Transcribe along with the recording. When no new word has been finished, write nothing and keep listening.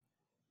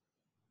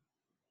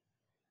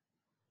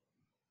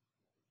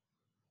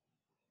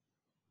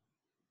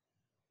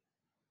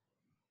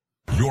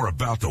You're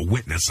about to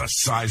witness a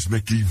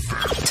seismic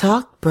event.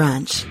 Talk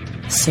Brunch.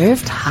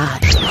 Served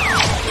hot.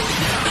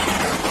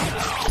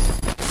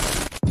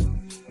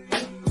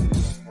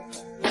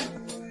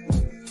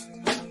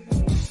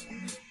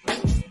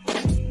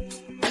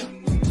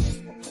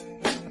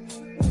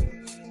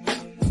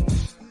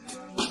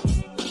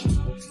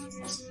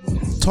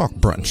 Talk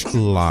Brunch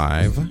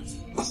live.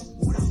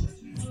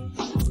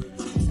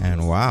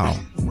 And wow,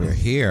 we're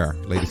here,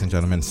 ladies and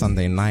gentlemen,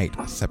 Sunday night,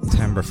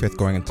 September 5th,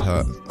 going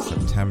into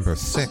September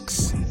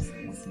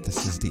 6th.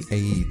 This is the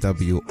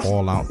AEW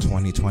All Out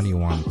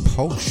 2021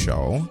 post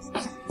show.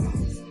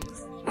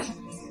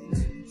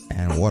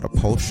 And what a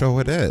post show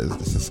it is.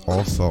 This is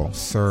also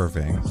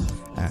serving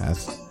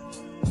as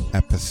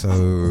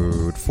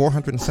episode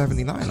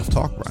 479 of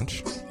Talk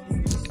Brunch.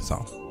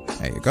 So,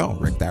 there you go.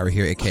 Rick Darry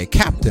here, aka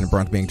Captain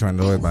Brunch, being joined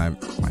by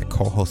my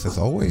co-host as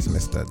always,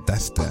 Mr.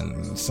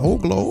 Destin Soul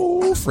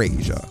Glow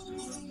Frazier.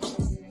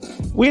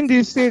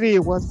 Windy City,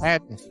 what's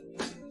happening?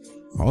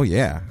 Oh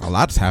yeah, a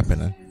lot's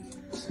happening.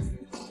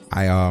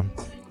 I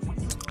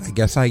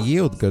guess I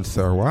yield, good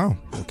sir. Wow,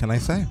 what can I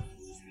say?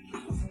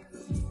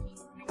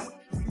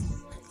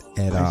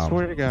 And I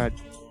swear to God,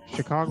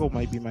 Chicago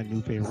might be my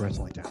new favorite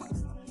wrestling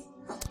town.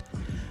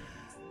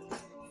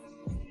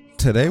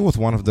 Today was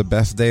one of the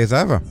best days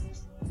ever.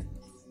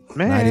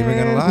 Man, not even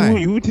gonna lie. Who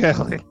you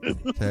telling?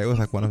 Today was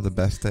like one of the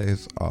best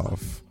days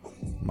of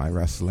my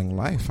wrestling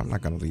life. I'm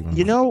not gonna even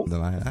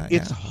deny that.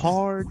 It's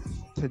hard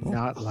to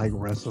not like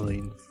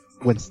wrestling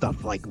when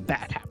stuff like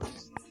that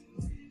happens.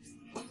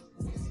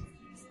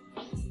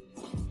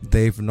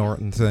 Dave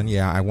Nortonson,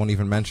 yeah, I won't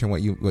even mention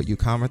what you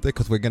commented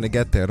because we're gonna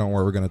get there. Don't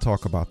worry, we're gonna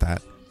talk about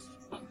that.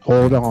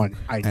 Hold on,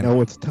 I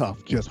know it's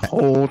tough. Just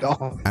hold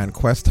on. And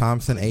Quest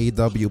Thompson,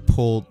 AEW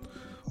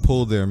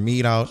pulled their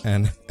meat out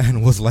and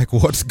was like,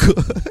 "What's good?"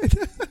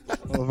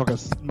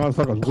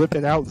 Motherfuckers whipped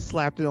it out,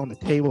 slapped it on the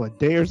table, and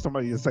dared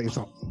somebody to say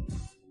something.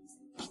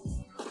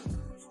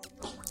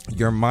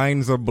 Your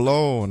minds are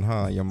blown,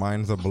 huh? Your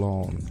minds are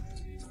blown.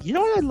 You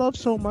know what I love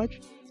so much?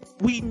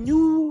 We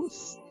knew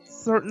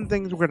certain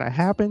things were going to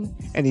happen,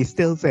 and he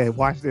still said,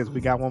 "Watch this,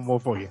 we got one more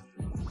for you."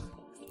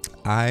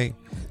 I'm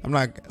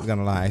not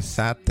gonna lie, I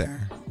sat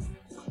there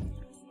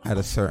at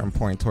a certain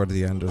point toward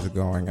the end of the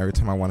going. Every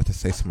time I wanted to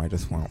say something, I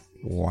just went,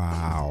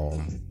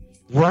 "Wow."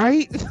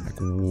 Right? Like,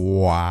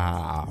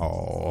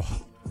 wow.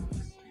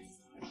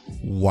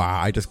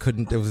 I just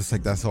couldn't. It was just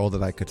like, that's all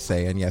that I could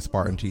say. And yes,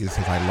 Spartan Jesus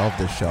says, I love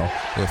this show.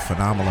 It was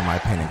phenomenal in my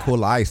opinion.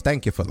 Cool Eyes,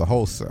 thank you for the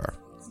host, sir.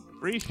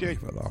 Appreciate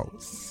you for the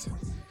host.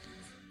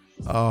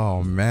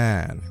 Oh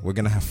man, we're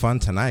gonna have fun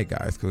tonight,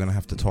 guys. We're gonna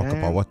have to talk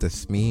about what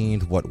this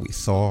means, what we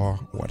saw,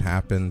 what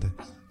happened.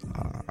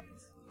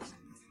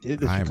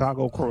 Did the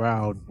Chicago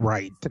crowd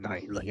right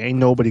tonight? Like, ain't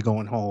nobody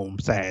going home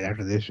sad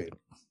after this shit.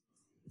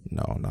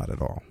 No, not at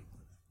all.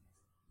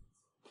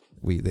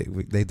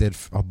 They did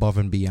above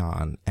and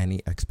beyond any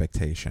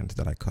expectations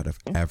that I could have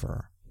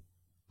ever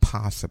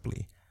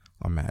possibly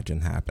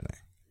imagined happening.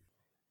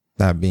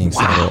 That being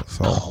said,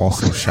 so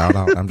also shout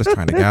out. I'm just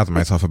trying to gather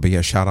myself, but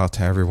yeah, shout out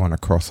to everyone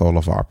across all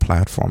of our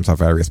platforms, our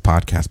various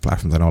podcast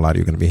platforms. I know a lot of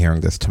you are going to be hearing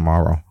this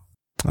tomorrow.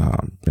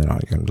 You're going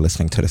to be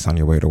listening to this on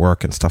your way to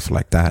work and stuff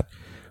like that.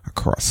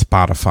 Across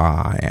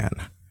Spotify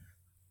and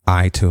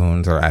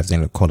iTunes, or as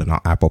they call it now,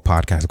 Apple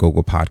Podcasts,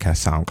 Google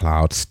Podcasts,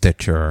 SoundCloud,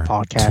 Stitcher,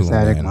 Podcast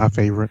Addict, my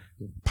favorite.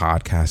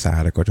 Podcast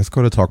Addict, or just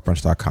go to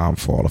talkbrunch.com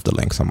for all of the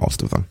links on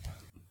most of them.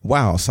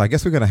 Wow, so I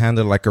guess we're going to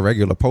handle it like a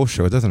regular post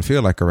show. It doesn't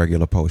feel like a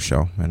regular post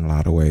show in a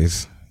lot of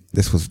ways.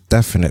 This was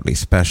definitely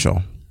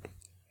special.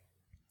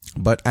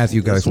 But as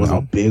you guys know, this was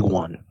a big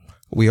one.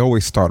 We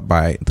always start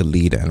by the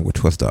lead-in,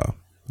 which was the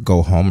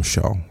Go Home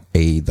Show,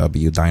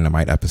 AEW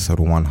Dynamite episode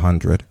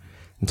 100.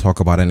 And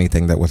talk about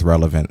anything that was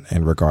relevant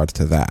in regards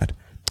to that.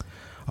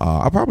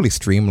 I'll probably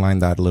streamline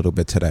that a little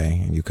bit today,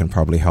 and you can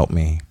probably help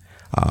me.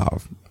 I'm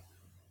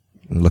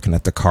looking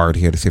at the card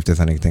here to see if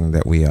there's anything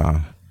that we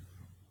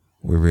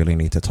really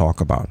need to talk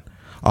about.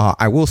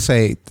 I will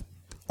say,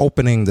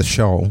 opening the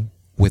show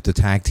with the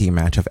tag team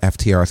match of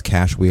FTR's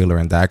Cash Wheeler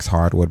and Dax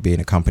Hardwood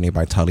being accompanied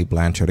by Tully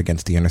Blanchard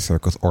against the Inner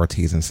Circle's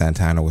Ortiz and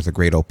Santana was a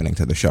great opening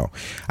to the show.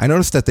 I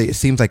noticed that it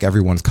seems like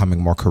everyone's coming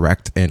more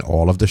correct in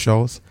all of the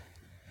shows.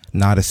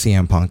 Not as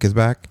CM Punk is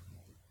back.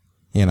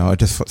 You know, it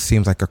just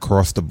seems like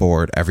across the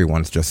board,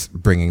 everyone's just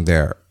bringing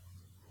their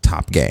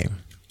top game,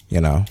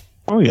 you know?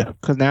 Oh, yeah,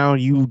 because now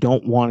you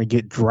don't want to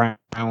get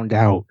drowned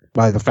out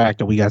by the fact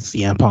that we got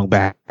CM Punk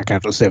back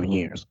after 7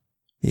 years.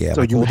 Yeah.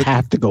 So you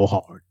have to go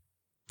hard.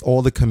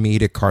 All the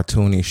comedic,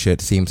 cartoony shit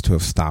seems to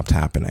have stopped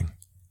happening,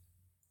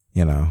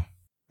 you know?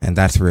 And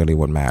that's really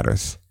what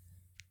matters.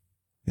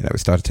 You know, we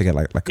started to get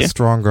like a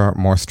stronger,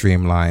 more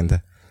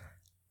streamlined,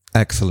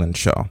 excellent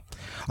show.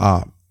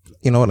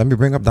 You know what? Let me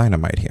bring up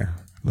Dynamite here.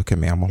 Look at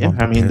me. I'm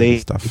on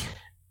stuff.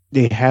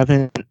 They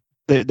haven't.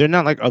 They're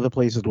not like other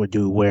places would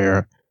do,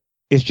 where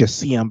it's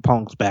just CM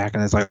Punk's back,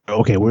 and it's like,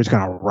 okay, we're just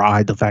gonna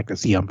ride the fact that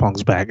CM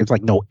Punk's back. It's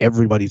like, no,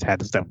 everybody's had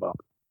to step up.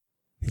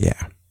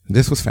 Yeah,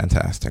 this was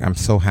fantastic. I'm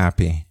so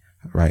happy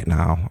right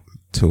now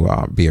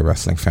to be a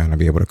wrestling fan and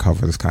be able to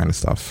cover this kind of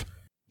stuff.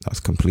 That was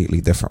a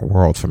completely different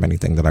world from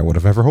anything that I would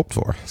have ever hoped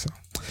for. So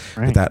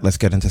with that, let's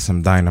get into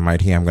some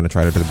Dynamite here. I'm going to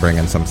try to just bring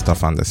in some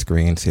stuff on the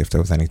screen, see if there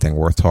was anything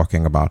worth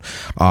talking about.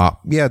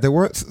 There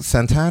were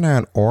Santana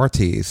and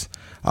Ortiz.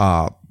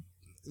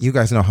 You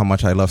guys know how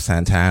much I love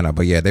Santana,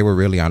 but yeah, they were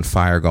really on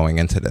fire going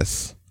into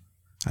this.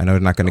 I know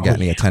they're not going to get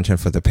any attention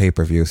for the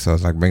pay-per-view, so I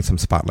was like, bring some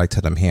spotlight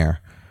to them here.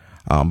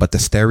 But the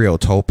stereo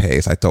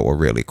topes I thought were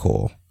really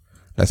cool.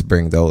 Let's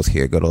bring those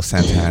here. Good old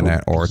Santana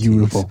and Ortiz.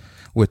 Beautiful.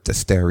 With the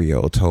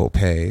stereo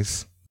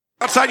topes.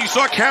 Outside, you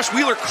saw Cash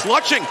Wheeler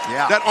clutching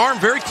that arm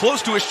very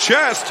close to his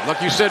chest.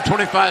 Like you said,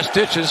 25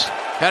 stitches.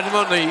 Had him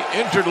on the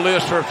injured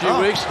list for a few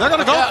weeks. They're going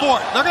to go for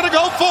it. They're going to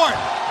go for it.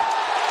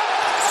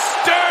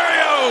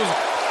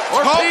 Stereos.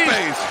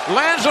 Ortiz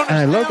lands on his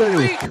I love that it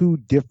feet. was two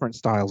different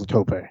styles of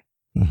tope.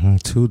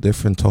 Two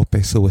different tope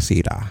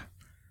suicida.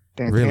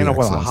 Santana Really with a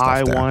excellent high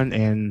stuff there. one,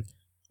 and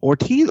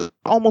Ortiz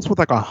almost with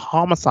like a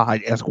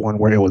homicide-esque one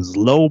where it was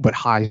low but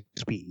high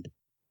speed.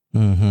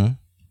 Mm-hmm.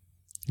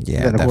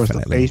 Yeah, and then, of course,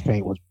 definitely. the face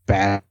paint was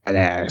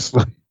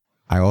badass.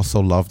 I also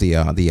love the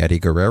Eddie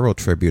Guerrero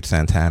tribute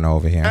Santana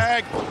over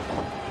here.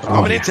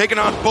 Coming in, taking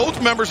on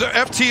both members of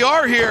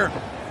FTR here.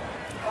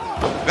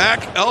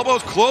 Back,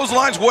 elbows,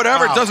 clotheslines,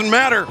 whatever, it doesn't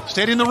matter.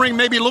 Stayed in the ring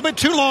maybe a little bit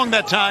too long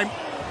that time.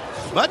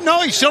 But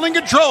no, he's still in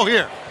control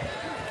here.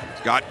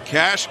 Got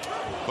Cash.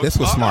 This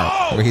was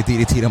smart, where he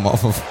DDT'd him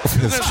off of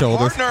his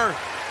shoulders.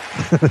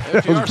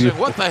 FTR said,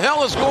 what the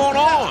hell is going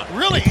on?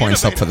 Really He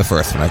points up for the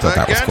first one. I thought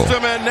that was Against cool.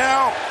 him, and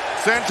now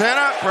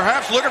Santana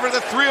perhaps looking for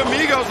the three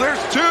amigos. There's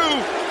two.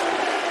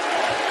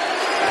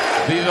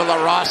 Viva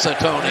la raza,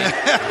 Tony.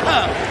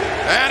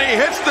 And he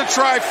hits the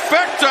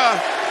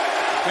trifecta.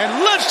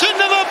 And listen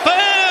to the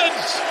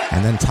fans.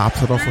 And then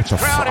tops it off with the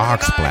crowd frog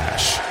here tonight.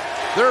 splash.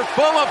 They're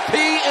full of P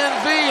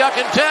and V, I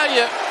can tell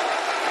you.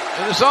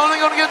 And it's only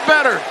going to get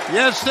better.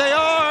 Yes, they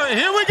are.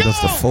 Here we go.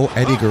 Does the full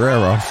Eddie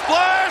Guerrero.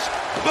 Splash.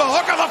 The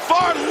hook on the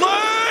far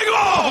leg.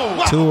 Oh,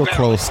 wow. Two a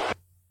close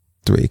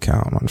 3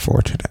 count,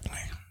 unfortunately.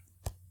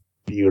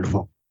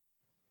 Beautiful.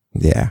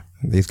 Yeah,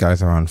 these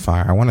guys are on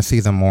fire. I want to see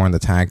them more in the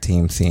tag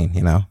team scene,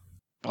 you know?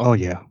 Oh,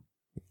 yeah.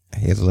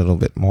 Here's a little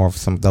bit more of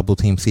some double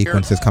team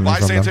sequences coming By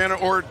from them.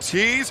 Santana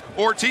Ortiz.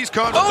 Ortiz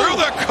comes through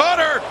the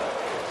cutter.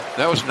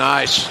 That was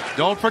nice.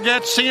 Don't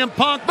forget CM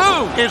Punk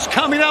is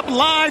coming up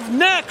live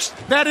next.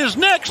 That is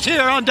next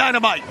here on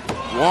Dynamite.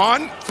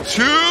 1,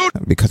 2.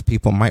 Because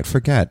people might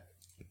forget,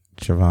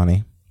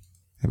 Giovanni.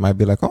 It might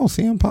be like, oh,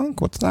 CM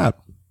Punk, what's that?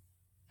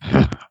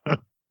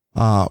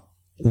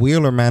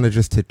 Wheeler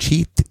manages to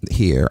cheat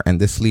here, and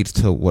this leads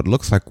to what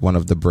looks like one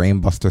of the brain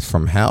busters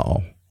from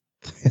hell.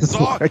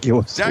 Saw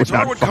Dax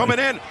Harwood coming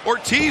in.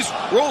 Ortiz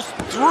rolls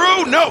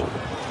through. No.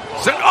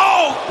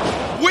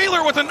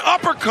 Wheeler with an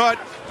uppercut.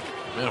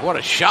 Man, what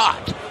a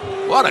shot.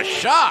 What a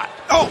shot.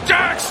 Oh,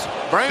 Dax.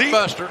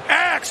 Brainbuster. The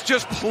axe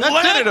just That's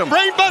planted it. him.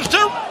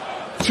 Brainbuster.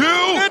 2.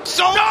 It's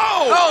over. No.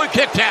 Oh, he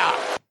kicked out.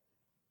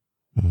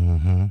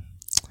 Mm-hmm. And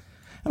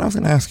I was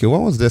going to ask you,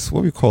 what was this?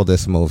 What do you call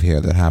this move here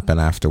that happened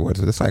afterwards?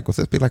 Was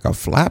this be like a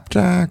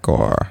flapjack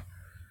or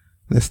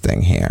this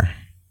thing here?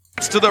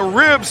 It's to the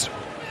ribs.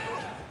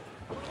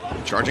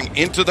 Charging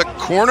into the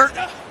corner.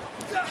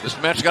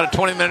 This match got a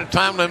 20-minute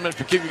time limit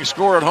for keeping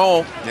score at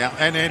home. Yeah,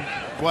 and then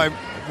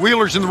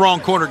Wheeler's in the wrong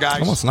corner, guys.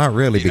 Almost not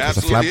really, because a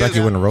Absolutely flapjack, is.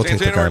 you wouldn't rotate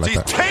the Santana guy like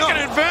Ortiz that. taking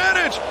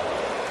advantage.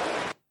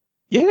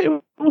 Yeah,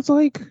 it was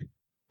like,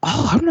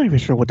 I'm not even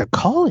sure what to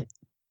call it.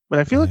 But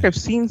I feel like I've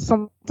seen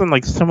something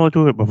like similar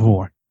to it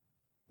before.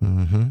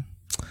 Mm-hmm.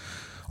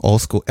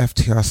 Old school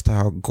FTR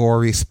style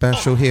gory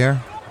special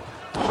here.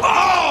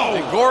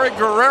 The Gory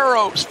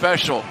Guerrero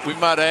special, we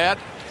might add.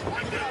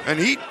 And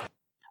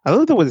I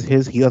love that with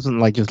his, he doesn't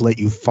like just let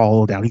you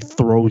fall down. He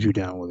throws you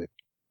down with it.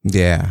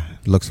 Yeah,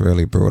 looks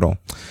really brutal.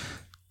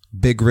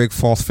 Big rig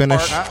false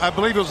finish. I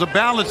believe it was a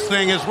balance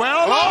thing as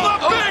well. Oh,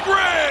 the big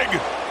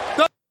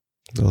rig!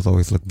 Those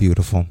always look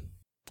beautiful.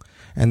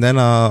 And then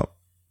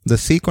the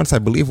sequence, I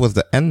believe, was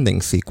the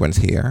ending sequence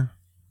here,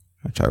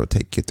 which I will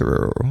take you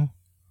through.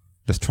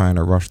 Just trying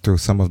to rush through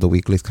some of the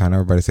weeklies. Kind of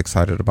everybody's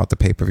excited about the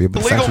pay-per-view.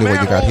 But essentially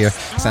what you got here,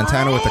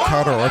 Santana with the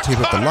cutter, Ortiz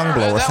with the lung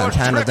blower.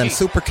 Santana then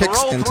super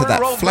kicks into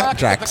that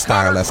flapjack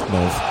style-esque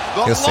move.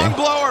 The You'll see. lung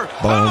blower.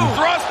 Boom.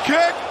 Thrust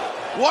kick.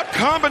 What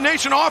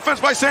combination offense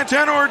by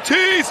Santana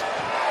Ortiz.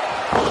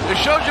 It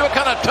shows you what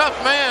kind of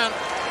tough man.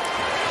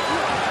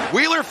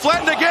 Wheeler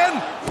flattened again.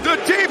 The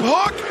deep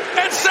hook.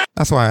 And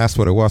That's why I asked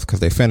what it was, because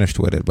they finished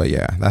with it. But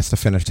yeah, that's the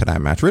finish to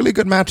that match. Really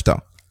good match,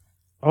 though.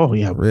 Oh,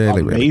 yeah.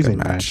 Really, amazing really good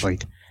match. match.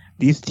 Like,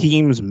 these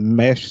teams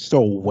mesh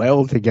so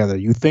well together.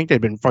 You think they've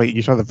been fighting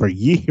each other for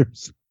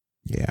years.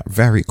 Yeah,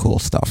 very cool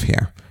stuff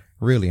here.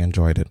 Really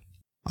enjoyed it.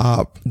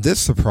 This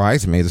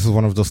surprised me. This is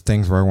one of those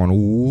things where I went,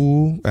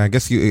 ooh. I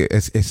guess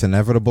it's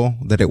inevitable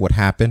that it would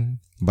happen,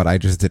 but I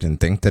just didn't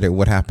think that it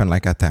would happen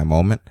like at that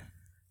moment.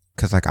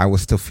 Because like I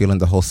was still feeling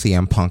the whole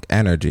CM Punk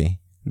energy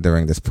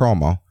during this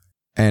promo.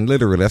 And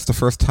literally, that's the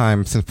first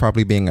time since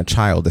probably being a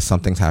child that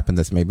something's happened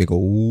that's made me go,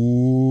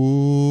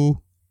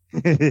 ooh.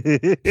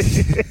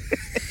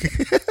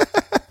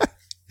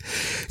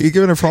 He's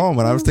giving a promo,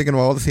 and I was thinking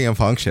about all the CM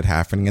Punk shit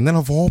happening, and then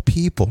of all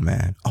people,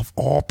 man, of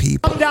all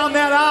people, down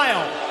that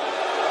aisle,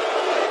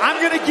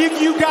 I'm gonna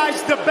give you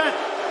guys the bet.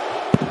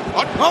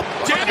 Daniel,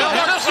 what's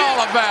this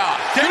all about?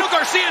 Daniel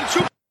Garcia and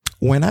two.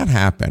 When that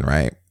happened,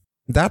 right?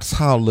 That's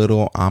how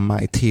little on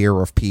my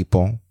tier of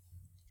people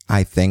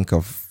I think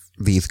of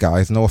these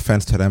guys. No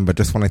offense to them, but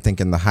just when I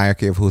think in the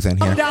hierarchy of who's in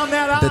here,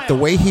 that the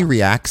way he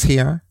reacts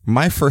here,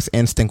 my first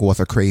instinct was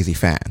a crazy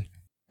fan.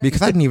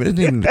 Because it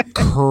didn't even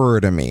occur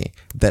to me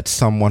that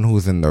someone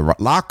who's in the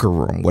locker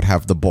room would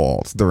have the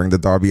balls during the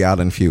Darby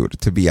Allin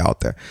feud to be out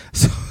there.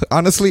 So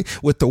honestly,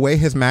 with the way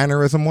his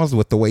mannerism was,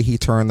 with the way he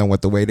turned and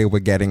with the way they were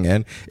getting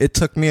in, it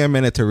took me a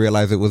minute to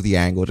realize it was the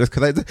angle. Just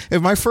because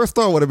if my first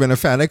thought would have been a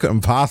fan, they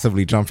couldn't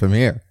possibly jump him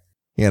here,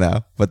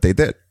 but they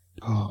did.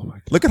 Oh my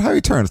God. Look at how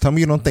he turns. Tell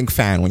me you don't think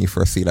fan when you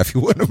first see that. If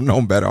you wouldn't have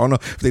known better. I don't know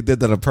if they did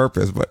that on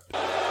purpose, but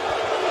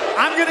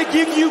I'm going to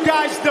give you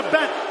guys the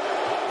bet.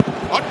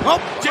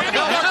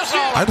 Daniel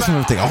I just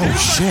remember thinking, oh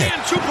shit.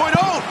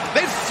 2.0.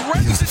 They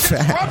threatened He's a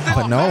fan.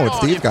 But no,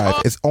 it's these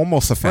guys. It's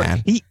almost a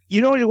fan.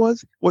 You know what it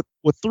was? What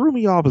threw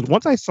me off is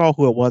once I saw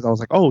who it was, I was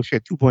like, oh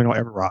shit, 2.0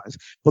 Ever Rise.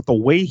 But the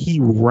way he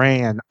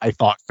ran, I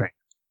thought fan.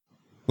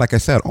 Like I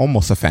said,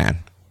 almost a fan.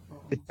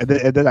 And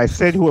then I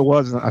said who it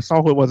was, and I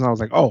saw who it was, and I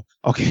was like, oh,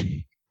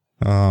 okay.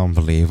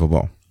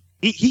 Unbelievable.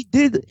 He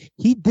did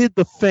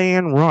the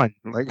fan run.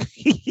 Like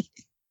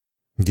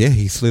yeah,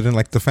 he slid in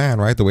like the fan,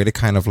 right? The way they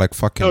kind of like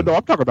fucking. No,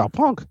 I'm talking about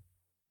Punk.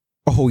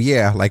 Oh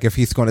yeah, like if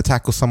he's going to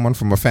tackle someone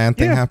from a fan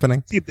thing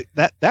happening. See,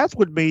 that's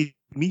what made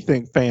me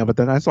think fan. But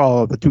then I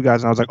saw the two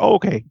guys, and I was like, oh,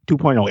 okay,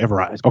 2.0 Ever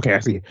Rise. Okay, I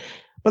see it.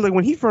 But like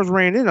when he first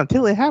ran in,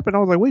 until it happened, I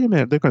was like, wait a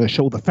minute, they're going to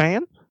show the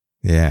fan.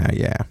 Yeah.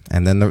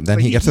 And then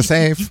he gets a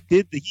save.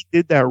 He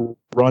did that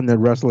run that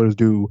wrestlers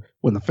do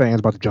when the fan's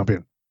about to jump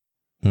in.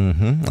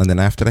 Mm-hmm. And then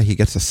after that, he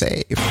gets a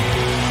save.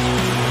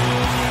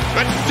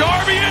 But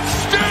Darby and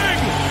Sting.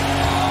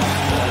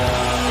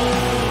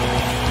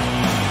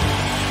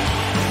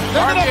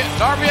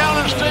 Darby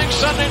Allin Sting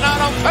Sunday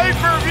night on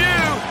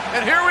pay-per-view,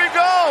 and here we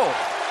go.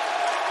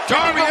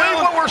 Can you believe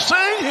what we're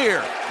seeing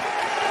here?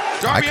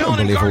 I couldn't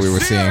believe what we were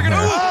seeing here.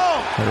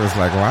 It was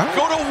like, wow.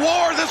 Go to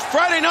war this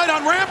Friday night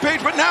on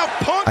Rampage, but now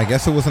Punk. I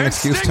guess it was an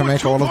excuse to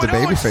make all of the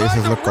baby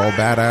faces look all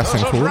badass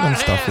and cool and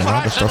stuff,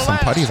 Just throw some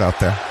putties out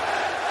there.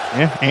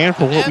 Yeah, and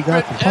for what we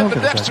got from Punk.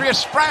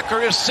 Ambidextrous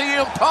Spracker is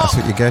CM Punk. That's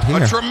what you get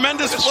here. A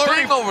tremendous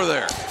flurry over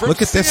there.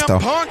 Look at this, though.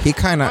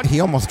 He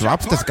almost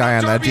drops this guy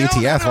on that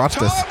GTS. Watch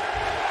this.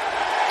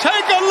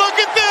 Take a look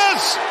at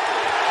this.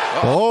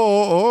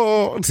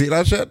 Oh, see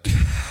that shit?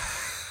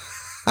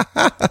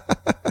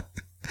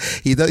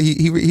 He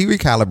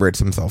recalibrates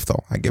himself,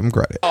 though. I give him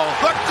credit. The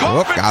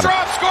Coffin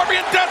drop,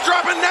 Scorpion Death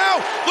drop, and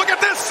now look at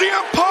this,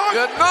 CM Punk.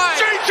 Good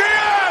night.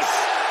 GTS.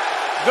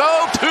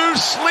 Go to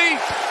sleep.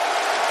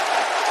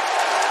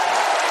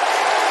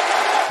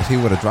 If he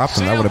would have dropped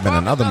him, that would have been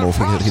another move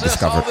he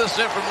discovered. All this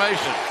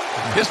information.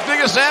 His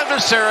biggest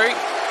adversary.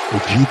 The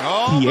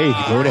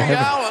GTA, go to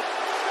heaven.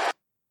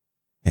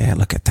 Yeah,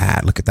 look at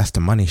that. That's the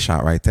money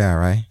shot right there,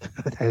 right?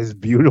 That is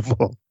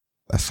beautiful.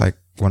 That's like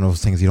one of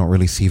those things you don't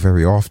really see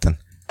very often.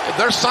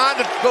 They're signed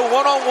to go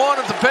one-on-one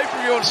at the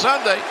pay-per-view on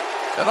Sunday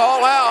and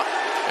All Out.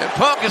 And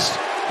Punk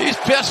he's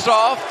pissed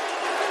off.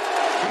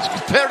 He's a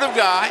competitive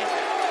guy.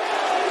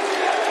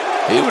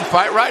 He would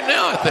fight right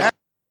now, I think.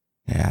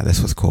 Yeah,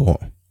 this was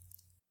cool.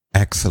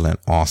 Excellent,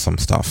 awesome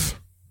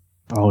stuff.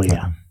 Oh,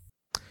 yeah.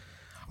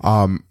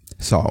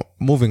 So,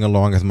 moving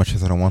along as much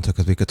as I don't want to,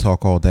 because we could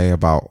talk all day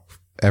about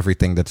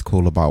everything that's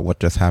cool about what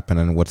just happened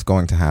and what's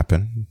going to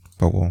happen.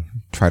 But we'll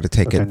try to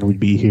take it. And we'd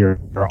be here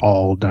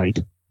all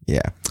night.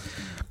 Yeah.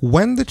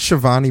 When did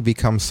Shivani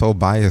become so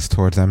biased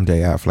towards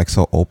MJF, like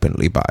so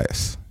openly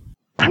biased?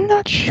 I'm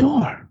not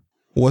sure.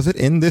 Was it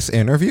in this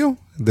interview?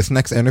 This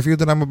next interview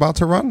that I'm about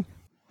to run?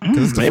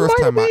 Because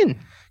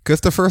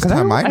the first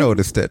time I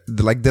noticed it.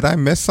 Like, did I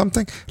miss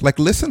something? Like,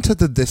 listen to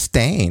the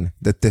disdain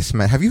that this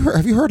man. Have you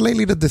heard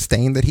lately the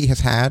disdain that he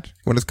has had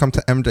when it's come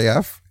to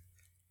MJF?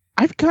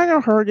 I've kind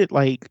of heard it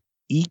like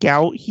eke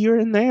out here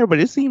and there, but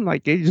it seemed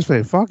like they just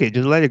said, "Fuck it,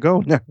 just let it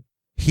go." No.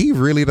 He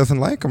really doesn't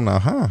like him now,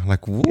 huh?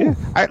 Like, woo. Yeah.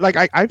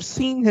 I've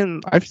seen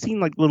him. I've seen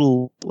like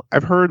little.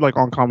 I've heard like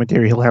on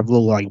commentary he'll have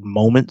little like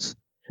moments,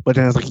 but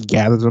then it's like he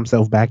gathers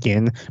himself back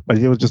in. But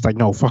it was just like,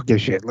 no, fuck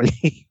this shit.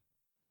 Like.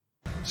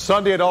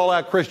 Sunday at All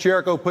Out, Chris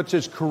Jericho puts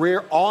his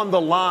career on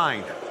the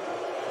line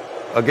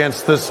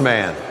against this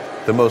man,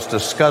 the most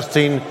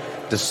disgusting,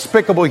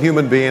 despicable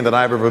human being that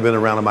I've ever been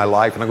around in my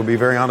life. And I'm going to be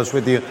very honest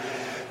with you.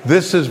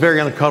 This is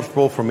very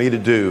uncomfortable for me to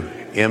do,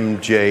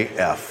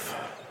 MJF.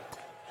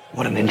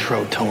 What an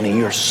intro, Tony.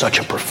 You're such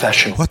a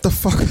professional. What the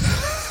fuck?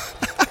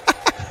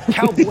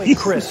 Cowboy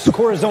Chris,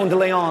 Corazon de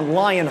Leon,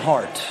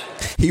 Lionheart.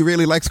 He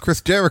really likes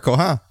Chris Jericho,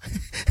 huh?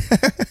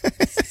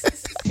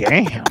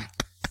 Damn.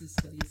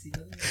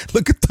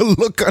 Look at the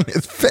look on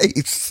his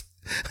face.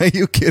 Are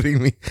you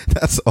kidding me?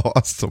 That's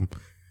awesome.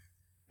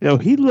 Yo,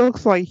 he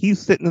looks like he's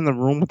sitting in the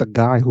room with a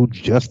guy who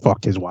just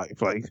fucked his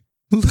wife. Like,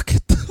 look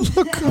at the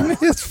look on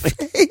his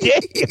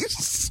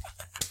face.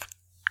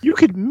 You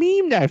could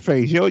meme that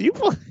face, yo.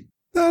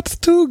 That's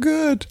too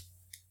good.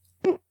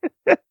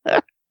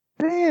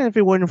 Man, if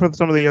it wasn't for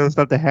some of the other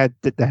stuff that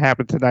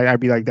happened tonight, I'd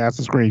be like, that's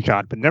a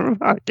screenshot. But never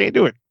mind, I can't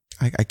do it.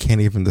 I can't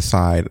even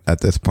decide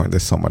at this point.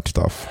 There's so much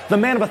stuff. The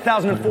man of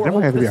 1004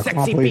 holds the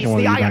sexy beast,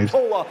 the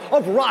Ayatollah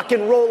of rock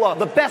and rolla,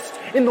 the best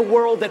in the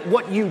world at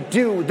what you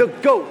do, the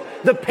GOAT,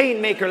 the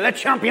Painmaker, the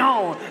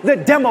Champion, the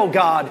Demo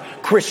God,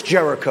 Chris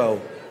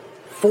Jericho.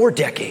 4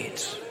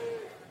 decades.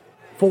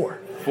 4.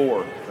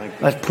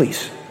 Thank you.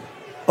 Please.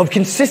 Of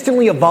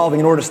consistently evolving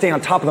in order to stay on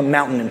top of the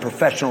mountain in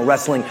professional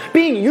wrestling,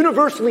 being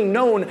universally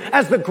known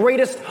as the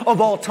greatest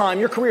of all time.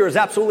 Your career is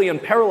absolutely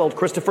unparalleled,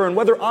 Christopher, and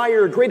whether I,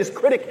 your greatest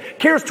critic,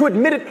 cares to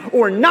admit it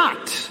or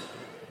not,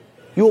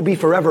 you will be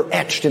forever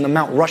etched in the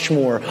Mount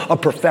Rushmore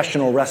of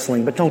professional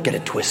wrestling. But don't get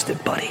it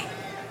twisted, buddy.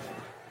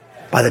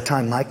 By the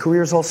time my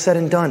career's all said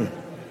and done,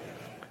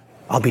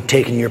 I'll be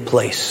taking your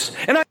place.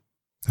 And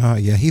Oh,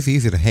 yeah, he's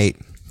easy to hate.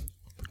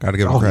 Gotta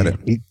give him credit.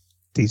 Yeah.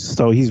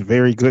 He's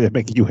very good at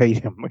making you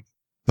hate him.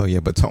 Oh,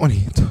 yeah, but Tony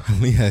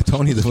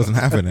just wasn't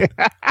having it.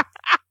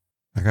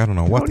 Like, I don't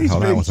know what the hell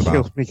that was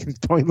about.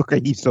 Tony look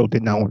like he so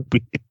did not want to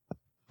be.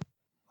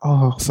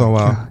 Oh,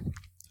 so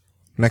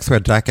next we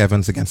had Jack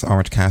Evans against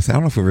Orange Cassidy. I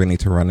don't know if we really need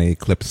to run any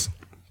clips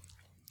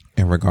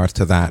in regards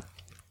to that.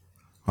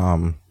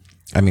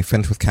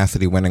 Finished with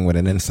Cassidy winning with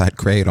an inside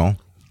cradle.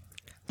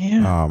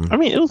 Yeah.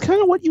 It was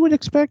kind of what you would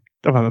expect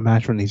about a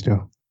match from these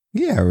two.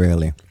 Yeah,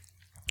 really.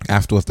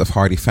 Afterwards, the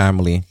Hardy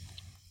family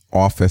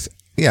office.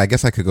 Yeah, I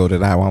guess I could go to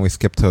that. Why don't we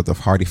skip to the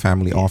Hardy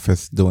family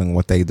office doing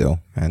what they do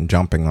and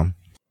jumping them?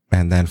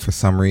 And then for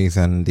some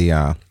reason,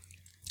 the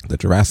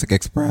Jurassic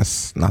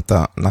Express, not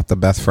the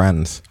best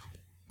friends,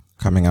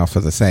 coming out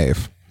for the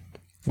save,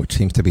 which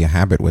seems to be a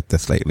habit with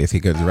this lately. Is he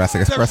good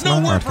Jurassic Express now?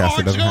 Or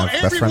Cassidy doesn't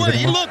have best friends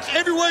anymore? He looks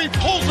everywhere he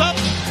pulls up.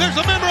 There's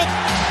a member of.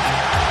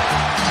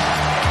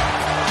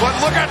 But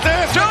look at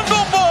this,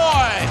 Jungle Boy!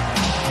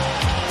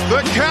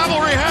 The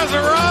cavalry has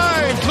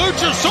arrived.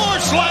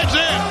 Luchasaurus slides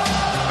in.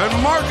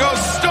 And Marco's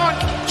stunt.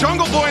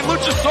 Jungle Boy and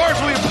Luchasaurus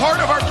will be part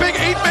of our big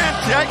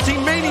 8-man tag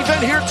team main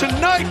event here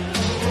tonight.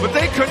 But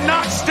they could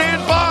not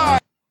stand by.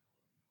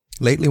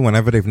 Lately,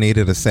 whenever they've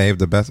needed a save,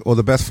 the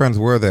best friends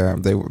were there.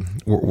 They were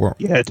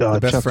the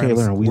best Chuck friends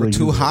Taylor and were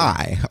too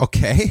high.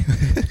 Okay,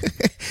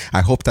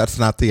 I hope that's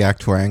not the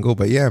actual angle,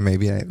 but yeah,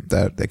 maybe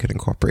that they could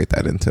incorporate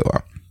that into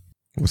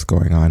what's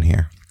going on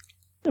here.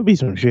 That'd be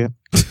some shit.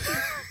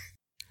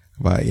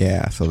 But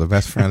yeah, so the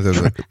best friends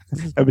are.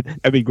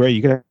 That'd be great.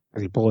 You could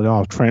actually pull it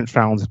off. Trent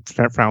found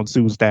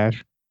Sue's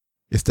stash.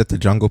 It's that the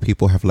Jungle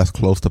people have less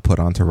clothes to put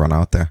on to run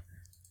out there.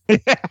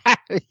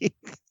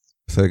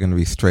 So they're going to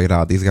be straight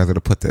out. These guys are going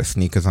to put their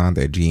sneakers on,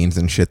 their jeans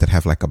and shit that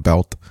have like a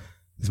belt.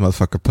 This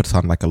motherfucker puts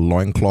on like a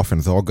loincloth and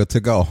it's all good to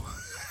go.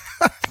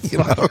 You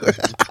know?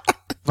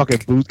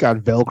 Fucking boots got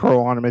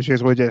Velcro on him and shit.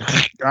 So we're just,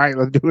 all right,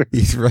 let's do it.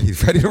 He's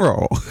ready to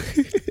roll.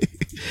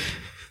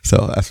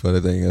 So that's what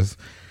the thing is.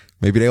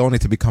 Maybe they all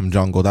need to become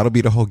Jungle. That'll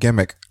be the whole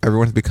gimmick.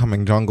 Everyone's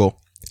becoming Jungle.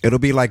 It'll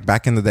be like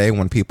back in the day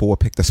when people would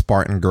pick the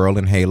Spartan girl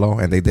in Halo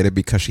and they did it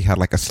because she had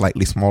like a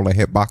slightly smaller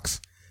hitbox.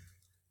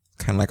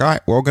 Kind of like, all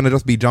right, we're all going to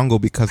just be Jungle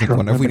because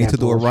whenever we need to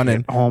do a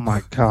run-in. Oh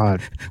my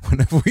God.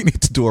 Whenever we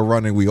need to do a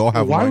run-in, we all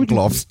have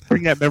loincloths.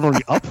 Bring that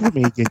memory up for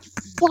me again.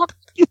 Fuck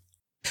you.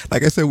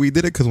 Like I said, we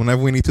did it because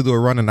whenever we need to do a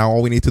run-in, now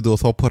all we need to do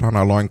is all put on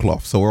our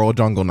loincloth. So we're all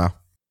Jungle now.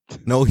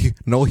 No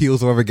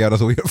heels will ever get us.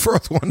 So we're the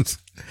first ones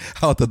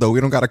out the door. We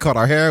don't got to cut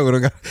our hair. We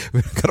don't got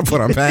to put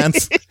on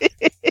pants.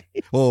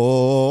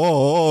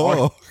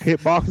 Oh.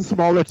 Hitbox is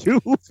smaller too.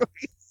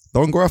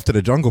 Don't go after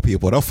the Jungle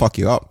people. They'll fuck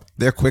you up.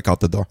 They're quick out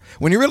the door.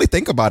 When you really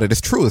think about it,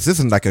 it's true. This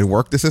isn't like a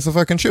work. This is a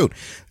fucking shoot.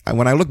 And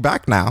when I look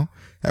back now,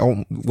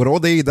 with all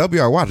the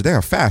AEW I watch, they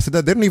are fast.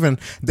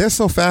 They're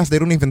so fast, they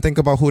don't even think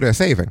about who they're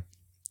saving.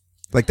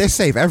 Like, they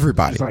save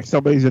everybody. It's like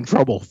somebody's in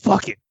trouble.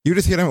 Fuck it. You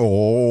just hear them,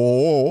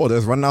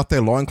 there's running out there,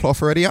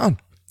 loincloth already on.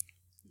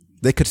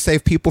 They could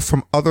save people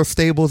from other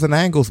stables and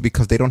angles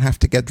because they don't have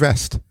to get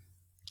dressed.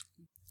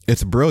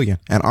 It's brilliant.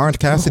 And Orange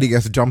Cassidy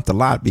gets jumped a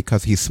lot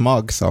because he's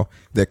smug, so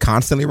they're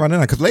constantly running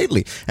out. Because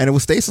lately, and it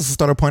was Stasis who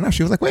started pointing out,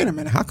 she was like, wait a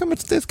minute, how come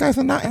it's this guys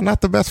and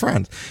not the best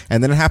friends?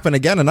 And then it happened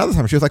again another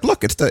time. She was like,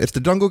 look, it's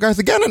the Jungle guys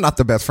again and not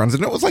the best friends.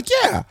 And it was like,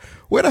 yeah,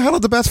 where the hell are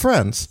the best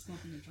friends?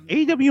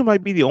 AEW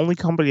might be the only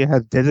company that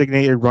has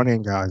designated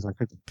run-in guys.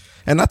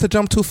 And not to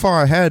jump too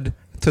far ahead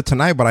to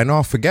tonight, but I know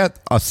I'll forget,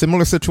 a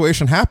similar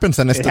situation happens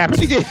and it's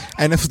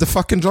the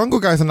fucking Jungle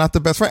guys are not the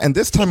best friend. And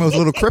this time it was a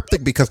little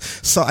cryptic because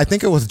I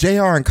think it was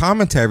JR in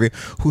commentary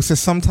who says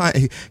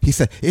sometimes he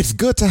said it's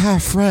good to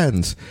have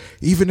friends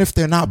even if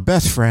they're not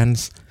best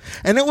friends.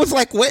 And it was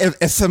like, wait,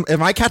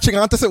 am I catching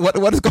on to this?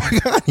 What is going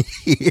on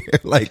here?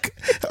 Like,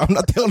 I'm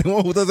not the only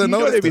one who doesn't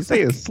know. They be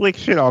saying slick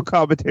shit on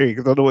commentary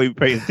because I don't know why you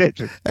pay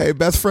attention. Hey,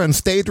 best friend,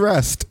 stay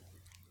dressed.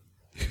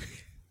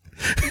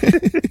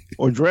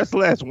 Or dress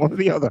less, one or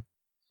the other.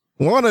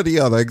 One or the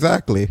other,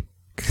 exactly.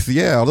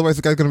 Yeah, otherwise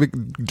the guy's going to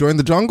be join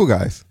the Jungle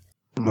guys.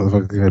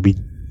 Motherfucker's going to be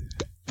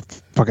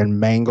fucking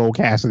Mango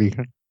Cassidy.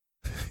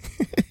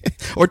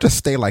 Or just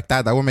stay like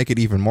that. That would make it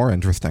even more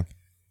interesting.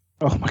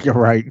 Oh my God,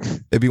 right.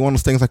 It'd be one of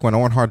those things like when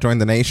Owen Hart joined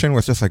the Nation, where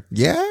it's just like,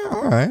 yeah,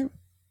 all right.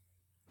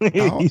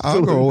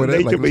 I'll go with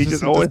it. Like,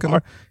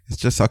 it's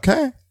just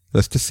okay.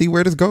 Let's just see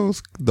where this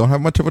goes. Don't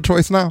have much of a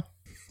choice now.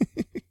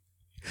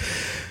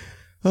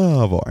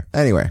 Oh boy.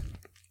 Anyway,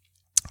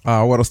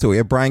 what else do we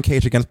have? Brian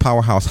Cage against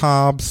Powerhouse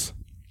Hobbs.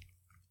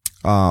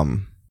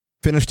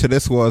 Finish to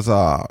this was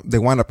they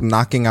wound up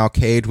knocking out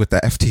Cage with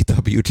the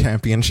FTW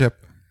championship.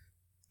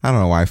 I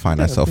don't know why I find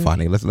that so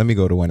funny. Let me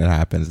go to when it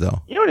happens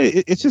though. You know,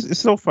 it's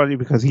so funny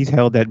because he's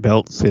held that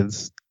belt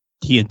since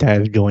he and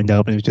Taz joined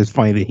up, and it's just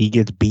funny that he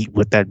gets beat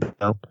with that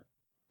belt.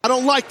 I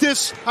don't like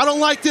this.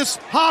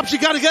 Hobbs, you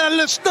got to get out of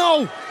this.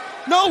 No.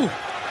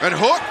 And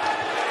Hook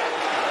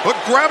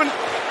grabbing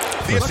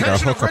the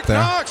attention of Rick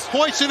Knox.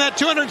 Hoisting that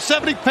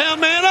 270-pound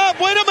man up.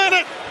 Wait a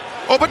minute.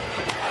 Oh, but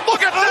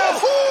look at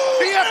this.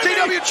 The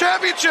FTW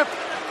championship.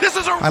 This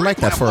is I like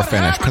that for a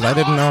finish because I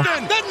didn't know.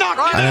 I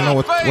didn't know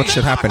what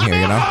should happen here.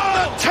 You know.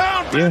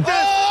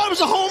 Oh, it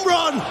was a home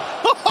run.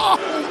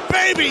 Oh,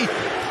 baby.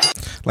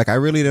 Like I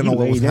really didn't know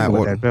what was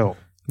happening.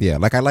 Yeah,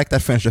 like I like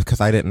that finish just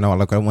because I didn't know.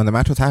 Like when the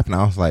match was happening,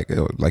 I was like,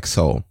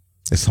 so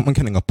is someone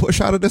getting a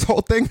push out of this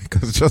whole thing?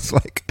 Because it's just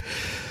like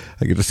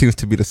it just seems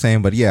to be the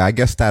same. But yeah, I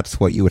guess that's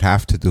what you would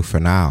have to do for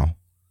now.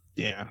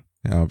 Yeah,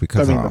 you know,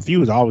 because I mean, the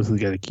feud is obviously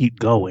going to keep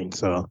going,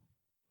 so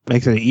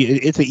makes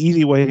it's an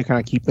easy way to kind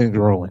of keep things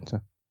rolling.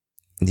 So.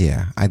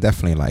 Yeah, I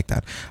definitely like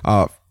that.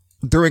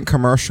 During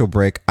commercial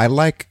break, I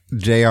like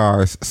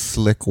JR's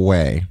slick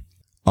way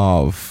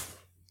of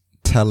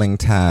telling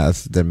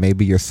Taz that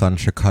maybe your son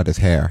should cut his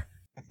hair.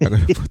 I'm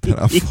going to put that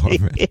up for a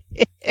minute.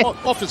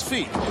 Off his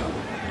feet.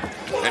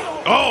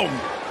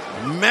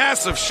 And,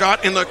 massive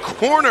shot in the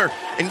corner.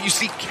 And you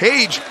see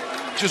Cage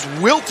just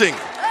wilting.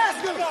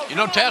 You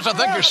know, Taz, I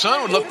think your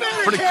son would look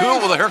pretty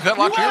cool with a haircut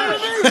like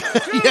yours.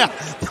 Yeah.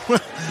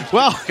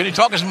 Well, can he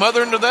talk his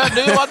mother into that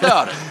deal? I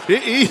doubt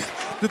it.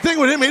 The thing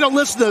with him, he don't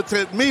listen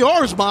to me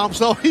or his mom,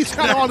 so he's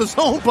kind of on his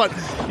own. But,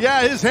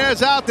 yeah, his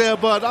hair's out there.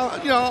 But,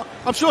 you know,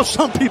 I'm sure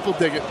some people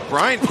dig it.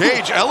 Brian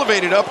Cage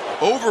elevated up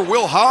over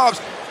Will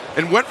Hobbs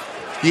and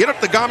he hit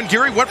up the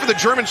Gamengiri, went for the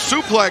German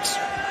suplex.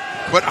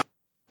 But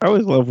I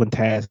always love when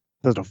Taz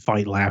does a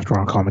fight laughter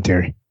on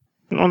commentary.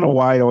 I don't know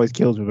why it always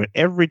kills me, but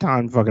every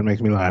time it fucking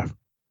makes me laugh.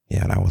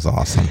 Yeah, that was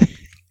awesome.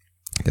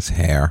 His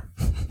hair.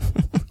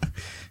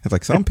 It's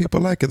like some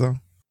people like it, though.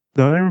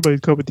 Not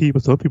everybody's cup of tea,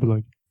 but some people like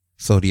it.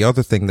 So the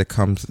other thing that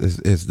comes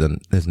is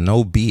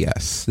no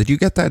BS. Did you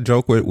get that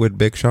joke with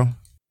Big Show?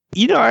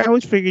 You know, I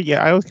always kind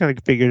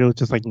of figured it was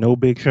just like no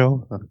Big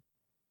Show.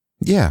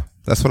 Yeah,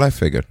 that's what I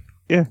figured.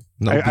 Yeah,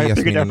 no BS I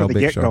figured that no from the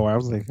Big Show. I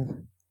was like,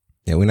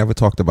 yeah, we never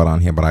talked about it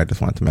on here, but I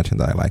just wanted to mention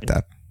that I like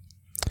that.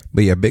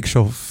 But yeah, Big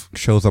Show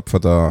shows up for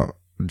the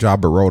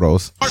Jobber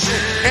Rotos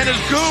and his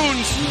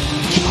goons.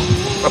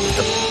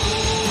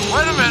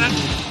 Wait a minute.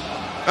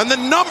 And the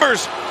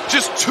numbers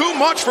just too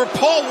much for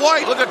Paul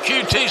White. Look at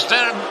QT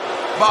standing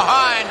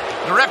behind,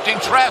 directing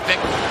traffic.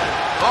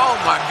 Oh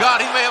my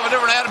God, he may have a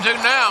different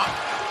attitude now.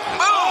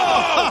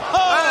 Boom!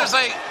 That is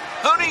a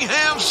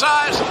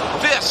Cunningham-sized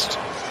fist.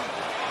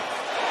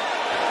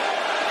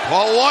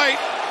 Paul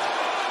White.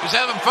 He's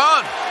having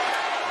fun.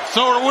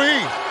 So are we.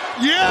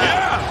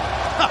 Yeah.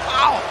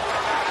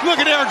 Look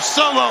at Aaron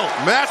Solo.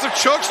 Massive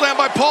chokeslam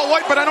by Paul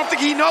White, but I don't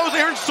think he knows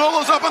Aaron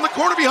Solo's up on the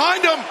corner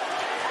behind him.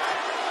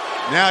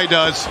 Now he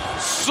does.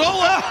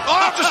 Solo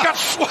just got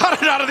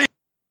swatted out of the...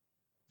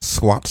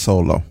 SWAT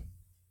Solo.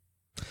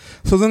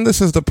 So then this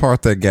is the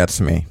part that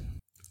gets me.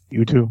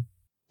 You too?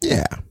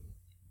 Yeah.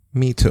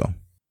 Me too.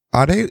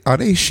 Are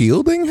they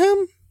shielding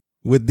him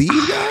with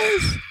these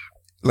guys?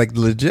 Like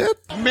legit?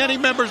 Many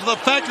members of the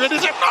factory.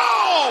 Is it?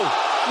 No!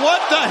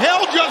 What the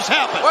hell just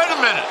happened? Wait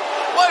a minute.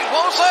 Wait,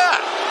 what was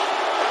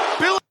that?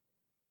 Billy.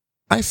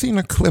 I seen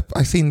a clip.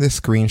 I seen this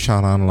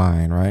screenshot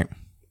online, right?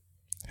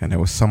 And there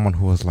was someone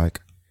who was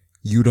like,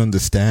 "You'd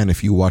understand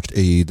if you watched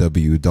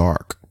AEW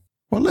Dark."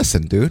 Well,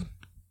 listen, dude.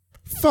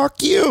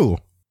 Fuck you.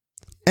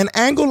 An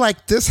angle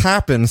like this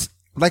happens.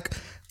 Like,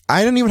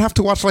 I didn't even have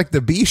to watch like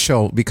the B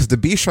show, because the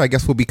B show, I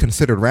guess, will be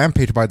considered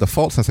Rampage by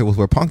default since it was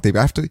where Punk did.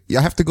 I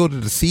have to go to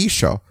the C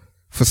show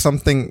for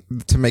something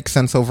to make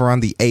sense over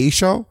on the A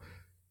show.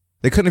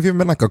 They couldn't have even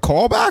been like a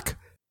callback.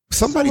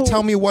 Somebody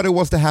tell me what it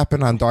was to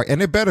happen on Dark,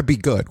 and it better be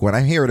good. When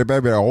I hear it, it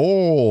better be like,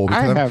 oh.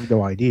 I have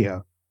no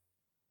idea.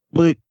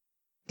 But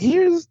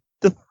here's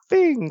the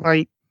thing,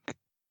 like,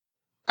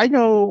 I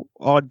know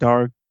on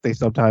Dark they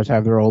sometimes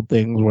have their old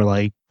things where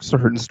like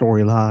certain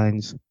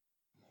storylines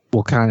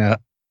will kind of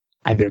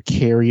either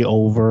carry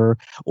over,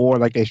 or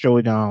like they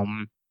showed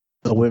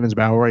the women's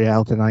battle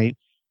royale tonight,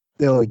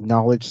 they'll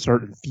acknowledge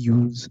certain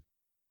feuds,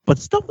 but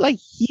stuff like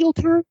heel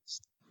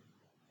turns,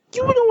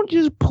 you don't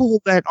just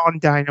pull that on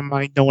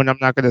Dynamite knowing I'm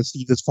not going to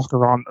see this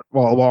fucker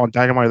on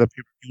Dynamite or the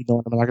pay-per-view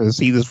knowing I'm not going to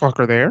see this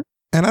fucker there.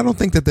 And I don't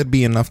think that there'd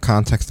be enough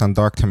context on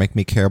Dark to make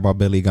me care about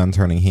Billy Gunn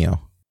turning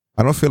heel.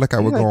 I don't feel like I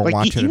would go and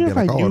watch it and be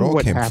like, oh, it all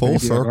came full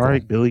circle. Like, all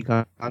right, Billy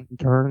Gunn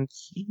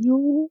turns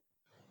heel.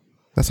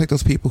 That's like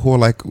those people who are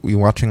like, you're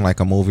watching like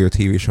a movie or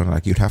TV show, and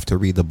like you'd have to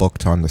read the book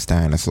to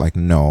understand. It's like,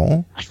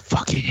 no. I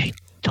fucking hate.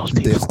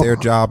 It's their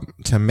job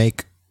to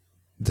make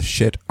the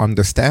shit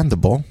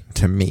understandable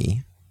to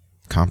me,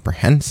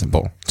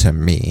 comprehensible to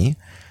me.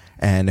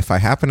 And if I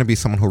happen to be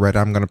someone who read it,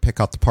 I'm going to pick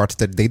out the parts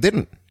that they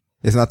didn't.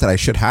 It's not that I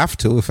should have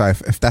to. If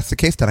that's the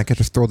case, then I could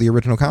just throw the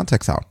original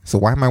context out. So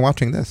why am I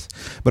watching this?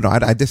 But no,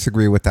 I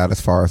disagree with that as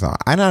far as...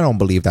 and I don't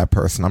believe that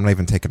person. I'm not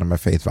even taking him at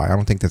face value. I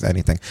don't think there's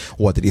anything.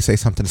 What, did he say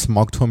something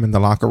smug to him in the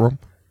locker room?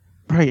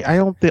 Right.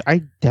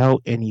 I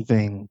doubt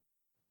anything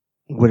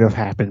would have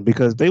happened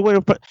because they would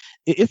have put...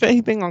 If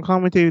anything on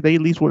commentary, they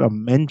at least would have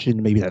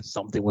mentioned maybe that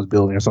something was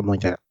building or something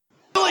like that.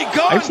 Really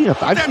good. I've seen a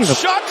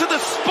shot to the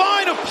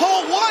spine of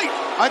Paul White.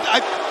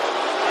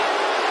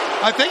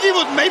 I think he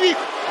was maybe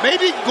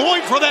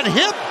going for that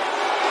hip.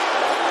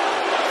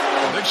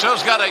 Big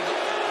Show's got a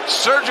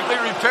surgically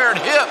repaired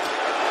hip.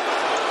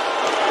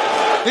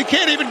 He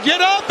can't even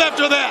get up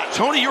after that.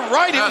 Tony, you're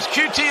right. It was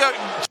QT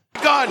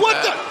gun.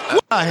 What the?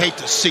 I hate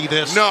to see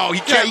this. No, he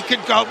can't. He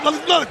can go.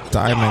 Look.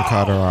 Diamond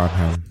cutter on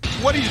him.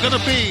 What he's going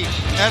to be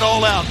at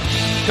All Out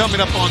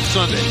coming up on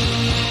Sunday.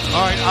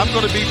 All right, I'm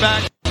going to be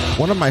back.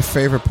 One of my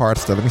favorite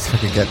parts, though, let me see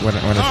if I can get when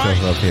it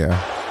shows up here.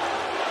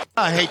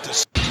 I hate to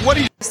see. What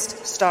do you...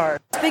 Star.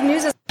 Big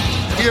news is...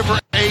 Here for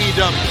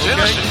AEW,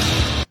 okay?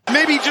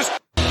 Maybe just...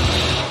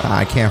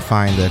 I can't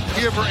find it.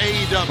 Here for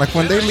AEW. Like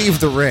when they leave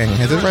the ring.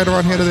 Is it right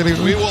around here that they leave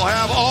the ring? We will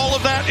have all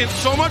of that and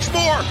so much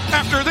more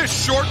after this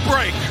short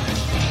break.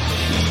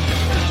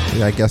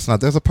 Yeah, I guess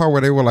not. There's a part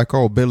where they were like,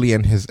 oh, Billy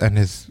and his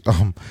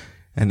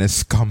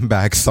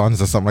scumbag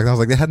sons or something like that. I was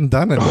like, they hadn't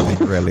done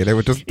anything really. They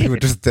were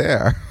just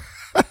there.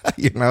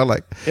 You know,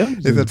 like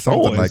is it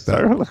something like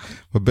that?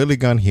 But Billy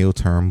Gunn heel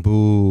turn,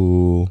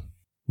 boo.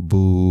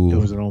 It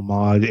was an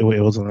homage. It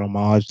was an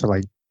homage to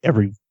like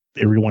every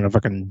one of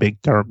fucking Big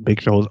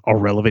Show's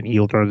irrelevant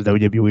heel turns in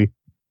WWE.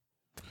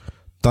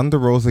 Thunder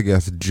Rosa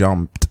gets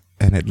jumped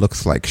and it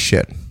looks like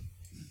shit.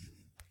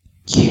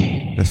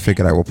 Yeah. Just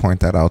figured I will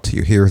point that out to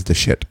you. Here's the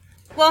shit.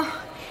 Well,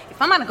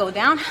 if I'm gonna go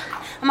down,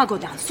 I'm gonna go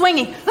down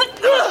swinging.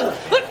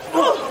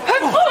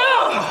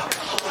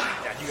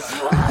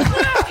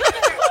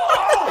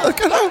 Look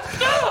at how,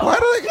 why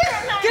do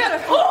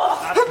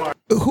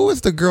they... Who is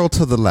the girl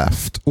to the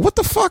left? What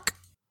the fuck?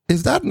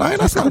 Is that Nyla?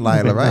 That's not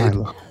Nyla, right?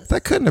 Nyla.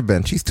 That couldn't have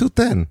been. She's too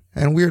thin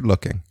and weird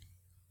looking.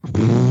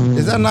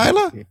 Is that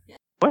Nyla?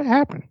 What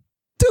happened?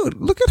 Dude,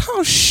 look at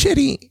how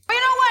shitty... You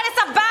know what?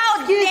 It's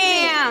about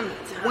damn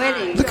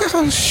winning. Look at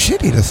how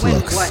shitty this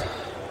looks. What?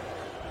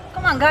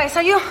 Come on, guys.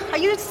 Are you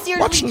seriously...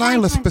 Watch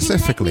Nyla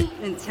specifically.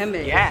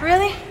 Intimidating. Yeah.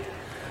 Really?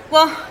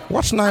 Well...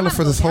 Watch Nyla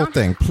for this whole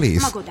thing,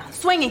 please. I'm gonna go down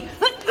swinging.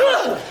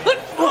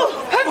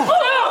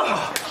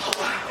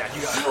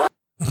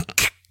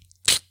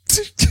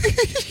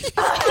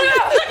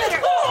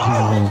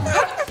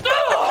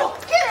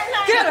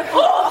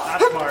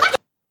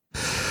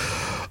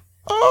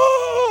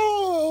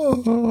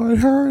 Oh, it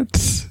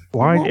hurts.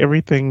 Why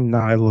everything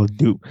Nyla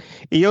do?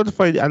 You know, it's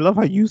funny. I love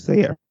how you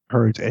say it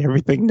hurts.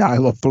 Everything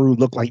Nyla threw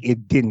looked like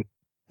it didn't.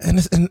 And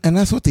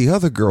that's what the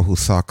other girl who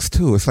sucks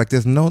too. It's like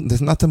there's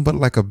nothing but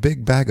like a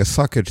big bag of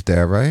suckage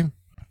there, right?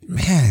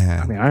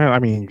 Man. I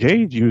mean,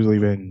 Jade's usually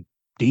been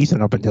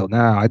decent up until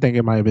now. I think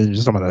it might have been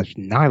just some of the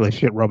Nyla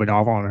shit rubbing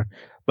off on her.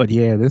 But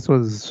yeah, this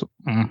was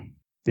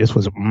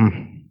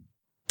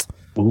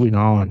moving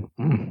on.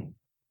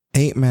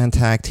 8-man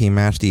tag team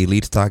match: the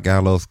Elite Stock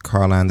Gallows,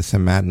 Carl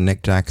Anderson, Matt and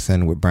Nick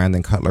Jackson with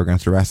Brandon Cutler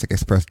against Jurassic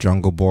Express,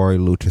 Jungle Boy,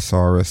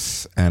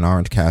 Luchasaurus, and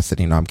Orange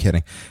Cassidy. No, I'm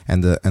kidding.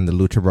 And the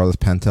Lucha Brothers,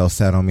 Pentel,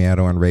 Cero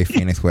Miedo, and Rey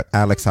Fenix with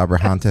Alex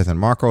Abrahantes and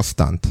Marco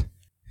Stunt.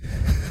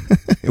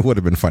 It would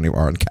have been funny if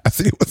Orange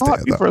Cassidy was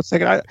there. For a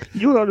second,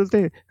 you don't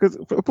understand, because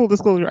full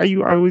disclosure, I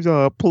always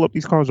pull up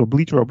these cards with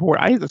Bleacher Report.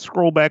 I had to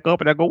scroll back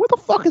up and I go, "What the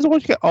fuck is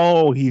Orange Cassidy?"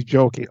 Oh, he's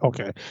joking.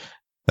 Okay,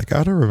 like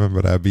I don't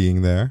remember that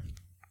being there.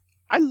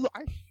 I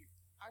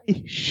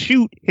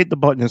hit the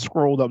button and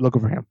scrolled up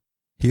looking for him.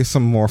 Here's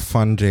some more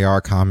fun JR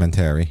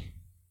commentary.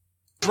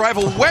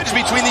 Rival wedge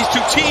between these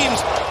two teams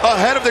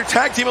ahead of their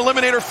tag team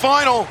eliminator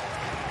final.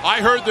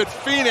 I heard that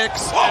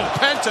Phoenix and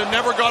Penta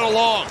never got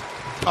along.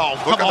 Oh,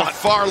 look at the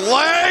far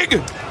leg.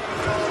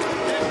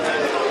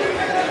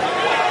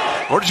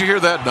 Where did you hear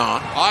that, Don?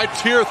 I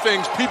hear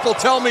things. People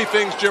tell me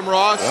things, Jim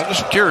Ross. I'm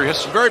just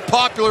curious. Very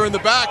popular in the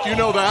back. You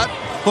know that.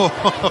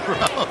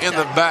 In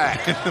the back.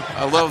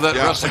 I love that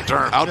wrestling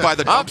term. Out by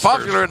the dumpsters. I'm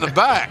popular in the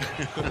back.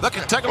 That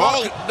can take a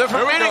lot of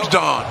different meanings,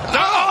 Don.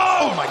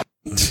 Oh, my.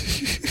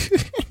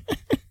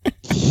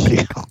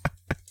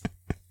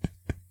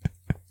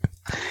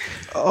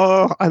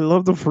 Oh, I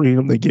love the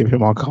freedom they give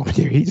him on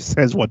commentary. He just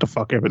says what the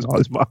fuck ever's on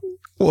his mind.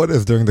 What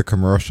is during the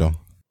commercial?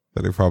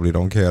 That they probably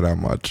don't care that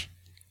much.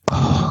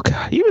 Oh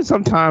god! Even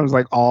sometimes,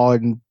 like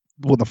on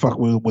what the fuck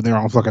when they're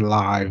on fucking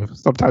live,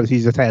 sometimes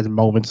he just has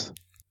moments.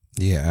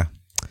 Yeah.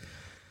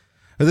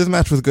 But this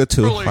match was good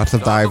too. Lots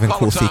of dive and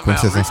cool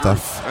sequences and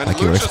stuff, like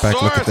you would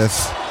expect. Look at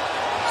this.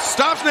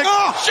 Stops Nick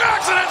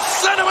Jackson and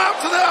sent him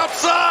out to the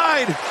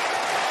outside.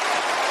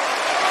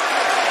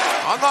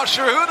 I'm not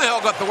sure who the hell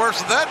got the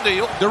worst of that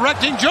deal.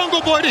 Directing Jungle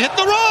Boy to hit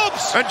the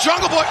ropes. And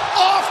Jungle Boy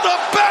off the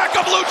back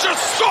of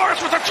Luchasaurus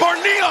with a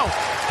tornado.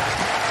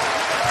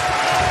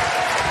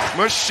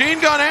 Machine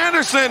Gun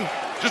Anderson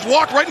just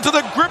walked right into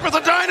the grip of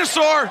the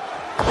dinosaur.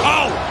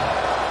 Oh!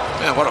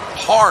 Man, what a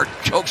hard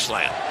choke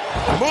slam.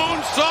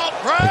 Moonsault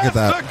press. Look at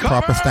that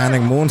proper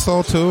standing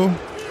moonsault too.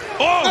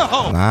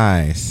 Oh!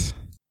 Nice.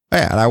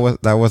 Yeah,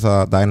 that was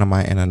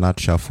Dynamite in a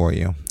nutshell for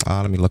you.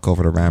 Let me look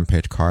over the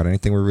Rampage card.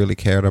 Anything we really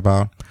cared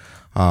about?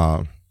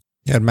 You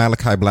had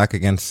Malachi Black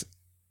against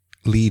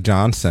Lee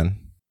Johnson.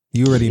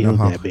 You already know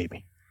how. That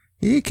baby.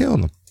 He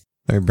killed him.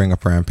 Let me bring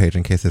up Rampage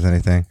in case there's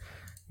anything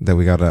that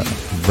we gotta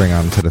bring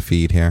onto the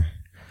feed here.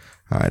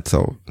 All right,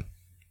 so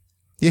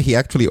yeah, he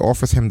actually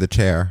offers him the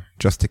chair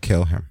just to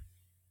kill him.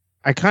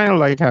 I kind of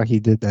like how he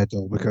did that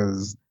though,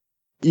 because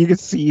you can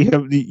see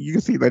him. You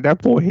can see like that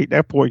poor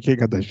kid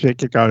got the shit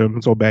kicked out of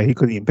him so bad he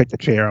couldn't even pick the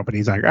chair up, and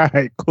he's like, "All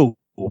right, cool,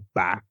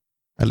 bye."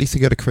 At least you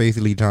get a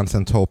crazy Lee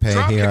Johnson tope here,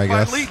 I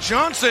guess. Lee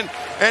Johnson,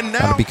 and now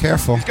gotta be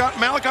careful. He's got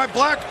Malachi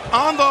Black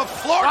on the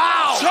floor.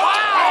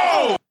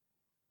 Wow!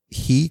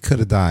 He could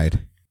have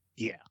died.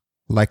 Yeah.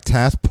 Like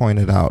Taz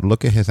pointed out,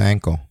 look at his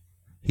ankle.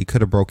 He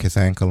could have broke his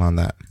ankle on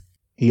that.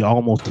 He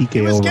almost TKO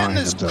He was getting Ryan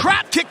his himself.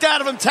 crap kicked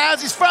out of him,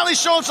 Taz. He's finally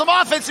showing some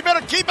offense. You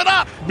better keep it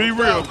up. Be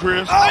real,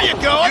 Chris. There you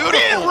go.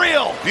 Being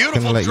real.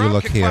 Beautiful. Gonna let you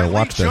look here.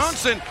 Watch this.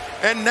 Johnson,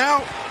 and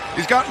now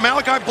he's got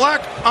Malachi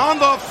Black on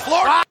the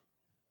floor.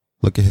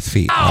 Look at his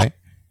feet, right?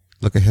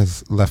 Look at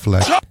his left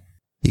leg.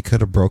 He could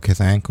have broke his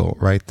ankle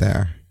right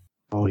there.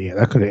 Oh yeah,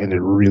 that could have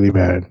ended really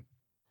bad.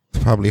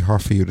 It's probably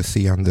hard for you to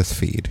see on this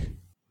feed.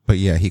 But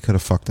yeah, he could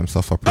have fucked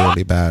himself up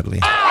really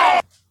badly.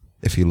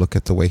 If you look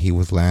at the way he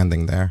was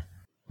landing there.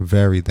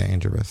 Very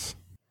dangerous.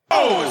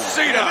 Oh,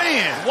 Cena.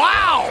 Man,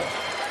 wow.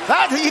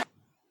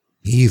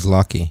 He's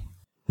lucky.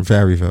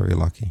 Very, very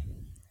lucky.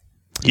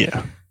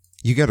 Yeah.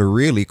 You get a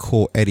really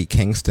cool Eddie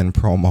Kingston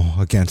promo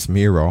against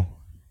Miro.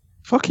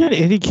 Fucking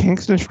Eddie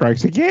Kingston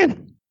strikes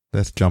again.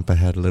 Let's jump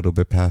ahead a little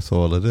bit past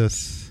all of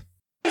this.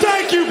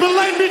 Thank you, but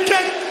let me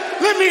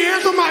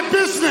handle my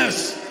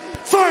business.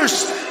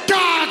 First,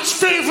 God's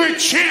favorite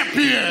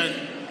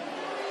champion.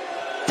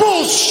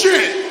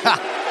 Bullshit.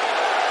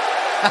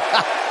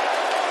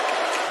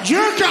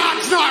 Your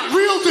God's not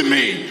real to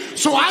me,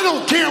 so I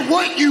don't care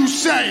what you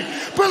say.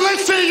 But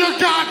let's say your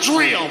God's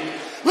real.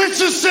 Let's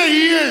just say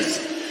he is.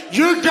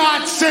 Your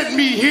God sent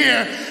me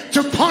here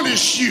to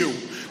punish you,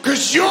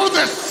 because you're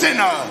the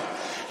sinner.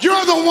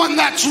 You're the one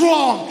that's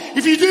wrong.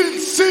 If you didn't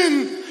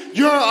sin,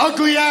 your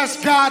ugly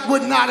ass God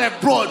would not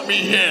have brought me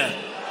here.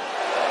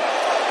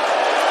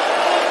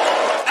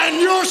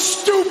 And your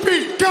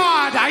stupid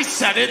God, I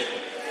said it.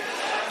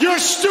 Your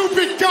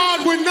stupid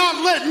God would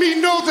not let me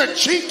know the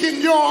chink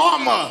in your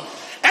armor.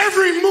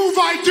 Every move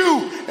I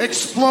do,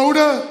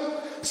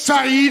 Exploder,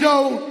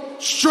 Saito,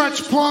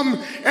 Stretch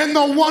Plum, and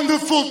the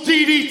wonderful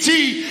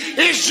DDT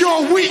is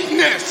your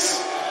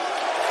weakness.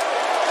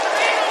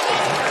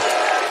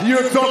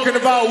 You're talking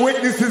about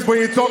weaknesses, but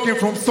you're talking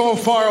from so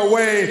far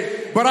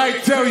away. But I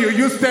tell you,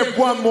 you step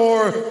one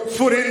more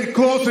foot in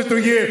closer to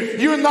here,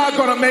 you're not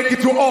going to make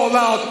it to All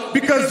Out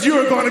because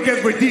you're going to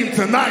get redeemed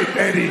tonight,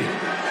 Eddie.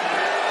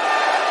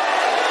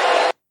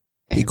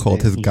 He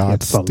called his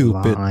God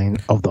stupid. Line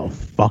of the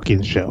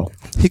fucking show.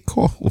 He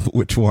called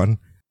which one?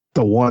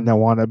 The one that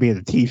wanted to be in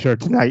the t-shirt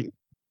tonight.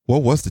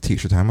 What was the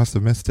t-shirt? I must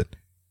have missed it.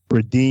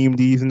 Redeem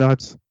these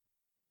nuts.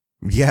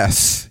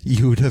 Yes,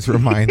 you just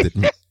reminded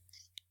me.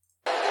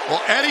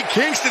 Well, Eddie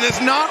Kingston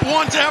is not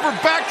one to ever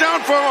back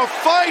down from a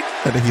fight.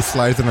 And then he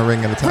slides in the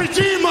ring and attacks.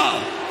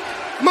 Redeemer!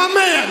 My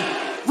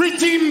man!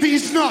 Redeem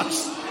these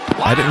nuts!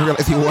 I didn't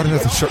realize he wanted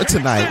us a shirt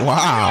tonight.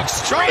 Wow.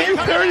 He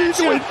turned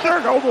into a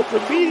shirt almost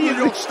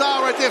immediately.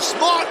 Style right there.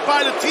 Smart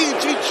by the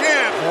TNT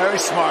champ. Very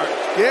smart.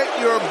 Get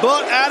your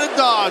butt out of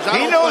Dodge.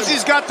 He knows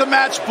he's got the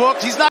match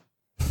booked. He's not.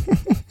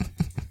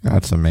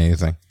 That's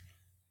amazing.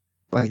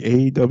 Like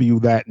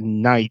AEW that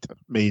night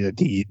made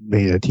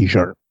a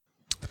t-shirt.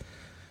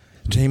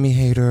 Jamie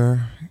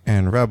Hayter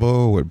and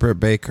Rebel with Britt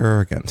Baker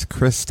against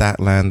Chris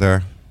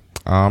Statlander.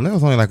 There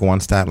was only like one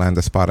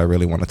Statlander spot I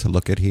really wanted to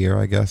look at here,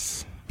 I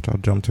guess. Which I'll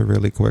jump to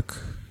really quick.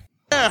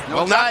 Yeah,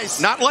 well,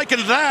 nice. Not liking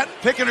that.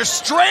 Picking her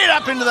straight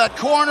up into that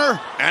corner.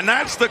 And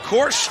that's the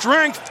core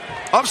strength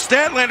of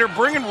Statlander,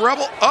 bringing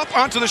Rebel up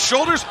onto the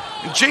shoulders.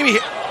 And Jamie,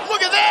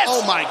 look at this.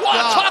 Oh, my God.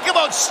 God. Talk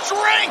about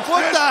strength.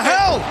 What the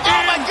hell?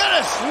 Oh, my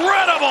goodness.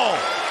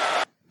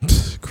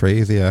 Incredible.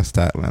 Crazy ass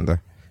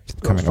Statlander. She's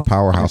becoming a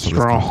powerhouse of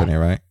this company,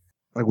 right?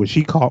 Like when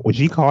she caught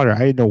her, I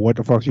didn't know what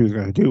the fuck she was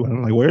going to do.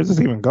 I'm like, where is this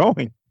even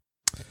going?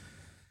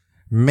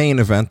 Main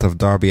event of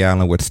Darby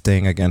Allin with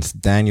Sting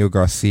against Daniel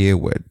Garcia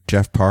with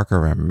Jeff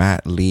Parker and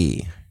Matt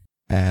Lee.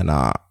 And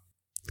a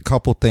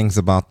couple things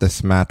about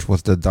this match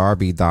was the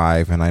Darby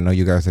dive. And I know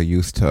you guys are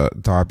used to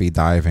Darby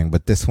diving,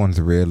 but this one's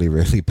really,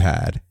 really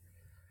bad.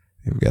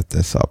 Let me get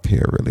this up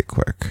here really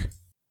quick.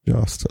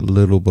 Just a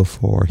little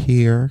before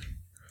here.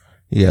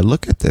 Yeah,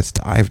 look at this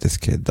dive this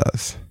kid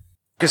does.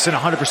 It's an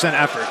 100%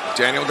 effort.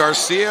 Daniel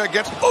Garcia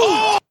gets...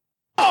 Oh!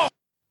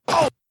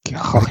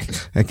 God.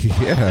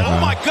 Yeah, oh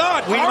my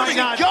God! We might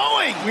not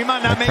going. We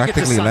might not make it to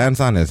practically lands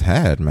on his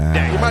head, man.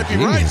 Yeah, you might be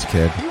right.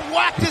 Kid. He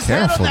whacked Be his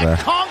head on careful that there.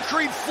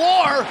 concrete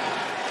floor.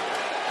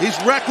 He's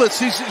reckless.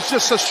 He's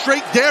just a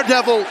straight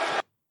daredevil.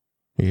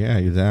 Yeah,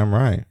 you're damn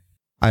right.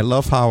 I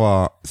love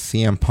how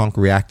CM Punk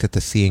reacted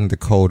to seeing the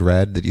code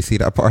red. Did you see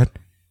that part?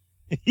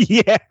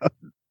 Yeah.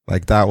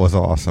 Like, that was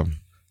awesome.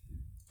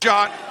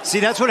 Shot. See,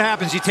 that's what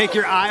happens. You take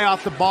your eye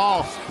off the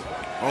ball.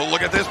 Oh,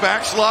 look at this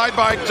backslide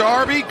by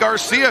Darby.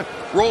 Garcia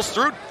rolls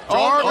through.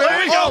 Darby.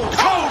 there you go.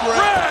 Code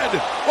red.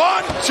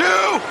 1, 2.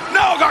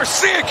 No,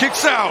 Garcia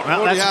kicks out.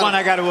 Well, that's one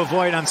I got to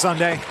avoid on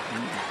Sunday.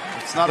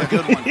 It's not a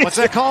good one. What's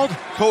that called?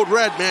 Code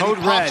red, man. Code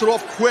he pops red. it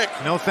off quick.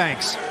 No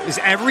thanks. Is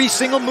every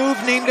single move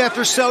named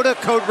after soda?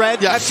 Code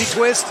red? Yes. Pepsi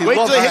Twist? He Wait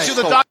loves till they that. hit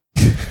you the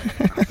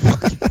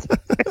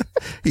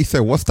He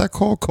said, what's that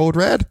called? Code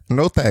red?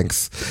 No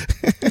thanks.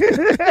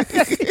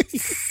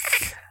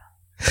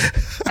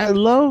 I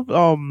love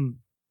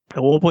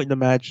at one point in the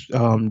match,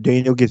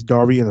 Daniel gets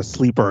Darby in a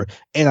sleeper,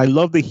 and I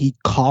love that he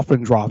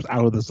coffin drops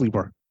out of the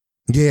sleeper.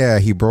 Yeah,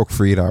 he broke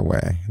free that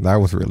way. That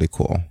was really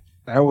cool.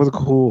 That was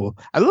cool.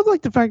 I love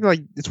like the fact that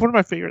like it's one of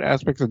my favorite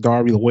aspects of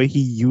Darby, the way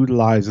he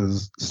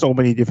utilizes so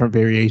many different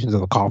variations of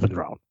the coffin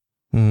drop.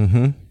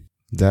 Mm-hmm.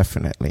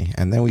 Definitely.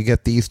 And then we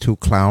get these two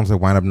clowns that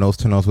wind up nose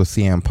to nose with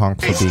CM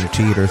Punk for being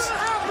cheaters.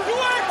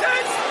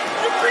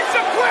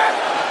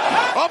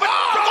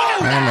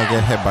 And they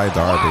get hit by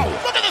Darby.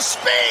 Look at the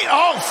speed!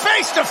 Oh,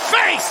 face to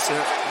face!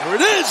 There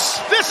it is.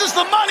 This is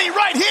the money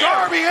right here!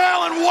 Darby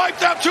Allin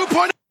wiped out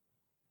 2.0.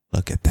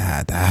 Look at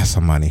that. That's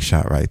a money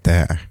shot right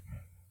there.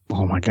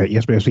 Oh my god,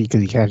 yes, especially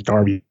because he catch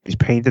Darby's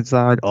painted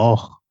side.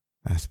 Oh.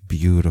 That's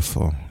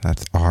beautiful.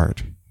 That's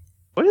art.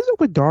 What is it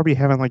with Darby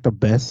having like the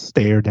best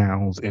stare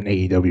downs in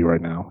AEW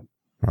right now?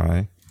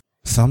 Right?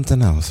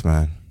 Something else,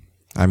 man.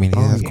 I mean, he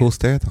has cool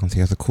stare downs. He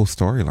has a cool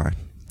storyline.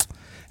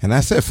 And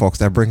that's it, folks.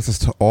 That brings us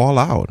to All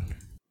Out.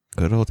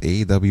 Good old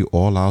AEW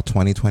All Out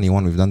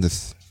 2021. We've done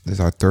this. This is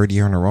our third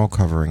year in a row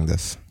covering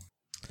this.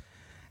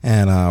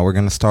 And we're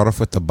going to start off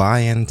with the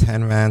buy-in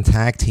 10-man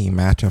tag team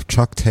match of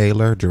Chuck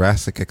Taylor,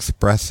 Jurassic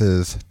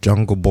Express's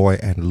Jungle Boy,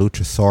 and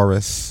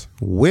Luchasaurus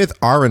with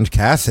Orange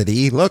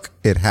Cassidy. Look,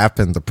 it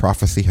happened. The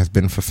prophecy has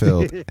been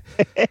fulfilled.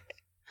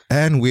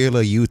 And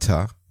Wheeler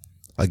Yuta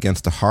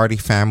against the Hardy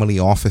family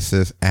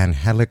officers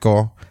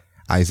Angelico,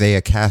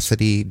 Isaiah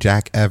Cassidy,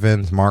 Jack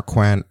Evans, Mark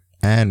Quinn,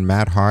 and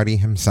Matt Hardy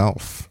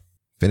himself.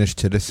 Finished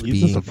to this being...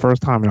 This is the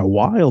first time in a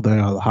while that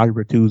the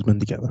Hybrid 2's been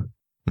together.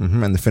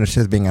 Mm-hmm. And the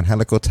finishes being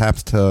Angelico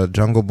taps to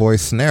Jungle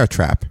Boy's snare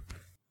trap.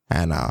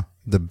 And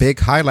the big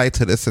highlight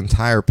to this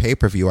entire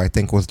pay-per-view, I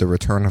think, was the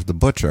return of the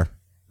Butcher,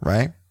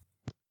 right?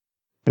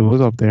 It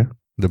was up there.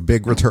 The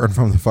big return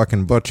from the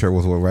fucking Butcher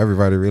was what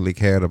everybody really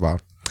cared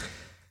about.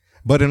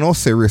 But in all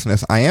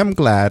seriousness, I am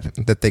glad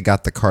that they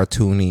got the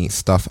cartoony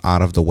stuff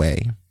out of the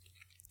way.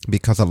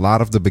 Because a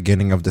lot of the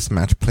beginning of this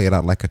match played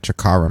out like a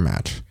Chikara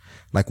match.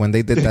 Like when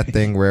they did that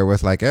thing where it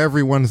was like,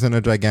 everyone's in a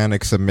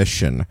gigantic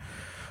submission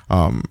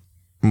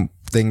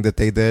thing that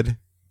they did.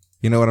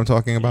 You know what I'm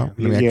talking about?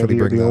 Let me actually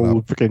bring the that old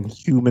up. freaking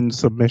human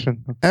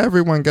submission.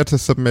 Everyone gets a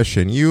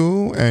submission.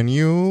 You and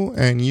you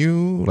and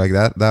you. Like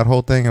that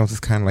whole thing. I was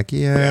just kind of like,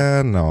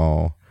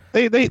 no.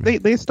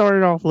 They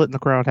started off letting the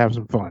crowd have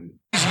some fun.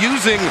 He's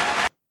using...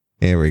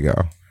 Here we go.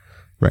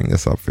 Bring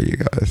this up for you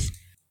guys.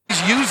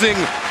 He's using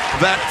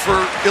that for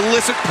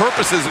illicit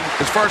purposes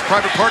as far as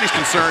private parties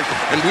concerned.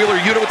 And Wheeler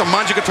Yuta with the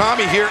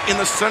Manjigatami here in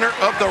the center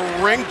of the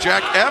ring.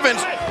 Jack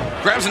Evans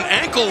grabs an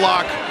ankle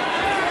lock.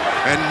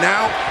 And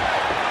now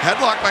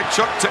headlock by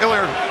Chuck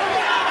Taylor.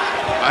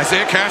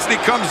 Isaiah Cassidy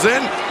comes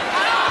in.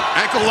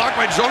 Ankle lock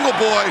by Jungle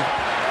Boy.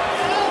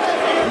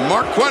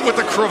 Mark Quinn with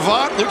the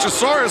cravat.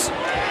 Luchasaurus.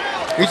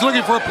 He's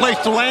looking for a place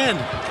to land.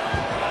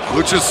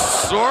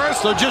 Luchasaurus.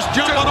 So just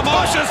jump on the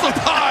ball. Pushes the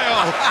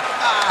pile.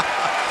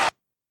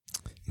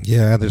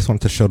 Yeah, they just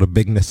want to show the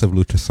bigness of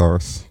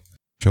Luchasaurus.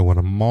 Show what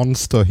a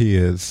monster he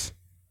is.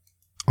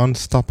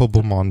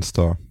 Unstoppable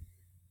monster.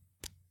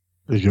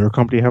 Does your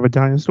company have a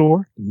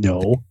dinosaur?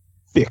 No.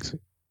 Fix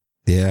it.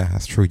 Yeah,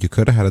 that's true. You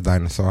could have had a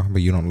dinosaur,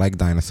 but you don't like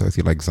dinosaurs.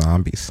 You like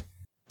zombies.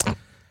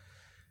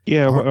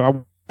 Yeah,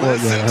 well,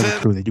 that's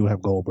true. They do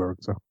have Goldberg,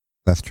 so.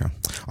 That's true.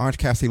 Orange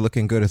Cassidy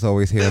looking good as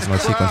always here. There's no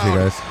sequence for you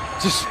guys.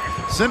 Just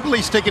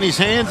simply sticking his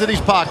hands in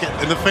his pocket,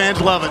 and the fans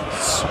love it.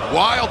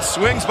 Wild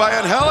swings by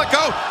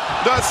Angelico.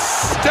 The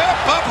step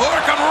up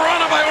Hurricane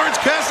Rana by Orange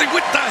Cassidy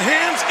with the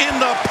hands in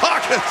the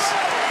pockets.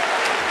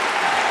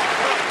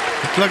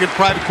 Look at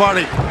Private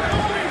Party.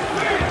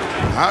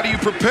 How do you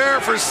prepare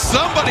for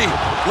somebody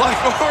like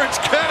Orange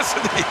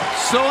Cassidy?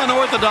 So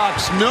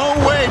unorthodox. No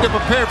way to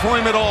prepare for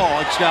him at all,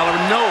 Excalibur.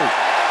 No.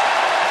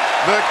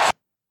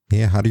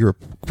 Yeah, how do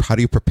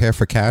you prepare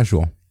for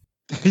casual?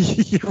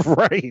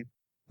 Right.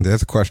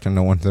 There's a question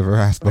no one's ever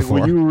asked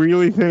before. When you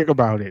really think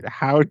about it,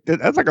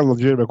 that's like a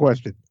legitimate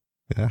question.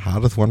 Yeah, how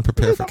does one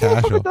prepare for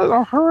casual? Does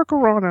a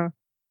Hurricane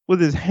with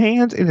his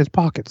hands in his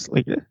pockets?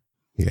 Like,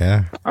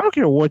 yeah. I don't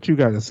care what you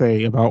got to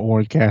say about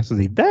Orange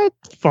Cassidy.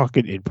 That's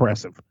fucking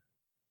impressive.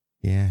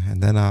 Yeah,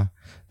 and then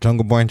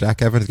Jungle Boy and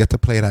Jack Evans get to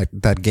play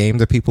that game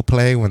that people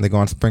play when they go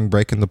on spring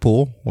break in the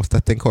pool. What's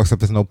that thing called?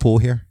 Except there's no pool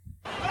here.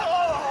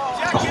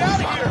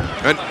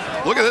 And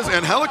look at this,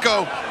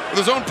 Angelico with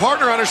his own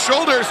partner on his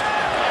shoulders.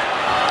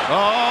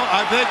 Oh,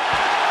 I think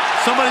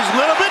somebody's a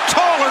little bit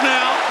taller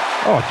now.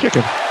 Oh,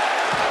 chicken.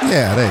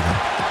 Yeah, there you go.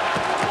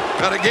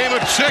 Got a game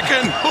of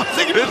chicken.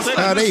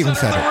 They even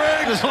said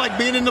it. It's like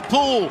being in the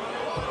pool.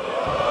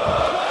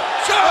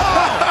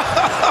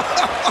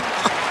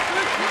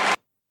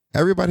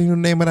 Everybody knew the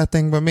name of that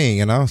thing but me,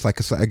 you know?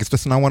 It's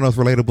just not one of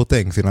those relatable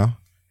things, you know?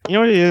 You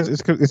know what it is?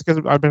 It's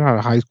because I've been out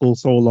of high school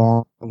so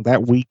long.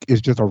 That week is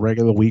just a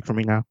regular week for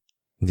me now.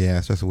 Yeah,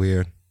 it's just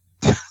weird.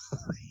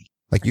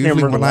 Like I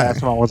usually when the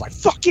last time I was like,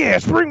 fuck yeah,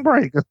 spring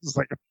break. It's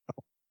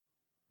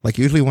like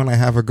usually when I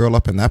have a girl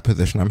up in that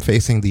position, I'm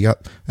facing the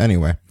up.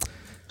 Anyway.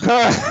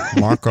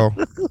 Marco.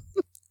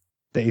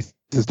 They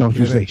just don't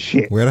say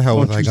shit. Where the hell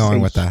was I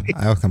going with that?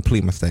 I was a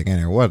complete mistake.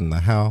 Anyway, what in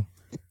the hell?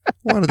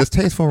 What a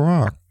distasteful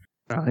remark.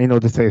 I ain't no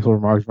distasteful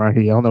remarks right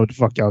here. I don't know what the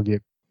fuck y'all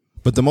get.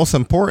 But the most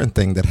important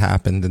thing that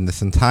happened in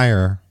this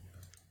entire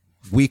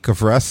week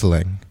of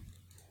wrestling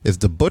is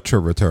the Butcher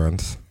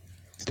returns.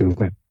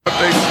 Stupid.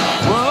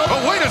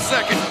 Oh, wait a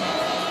second.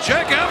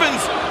 Jack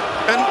Evans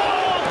and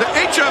the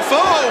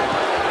HFO.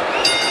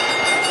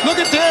 Look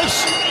at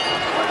this.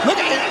 Look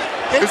at it.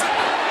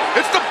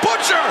 It's the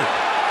Butcher.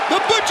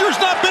 The Butcher's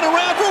not been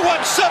around for,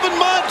 7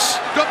 months?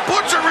 The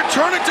Butcher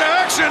returning to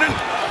action and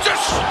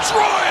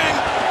destroying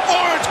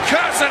Orange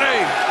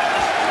Cassidy.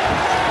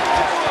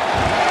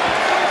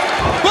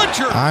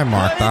 Butcher. I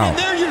marked out. And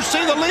there you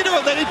see the leader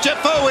of the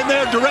HFO in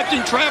there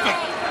directing traffic.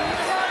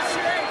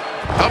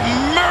 The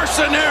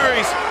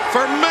Mercenaries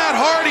for Matt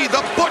Hardy,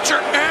 the Butcher,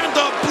 and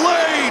the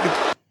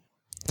Blade.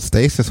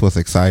 Stasis was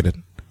excited,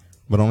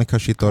 but only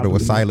because she thought it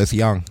was Silas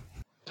Young.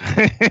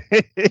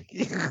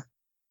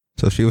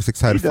 So she was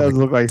excited. He does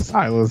look like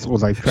Silas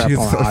was like trapped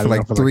on an for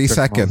like 3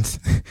 seconds.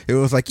 It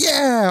was like,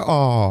 yeah,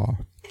 oh.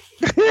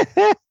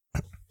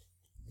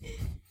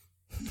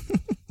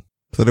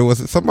 So there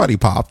was somebody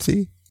popped,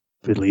 see?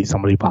 At least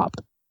somebody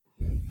popped.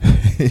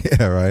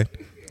 Yeah, right.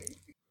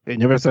 They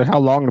never said how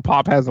long the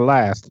pop has to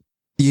last.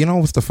 You know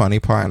what's the funny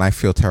part? And I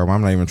feel terrible.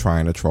 I'm not even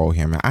trying to troll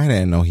him. I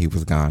didn't know he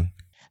was gone.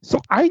 So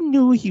I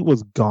knew he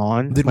was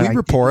gone. Did we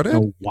report it?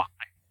 Know why?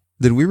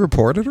 Did we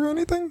report it or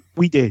anything?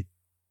 We did.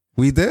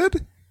 We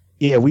did?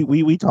 Yeah,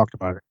 we talked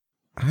about it.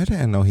 I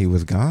didn't know he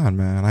was gone,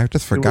 man. I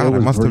just forgot. I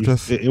must have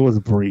just. It was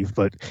brief,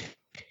 but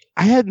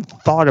I hadn't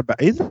thought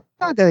about it. It's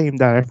not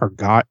that I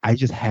forgot. I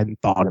just hadn't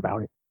thought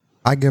about it.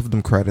 I give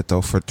them credit,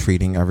 though, for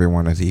treating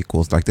everyone as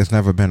equals. Like, there's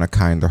never been a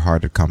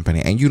kinder-hearted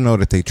company. And you know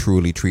that they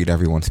truly treat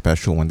everyone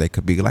special when they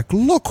could be like,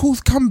 look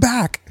who's come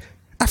back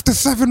after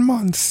 7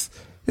 months.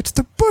 It's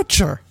the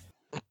Butcher.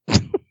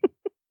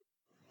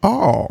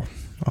 Oh,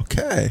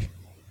 okay.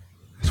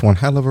 It's one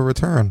hell of a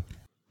return.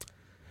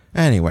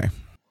 Anyway,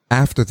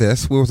 after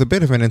this, there was a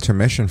bit of an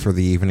intermission for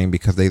the evening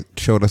because they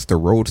showed us the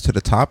Roads to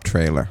the Top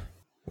trailer,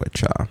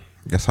 which I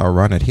guess I'll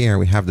run it here.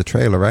 We have the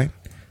trailer, right?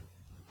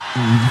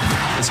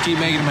 Let's keep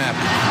making them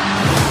happy.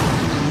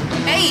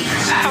 Hey,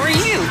 how are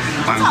you?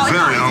 I'm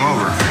very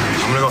hungover.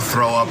 I'm gonna go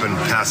throw up and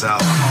pass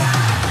out.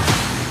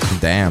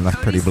 Damn, that's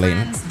pretty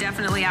blatant.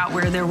 Definitely out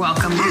where they're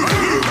welcome. Turn me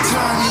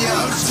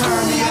up,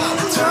 turn me up,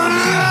 turn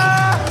me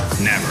up.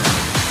 Never.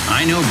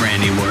 I know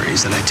Brandy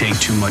worries that I take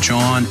too much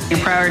on. You're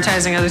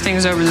prioritizing other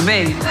things over the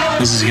baby.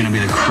 This is gonna be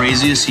the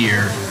craziest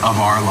year of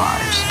our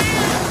lives.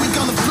 We're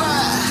gonna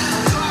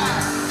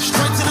fly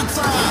straight to the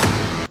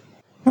top.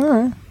 All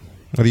right.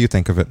 What do you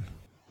think of it?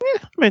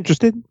 Yeah, I'm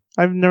interested.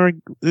 I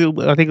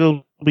think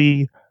it'll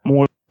be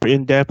more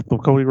in depth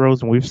of Cody Rhodes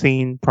than we've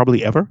seen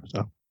probably ever.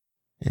 So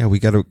yeah, we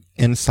got an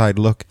inside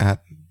look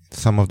at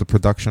some of the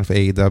production for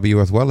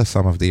AEW as well as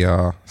some of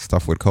the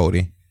stuff with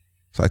Cody.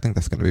 So I think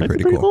that's going to be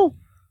pretty cool.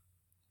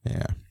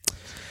 Yeah.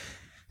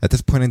 At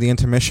this point in the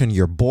intermission,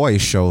 your boy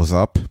shows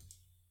up.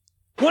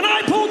 When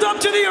I pulled up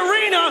to the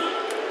arena,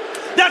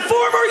 that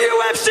former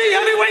UFC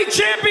heavyweight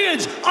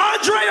champions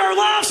Andre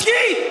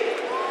Arlovsky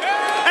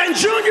and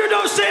Junior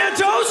Dos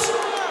Santos,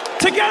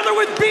 together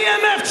with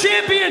BMF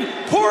champion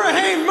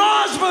Jorge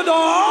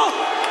Masvidal,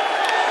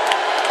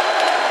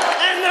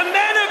 and the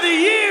men of the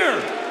year,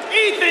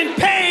 Ethan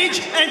Page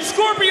and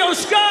Scorpio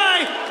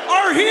Sky,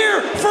 are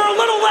here for a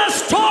little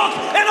less talk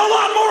and a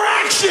lot more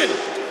action.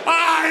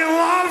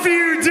 I love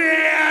you,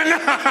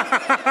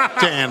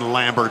 Dan. Dan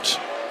Lambert.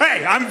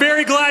 Hey, I'm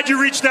very glad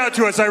you reached out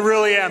to us. I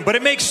really am. But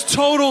it makes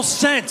total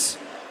sense.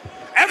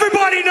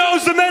 Everybody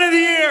knows the men of the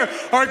year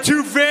are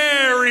two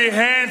very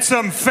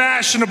handsome,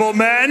 fashionable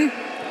men.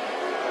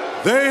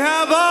 They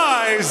have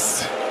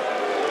eyes.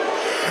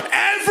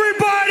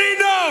 Everybody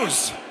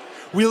knows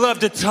we love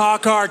to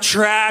talk our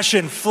trash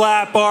and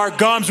flap our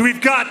gums. We've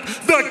got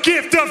the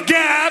gift of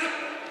gab.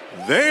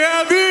 They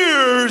have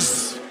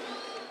ears.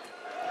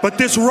 But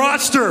this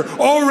roster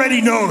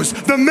already knows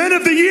the men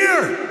of the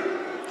year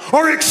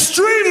are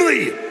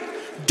extremely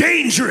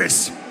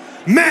dangerous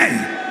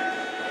men.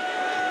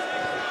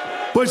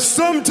 But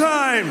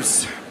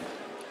sometimes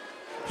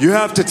you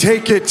have to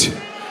take it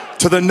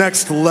to the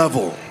next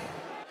level.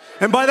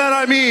 And by that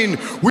I mean...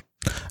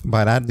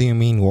 By that, do you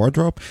mean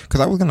wardrobe? Because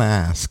I was going to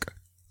ask,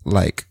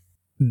 like,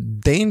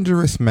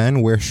 dangerous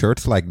men wear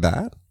shirts like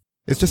that?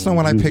 It's just not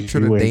when I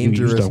pictured a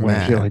dangerous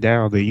man. Shit like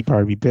that, you'd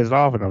probably be pissed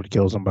off enough to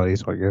kill somebody.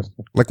 So I guess.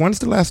 Like, when's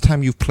the last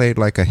time you've played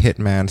like a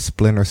Hitman,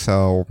 Splinter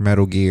Cell,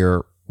 Metal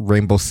Gear,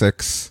 Rainbow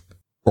Six,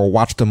 or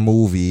watched a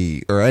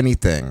movie or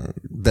anything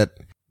that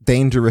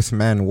dangerous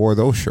men wore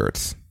those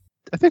shirts?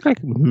 I think it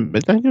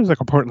was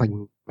like a part in like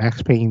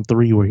Max Payne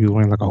 3 where he was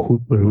wearing like a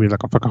hoop, or he was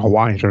like a fucking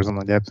Hawaiian shirt or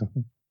something like that.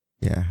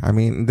 Yeah, I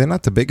mean, they're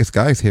not the biggest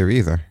guys here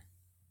either.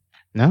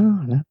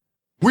 No.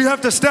 We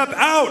have to step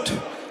out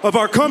of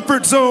our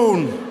comfort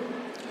zone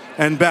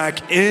and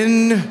back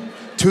in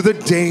to the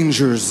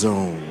danger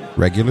zone.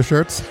 Regular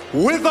shirts?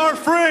 With our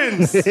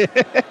friends,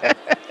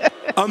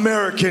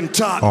 American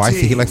Top Oh, I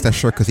Team. see. He likes that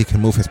shirt because he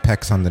can move his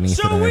pecs underneath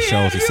it in his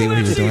shows. You see what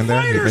he was doing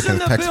there? He makes his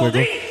pecs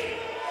wiggle.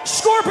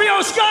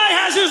 Scorpio Sky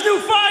has his new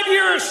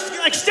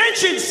 5-year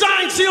extension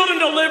signed, sealed, and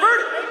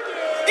delivered.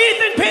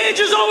 Ethan Page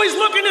is always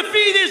looking to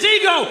feed his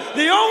ego.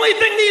 The only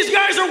thing these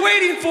guys are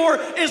waiting for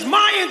is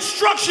my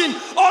instruction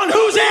on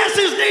whose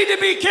asses need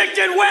to be kicked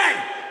and when.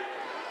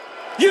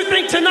 You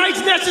think tonight's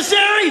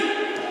necessary?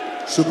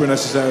 Super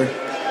necessary.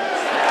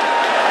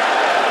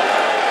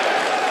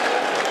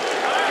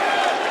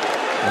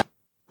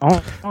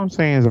 All I'm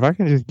saying is if I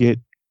can just get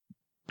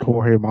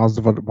Jorge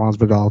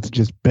Masvidal to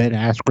just Ben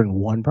Askren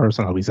one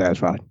person, I'll be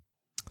satisfied.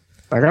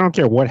 Like, I don't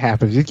care what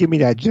happens. Just give me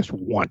that just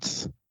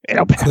once.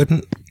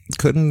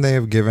 Couldn't they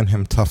have given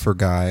him tougher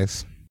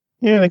guys?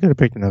 Yeah, they could have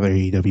picked another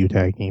AEW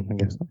tag team, I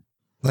guess.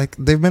 Like,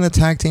 they've been a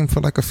tag team for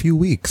like a few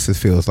weeks, it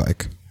feels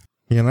like.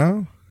 You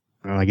know?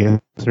 Well, I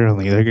guess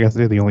certainly. I guess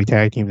they're the only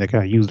tag team that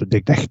kind of use the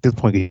dick at this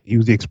point. They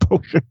use the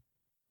exposure.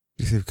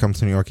 You see, if he comes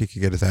to New York, he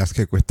could get his ass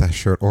kicked with that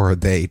shirt or a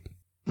date.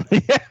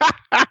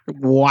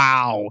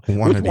 Wow. Which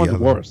one's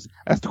worse?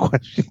 That's the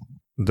question.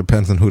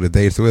 Depends on who the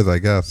date's with, I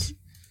guess.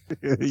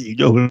 You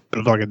know who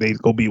the fucking date's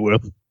gonna be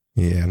with.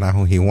 Yeah, not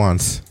who he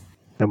wants.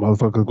 That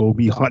motherfucker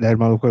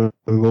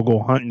go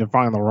hunting to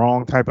find the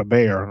wrong type of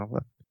bear.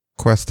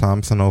 Quest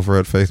Thompson over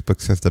at Facebook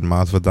says that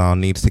Masvidal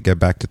needs to get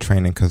back to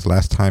training because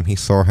last time he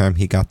saw him,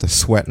 he got the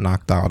sweat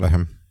knocked out of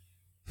him.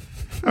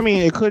 I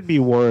mean, it could be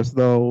worse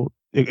though.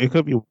 It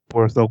could be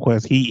worse though,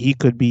 Quest. He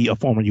could be a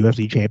former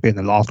UFC champion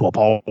and lost to a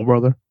Paul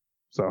brother.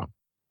 So.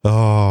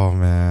 Oh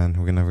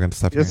man, we're never gonna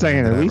stop. Just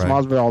saying, at least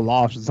right? Masvidal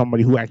lost to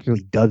somebody who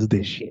actually does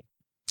this shit.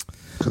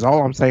 Because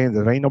all I'm saying is,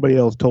 if ain't nobody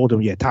else told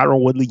him,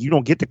 Tyrone Woodley, you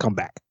don't get to come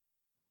back.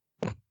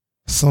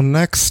 So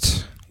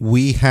next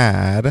we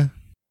had.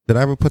 Did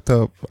I ever put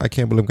the? I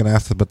can't believe I'm gonna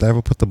ask this, but did I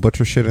ever put the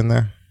butcher shit in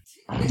there?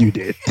 You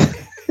did.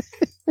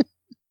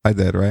 I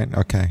did, right?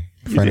 Okay.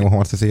 For anyone who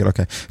wants to see it,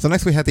 okay. So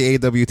next we had the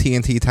AEW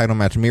TNT title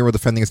match. Miro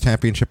defending his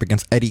championship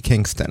against Eddie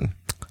Kingston,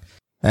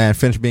 and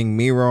finish being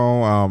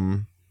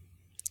Miro.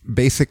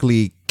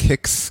 Basically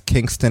kicks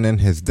Kingston in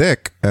his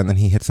dick, and then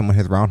he hits him with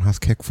his roundhouse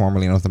kick,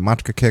 formerly known as the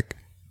Machka kick,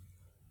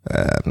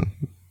 and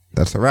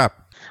that's a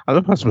wrap. I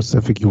love how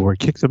specific you were.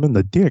 Kicks him in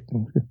the dick.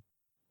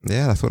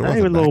 Yeah, that's what it was. Not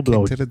even low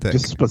blow, to the dick.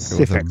 just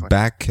specific. It was a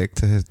back kick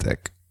to his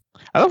dick.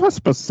 I love how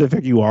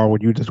specific you are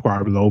when you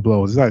describe low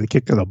blows. It's like a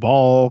kick to the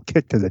ball,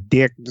 kick to the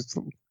dick.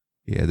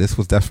 Yeah, this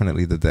was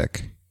definitely the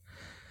dick.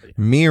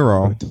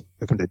 Miro.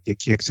 Look at the dick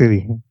kick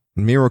city.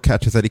 Miro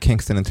catches Eddie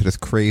Kingston into this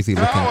crazy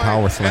looking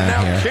power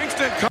slam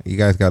here. You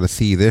guys got to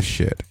see this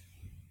shit.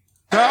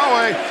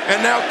 Callaway,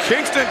 and now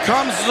Kingston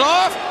comes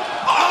off.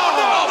 Oh,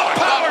 no, the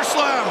power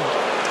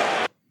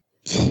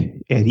slam.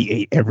 Eddie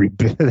ate every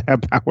bit of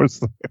that power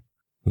slam.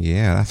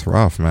 Yeah, that's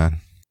rough, man.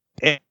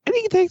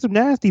 Eddie takes some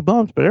nasty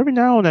bumps, but every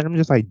now and then I'm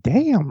just like,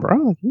 damn,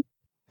 bro.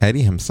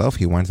 Eddie himself,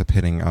 he winds up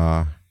hitting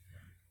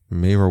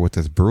Miro with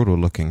this brutal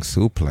looking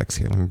suplex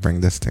here. Let me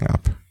bring this thing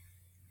up.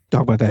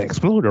 Talk about that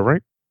exploder,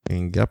 right?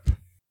 Yep.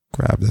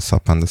 Grab this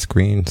up on the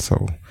screen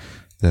so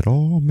that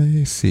all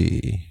may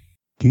see.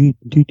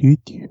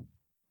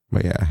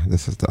 But yeah,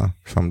 this is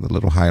from the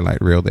little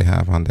highlight reel they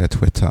have on their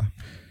Twitter.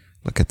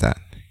 Look at that.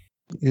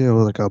 Yeah, it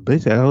was like a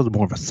bitch. That was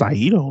more of a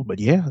Saito, but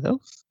yeah, that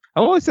was. I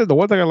always said the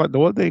one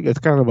thing it's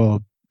kind of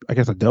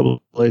a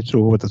double-edged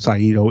sword with the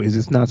Saito is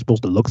it's not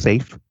supposed to look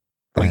safe.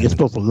 Like, it's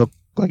supposed to look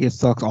like it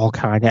sucks all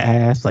kind of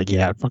ass. Like,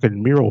 yeah,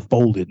 fucking Miro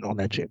folded on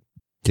that shit.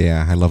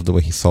 Yeah, I love the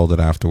way he sold it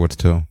afterwards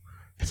too.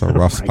 It's a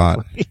rough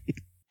spot.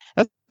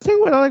 That's the thing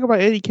what I like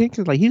about Eddie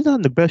Kingston. Like, he's not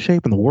in the best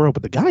shape in the world,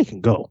 but the guy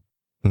can go.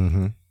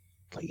 Mm-hmm.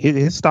 Like,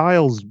 his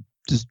style's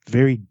just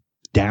very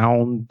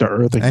down to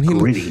earth and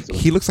gritty.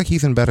 He looks like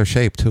he's in better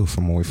shape too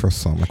from when we first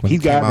saw him. Like when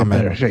he's got in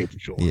better shape for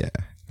sure. Yeah,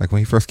 like when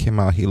he first came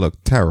out, he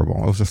looked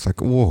terrible. I was just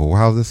like, whoa,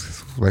 how's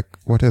this? Like,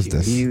 what is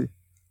this?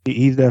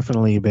 He's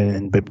definitely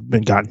been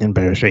gotten in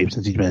better shape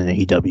since he's been in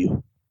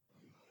AEW.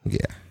 Yeah,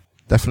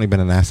 definitely been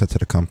an asset to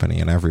the company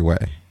in every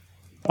way.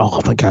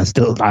 Oh my God!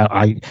 Still,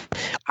 I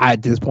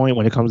at this point,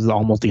 when it comes to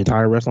almost the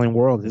entire wrestling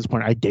world, at this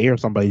point, I dare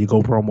somebody to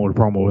go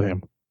promo with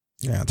him.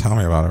 Yeah, tell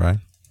me about it, right?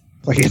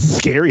 Like, it's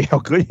scary how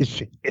good his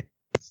shit is.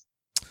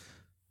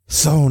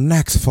 So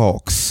next,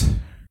 folks,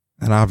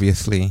 and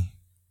obviously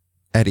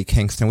Eddie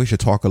Kingston. We should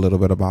talk a little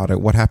bit about it.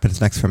 What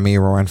happens next for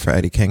Miro and for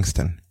Eddie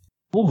Kingston?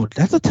 Oh,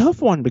 that's a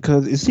tough one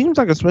because it seems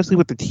like, especially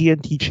with the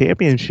TNT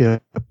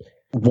Championship,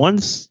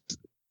 once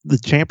the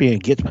champion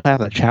gets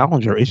past a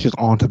challenger, it's just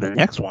on to the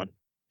next one.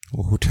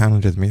 Well, who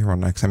challenges Miro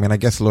next? I mean, I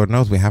guess Lord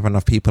knows we have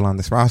enough people on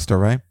this roster,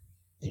 right?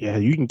 Yeah,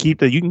 you can keep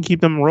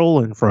them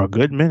rolling for a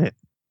good minute.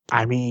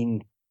 I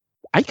mean,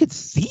 I could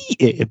see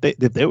it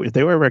if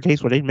they were ever a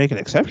case where they'd make an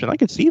exception. I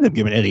could see them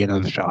giving Eddie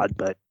another shot,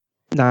 but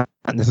not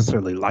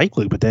necessarily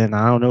likely. But then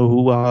I don't know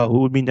who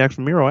would be next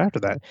for Miro after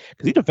that,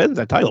 because he defends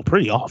that title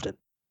pretty often.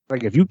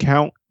 Like if you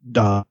count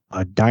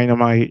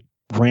Dynamite,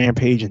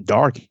 Rampage, and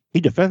Dark,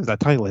 he defends that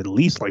title at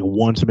least like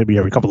once, maybe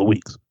every couple of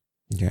weeks.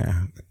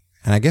 Yeah,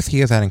 and I guess he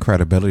has adding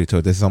credibility to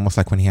it. This is almost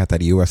like when he had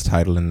that U.S.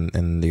 title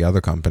in the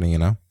other company, you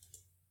know?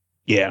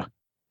 Yeah.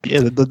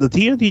 Yeah, the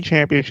TNT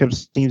Championship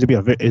seems to be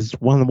is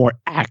one of the more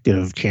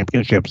active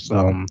championships,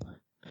 not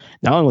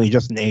only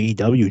just in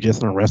AEW,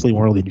 just in the wrestling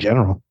world in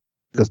general.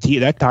 Because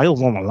that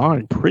title's on the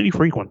line pretty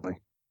frequently.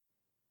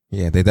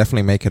 Yeah, they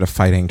definitely make it a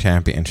fighting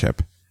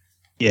championship.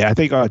 Yeah, I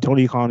think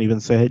Tony Khan even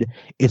said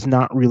it's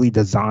not really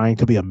designed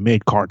to be a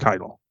mid-card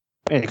title.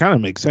 And it kind of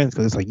makes sense,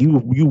 because it's like you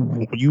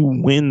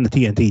win the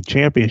TNT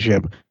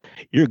Championship,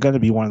 you're going to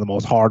be one of the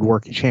most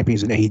hard-working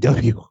champions in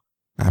AEW.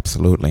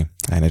 Absolutely.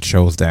 And it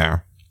shows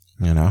there.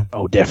 You know?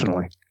 Oh,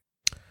 definitely.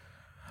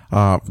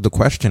 The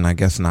question, I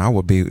guess, now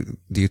would be,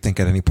 do you think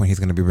at any point he's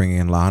going to be bringing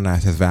in Lana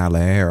as his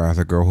valet or as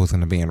a girl who's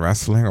going to be in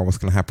wrestling, or what's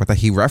going to happen with that?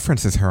 He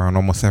references her on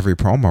almost every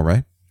promo,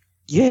 right?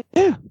 Yeah.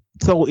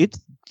 So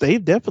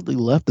they've definitely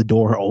left the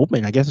door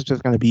open. I guess it's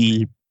just going to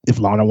be if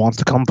Lana wants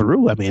to come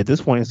through. I mean, at this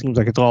point, it seems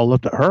like it's all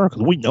up to her,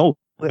 because we know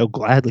they'll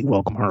gladly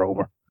welcome her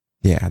over.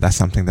 Yeah, that's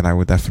something that I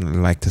would definitely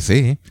like to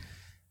see.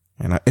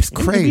 And it's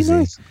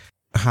crazy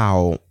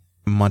how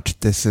much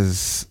this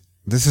is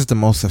the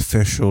most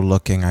official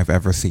looking I've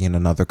ever seen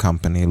another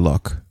company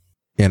look,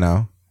 you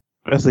know?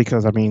 Especially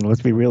because, I mean,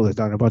 let's be real, there's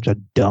not a bunch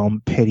of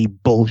dumb, petty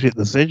bullshit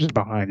decisions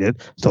behind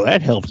it, so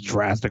that helps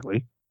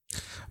drastically.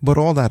 But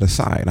all that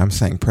aside, I'm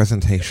saying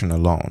presentation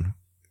alone.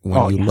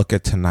 When you look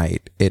at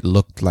tonight, it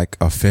looked like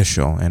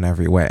official in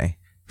every way.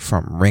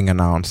 From ring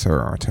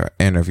announcer to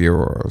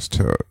interviewers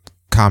to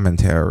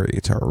commentary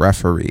to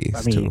referees,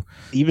 I mean,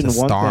 even to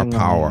one star thing,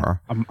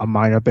 power. A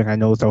minor thing I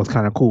noticed that was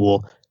kind of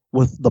cool.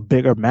 With the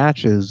bigger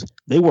matches,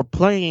 they were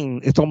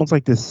playing, it's almost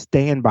like this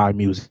standby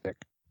music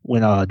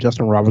when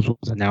Justin Roberts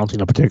was announcing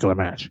a particular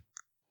match.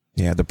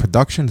 Yeah, the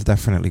production's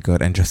definitely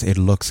good, and just it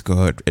looks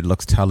good. It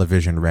looks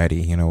television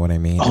ready, you know what I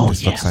mean? Oh, it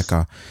just looks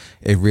like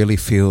it really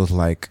feels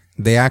like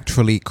they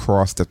actually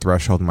crossed the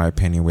threshold, in my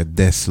opinion, where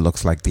this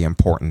looks like the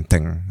important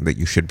thing that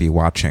you should be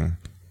watching.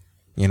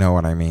 You know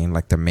what I mean?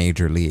 Like the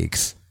major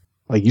leagues.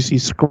 Like you see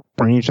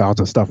screenshots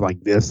of stuff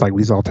like this, like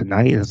we saw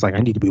tonight, and it's like, I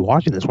need to be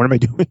watching this. What am I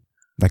doing?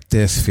 Like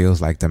this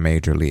feels like the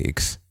major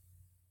leagues.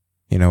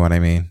 You know what I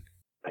mean?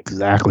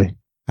 Exactly.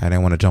 I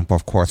didn't want to jump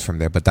off course from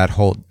there, but that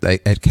whole,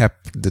 it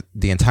kept,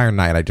 the entire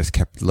night I just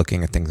kept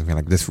looking at things and being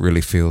like, this really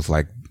feels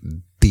like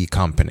the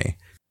company,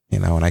 you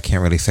know, and I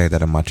can't really say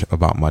that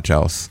about much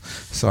else.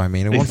 So, I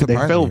mean, they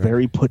felt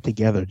very put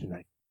together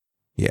tonight.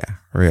 Yeah,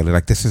 really.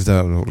 Like this is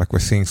like we're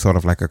seeing sort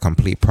of like a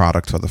complete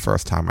product for the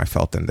first time I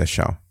felt in this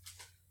show,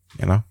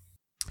 you know?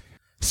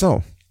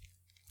 So,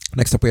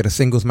 next up, we had a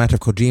singles match of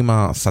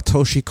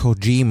Satoshi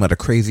Kojima, the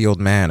crazy old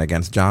man,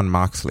 against Jon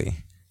Moxley.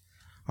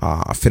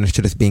 Finish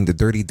to this being the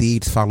Dirty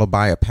Deeds, followed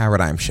by a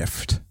paradigm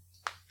shift.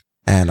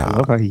 And I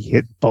love how he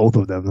hit both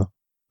of them, though.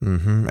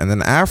 Mm-hmm. And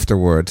then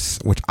afterwards,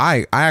 which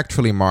I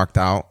actually marked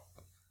out.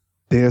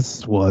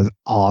 This was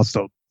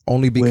awesome.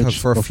 Only because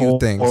for a few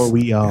things. Go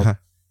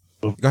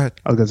ahead.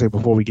 I was going to say,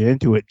 before we get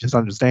into it, just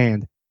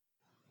understand,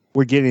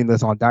 we're getting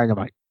this on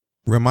Dynamite.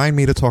 Remind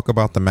me to talk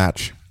about the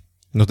match.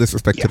 No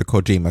disrespect to the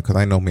Kojima, because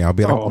I know me. I'll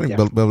be like, it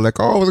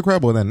was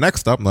incredible. And then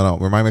next up, no,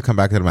 remind me to come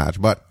back to the match.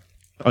 But,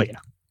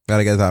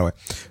 gotta get it out of the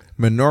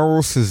way.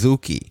 Minoru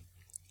Suzuki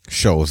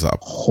shows up.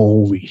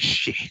 Holy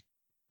shit.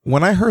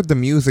 When I heard the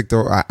music,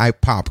 though, I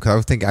popped,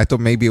 because I thought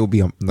maybe it would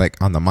be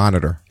like on the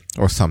monitor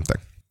or something,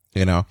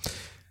 you know?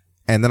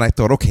 And then I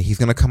thought, okay, he's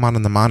going to come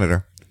on the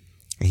monitor,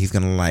 and he's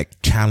going to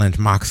like challenge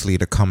Moxley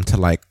to come to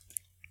like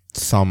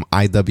some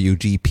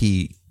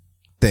IWGP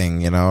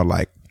thing, you know?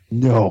 Like,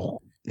 no.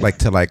 Like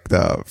to like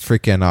the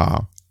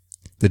freaking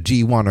the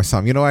G1 or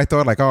something. You know, I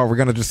thought like, oh, we're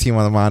gonna just see him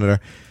on the monitor.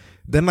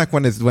 Then like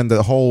when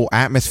the whole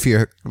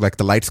atmosphere, like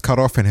the lights cut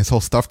off and his whole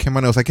stuff came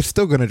on, it was like, it's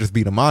still gonna just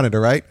be the monitor,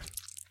 right?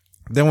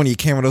 Then when he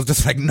came on, it was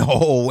just like,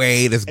 no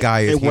way, this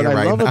guy is here right now.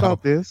 What I love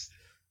about this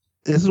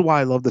is why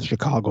I love the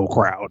Chicago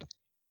crowd.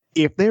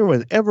 If there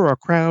was ever a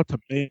crowd to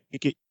make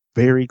it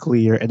very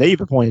clear, and they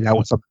even pointed out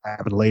when something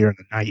happened later in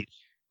the night,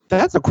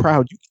 that's a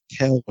crowd you can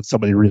tell when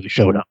somebody really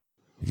showed up.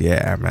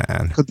 Yeah,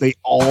 man. Because they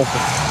all... Oh,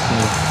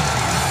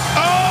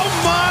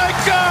 my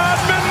God!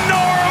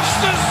 Minoru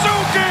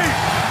Suzuki!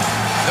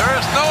 There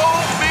is no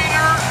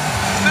meaner,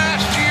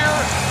 nastier,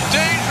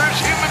 dangerous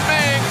human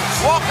being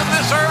walking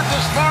this earth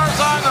as far as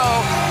I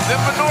know than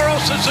Minoru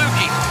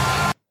Suzuki.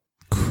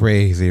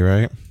 Crazy,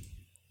 right?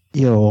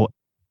 Yo,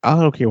 I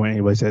don't care what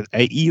anybody says.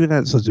 Even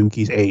at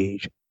Suzuki's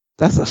age,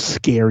 that's a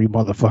scary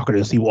motherfucker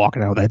to see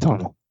walking out of that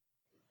tunnel.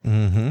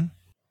 Mm-hmm.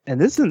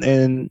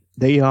 And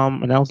they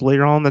announced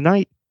later on in the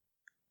night,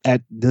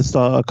 at this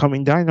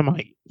coming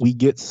Dynamite, we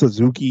get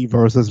Suzuki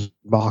versus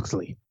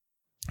Moxley.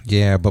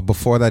 Yeah, but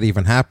before that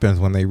even happens,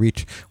 when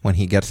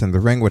he gets in the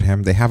ring with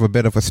him, they have a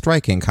bit of a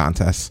striking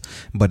contest,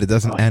 but it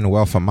doesn't end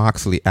well for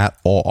Moxley at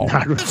all.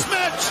 This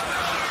match,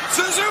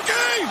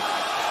 Suzuki!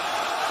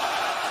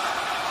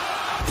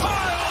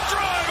 Pile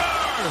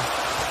driver!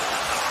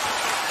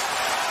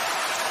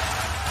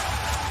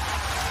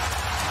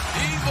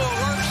 Evil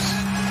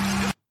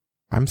works.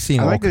 I'm seeing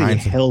I like all that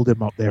kinds he held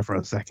him up there for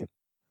a second.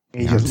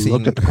 He Yeah, just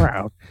looked at the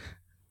crowd.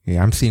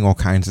 Yeah, I'm seeing all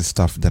kinds of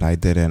stuff that I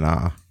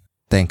didn't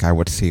think I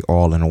would see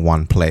all in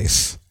one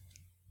place.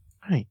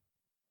 Right.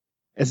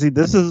 And see,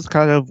 this is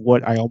kind of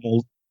what it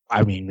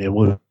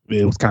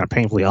was kind of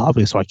painfully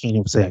obvious, so I can't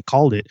even say I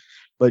called it.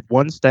 But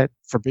once that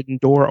Forbidden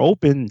Door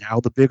opened, now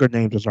the bigger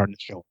names are starting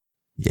to show.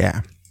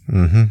 Yeah.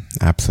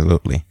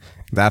 Absolutely.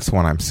 That's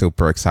what I'm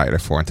super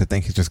excited for. And to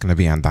think he's just going to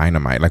be on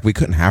Dynamite. Like, we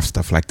couldn't have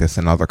stuff like this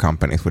in other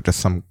companies with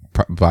just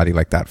somebody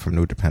like that from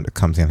New Japan that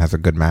comes in, has a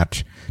good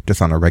match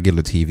just on a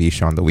regular TV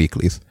show on the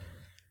weeklies.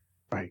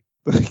 Right.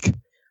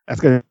 That's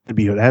gonna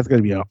be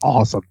an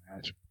awesome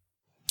match.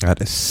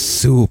 That is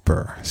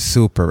super,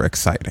 super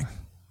exciting.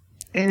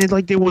 And it's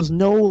like there was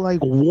no like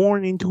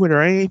warning to it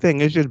or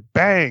anything. It's just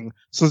bang,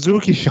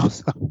 Suzuki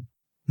shows up.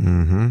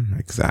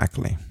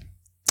 Exactly.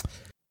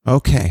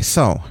 Okay,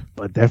 so.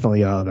 But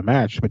definitely the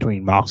match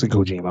between Mox and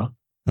Kojima.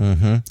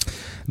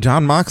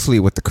 Jon Moxley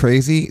with the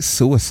crazy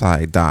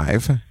suicide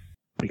dive.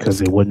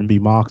 Because it wouldn't be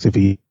Mox if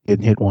he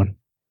didn't hit one.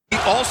 He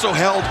also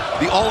held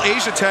the All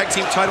Asia Tag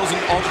Team titles in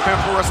All Japan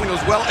Pro Wrestling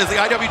as well as the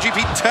IWGP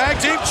Tag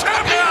Team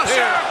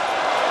Championship.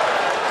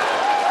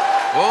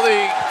 Well,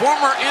 the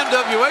former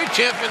NWA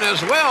champion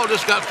as well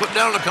just got put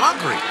down on the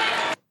concrete.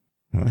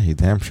 Well, he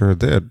damn sure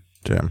did,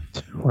 Jim.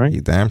 Right.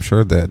 He damn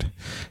sure did.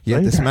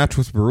 Yeah, this match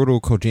was brutal.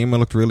 Kojima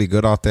looked really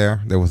good out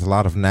there. There was a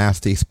lot of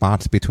nasty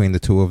spots between the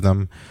two of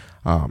them.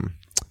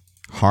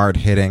 Hard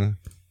hitting,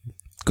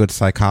 good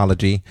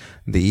psychology.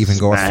 They even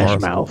go as far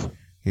as mouth.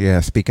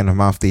 Yeah, speaking of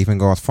mouth, they even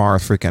go as far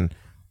as freaking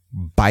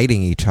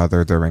biting each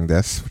other during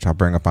this, which I'll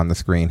bring up on the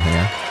screen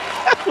here.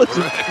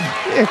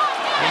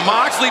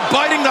 Moxley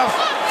biting the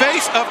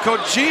face of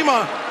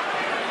Kojima.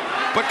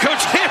 But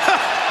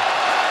Kojima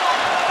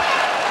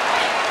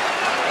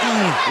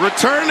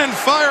returning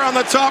fire on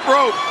the top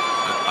rope.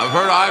 I've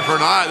heard eye for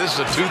an eye. This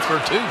is a tooth for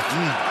a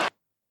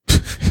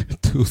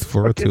tooth. Tooth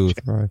for a tooth,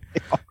 right?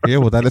 Yeah,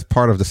 well, that is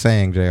part of the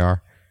saying,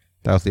 JR.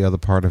 That was the other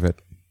part of it.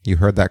 You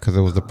heard that because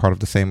it was the part of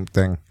the same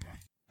thing.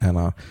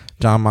 And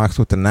Jon Mox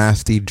with the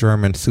nasty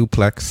German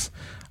suplex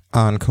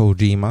on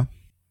Kojima.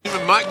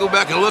 Even might go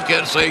back and look at it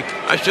and say,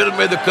 I should have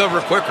made the cover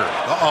quicker.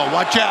 Uh-oh,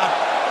 watch out.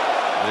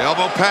 The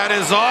elbow pad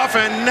is off,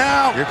 and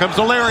now here comes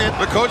the lariat.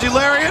 The Koji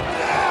lariat.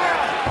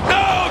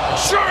 No,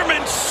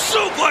 German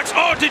suplex.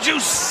 Oh, did you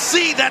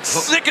see that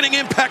sickening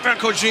impact on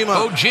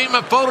Kojima?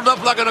 Kojima folded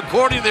up like an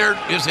accordion there,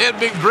 his head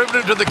being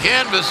driven into the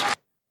canvas.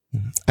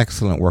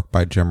 Excellent work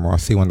by Jim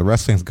Ross. See, when the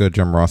wrestling's good,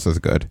 Jim Ross is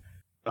good.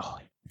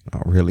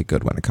 Really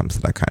good when it comes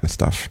to that kind of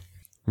stuff.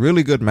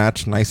 Really good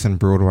match, nice and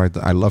brutal.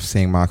 I love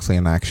seeing Moxley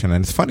in action.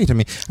 And it's funny to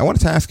me, I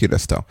wanted to ask you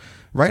this, though.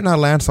 Right now,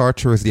 Lance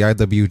Archer is the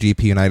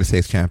IWGP United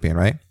States champion,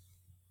 right?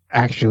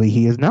 Actually,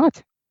 he is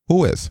not.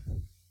 Who is?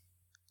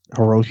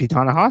 Hiroshi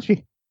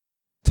Tanahashi.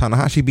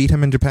 Tanahashi beat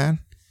him in Japan?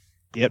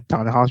 Yep,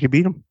 Tanahashi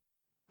beat him.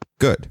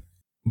 Good.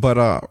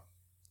 But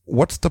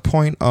what's the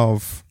point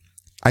of...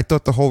 I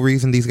thought the whole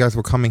reason these guys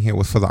were coming here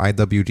was for the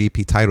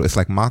IWGP title. It's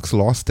like Mox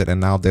lost it, and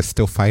now they're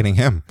still fighting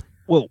him.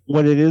 Well,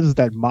 what it is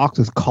that Mox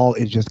is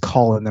just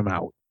calling them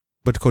out.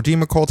 But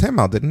Kojima called him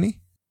out, didn't he?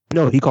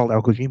 No, he called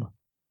out Kojima.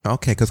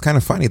 Okay, because kind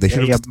of funny. They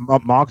should have. Yeah,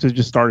 Mox has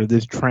just started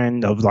this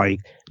trend of like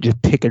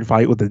just picking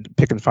fights with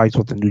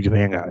the New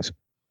Japan guys.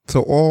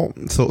 So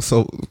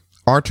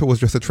Archer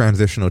was just a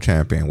transitional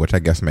champion, which I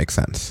guess makes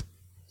sense.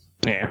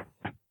 Yeah.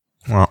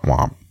 Womp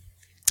womp.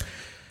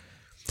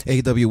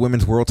 AEW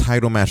Women's World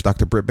Title match.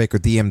 Dr. Britt Baker,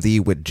 DMD,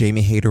 with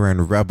Jamie Hayter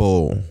and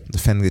Rebel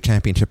defending the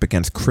championship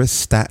against Chris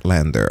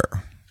Statlander.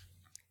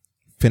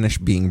 Finish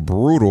being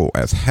brutal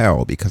as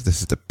hell because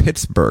this is the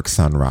Pittsburgh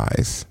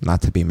Sunrise,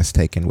 not to be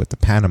mistaken with the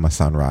Panama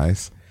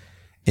Sunrise,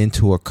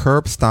 into a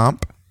curb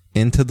stomp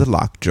into the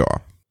lockjaw.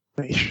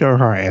 Sure,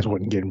 her ass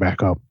wasn't getting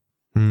back up.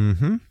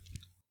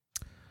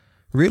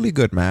 Really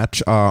good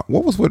match. What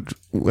was what?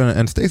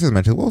 And Stacey's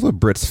mentioned, what was with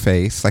Britt's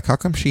face? Like, how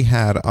come she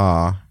had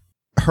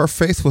her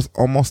face was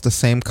almost the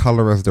same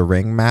color as the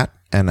ring mat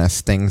and as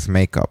Sting's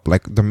makeup?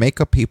 Like, the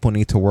makeup people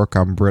need to work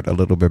on Britt a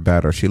little bit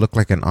better. She looked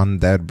like an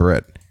undead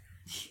Britt.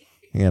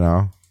 You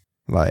know,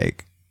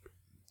 like,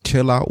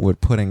 chill out with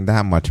putting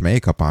that much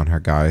makeup on her,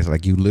 guys.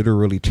 Like, you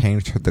literally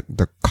changed her,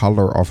 the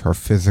color of her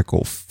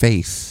physical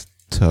face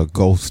to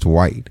ghost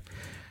white.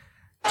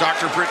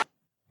 Dr. Britt.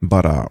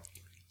 But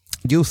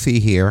you'll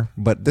see here.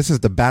 But this is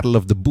the battle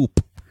of the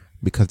boop,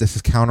 because this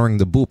is countering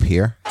the boop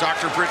here.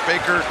 Dr. Britt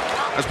Baker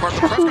as part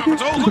of the press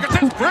conference. Oh, look at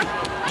this, Britt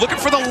looking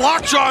for the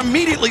lockjaw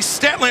immediately.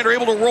 Statlander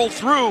able to roll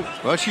through.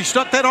 Well, she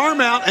stuck that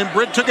arm out, and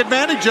Britt took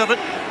advantage of it.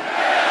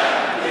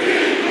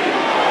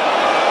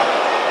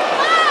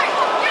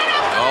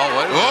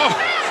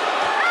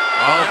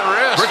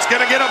 Britt's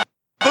going to get a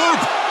boop.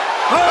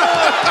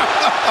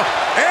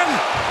 And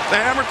the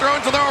hammer throw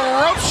into the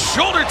rope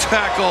shoulder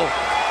tackle.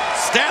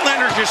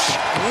 Statlander just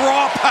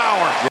raw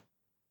power.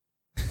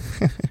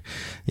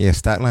 Yeah,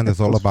 Statlander's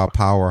all about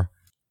power,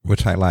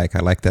 which I like. I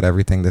like that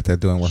everything that they're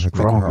doing with her,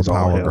 making her a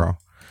power girl.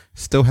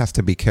 Still has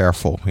to be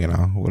careful, with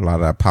a lot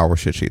of that power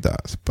shit she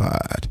does.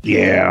 But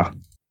yeah,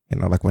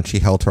 like when she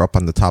held her up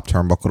on the top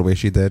turnbuckle the way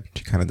she did,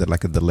 she kind of did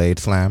like a delayed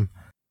slam.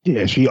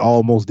 Yeah, she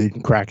almost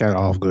didn't crack that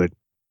off good.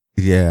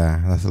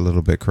 Yeah, that's a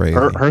little bit crazy.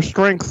 Her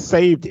strength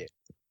saved it,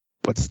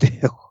 but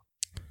still.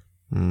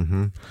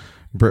 Mm-hmm.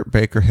 Britt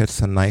Baker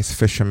hits a nice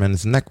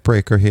fisherman's neck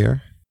breaker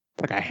here.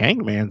 Like a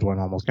hangman's one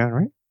almost got,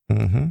 right?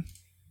 Mm-hmm.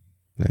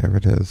 There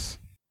it is.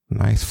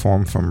 Nice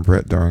form from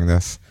Britt during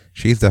this.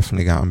 She's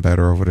definitely gotten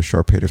better over the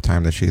short period of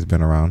time that she's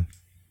been around.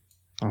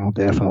 Oh,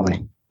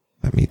 definitely.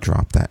 Let me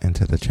drop that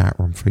into the chat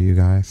room for you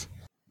guys.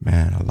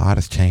 Man, a lot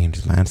has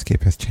changed. The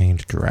landscape has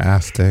changed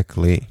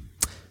drastically.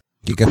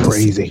 You get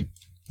crazy.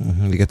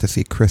 You get to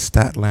see Chris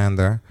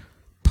Statlander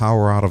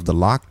power out of the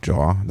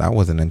lockjaw. That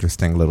was an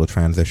interesting little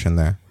transition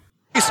there.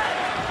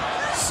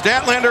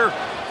 Statlander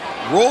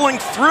rolling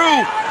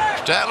through.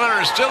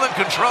 Statlander is still in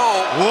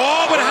control.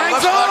 Whoa, but it hangs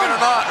looks on. like it or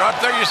not.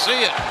 Right there you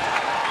see it.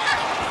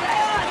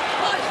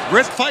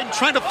 Britt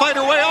trying to fight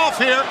her way off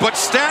here. But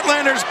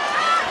Statlander's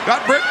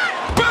got Britt.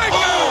 Bang!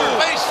 Oh,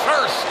 face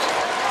first.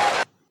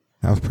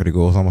 That was pretty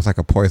cool. It was almost like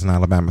a Poison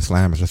Alabama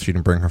slam. It's just she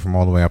didn't bring her from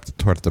all the way up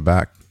towards the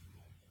back.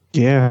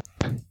 Yeah.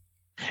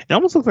 It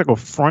almost looks like a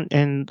front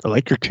end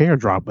electric chair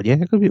drop, but yeah,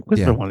 it could be one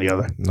or the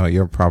other. No,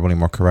 you're probably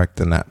more correct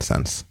in that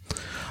sense.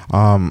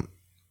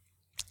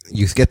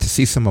 You get to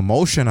see some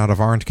emotion out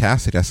of Orange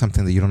Cassidy. That's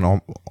something that you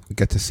don't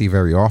get to see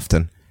very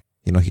often.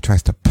 He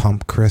tries to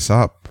pump Chris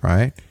up,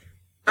 right?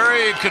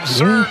 Very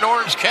concerned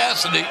Orange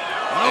Cassidy,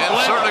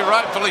 and certainly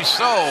rightfully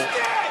so.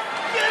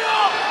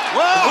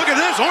 Whoa! Look at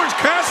this, Orange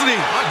Cassidy.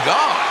 My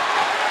God.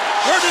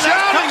 Where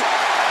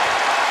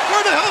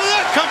the hell did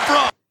that come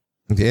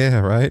from? Yeah,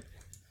 right.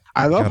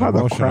 I love how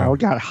the crowd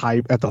got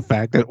hype at the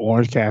fact that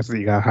Orange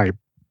Cassidy got hype.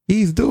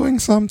 He's doing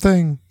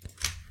something.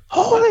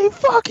 Holy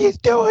fuck, he's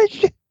doing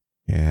shit.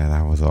 Yeah,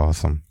 that was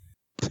awesome.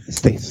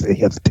 Stacey said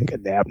he has to take a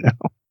nap now.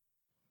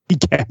 He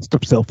gassed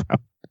himself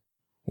out.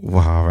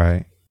 Wow,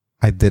 right.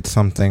 I did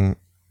something.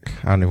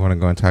 I don't even want to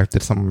go into it. I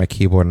did something on my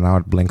keyboard and now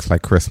it blinks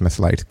like Christmas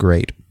lights.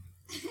 Great.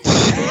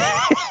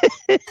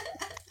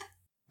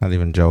 Not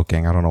even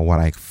joking. I don't know what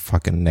I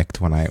fucking nicked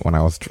when I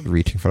was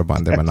reaching for the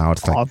button there, but now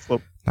it's like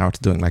awesome. Now it's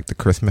doing like the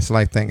Christmas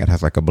light thing. It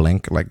has like a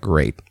blink. Like,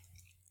 great.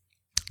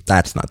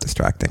 That's not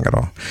distracting at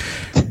all.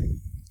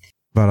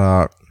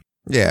 But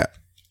yeah,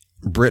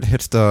 Britt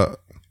hits the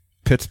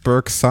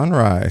Pittsburgh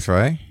Sunrise,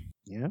 right?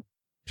 Yeah.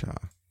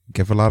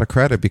 Give a lot of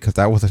credit because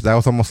that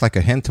was almost like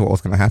a hint to what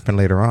was going to happen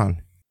later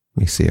on.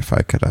 Let me see if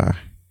I could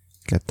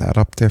get that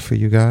up there for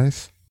you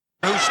guys.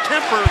 Whose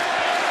temper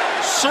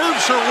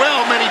serves her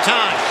well many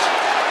times.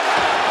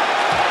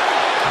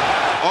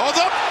 Oh,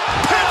 the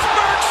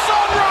Pittsburgh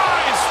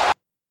Sunrise!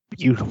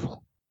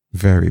 Beautiful.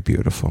 Very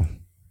beautiful.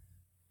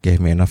 Gave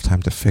me enough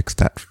time to fix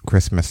that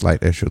Christmas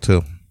light issue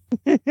too.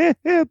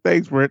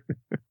 Thanks, Britt.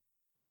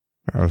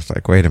 I was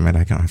like, wait a minute,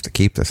 I don't have to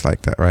keep this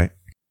like that, right?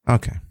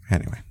 Okay,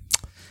 anyway.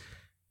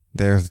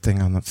 There's the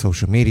thing on the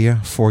social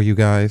media for you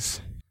guys.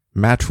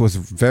 Match was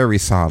very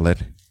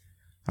solid.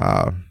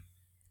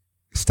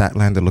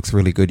 Statlander looks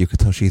really good. You could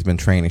tell she's been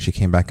training. She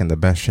came back in the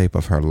best shape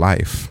of her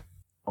life.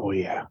 Oh,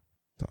 yeah.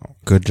 So,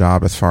 good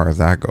job as far as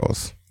that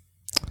goes.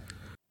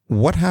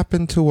 What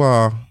happened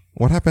to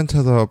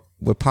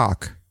with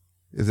Pac?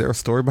 Is there a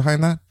story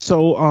behind that?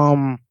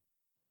 So,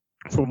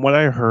 from what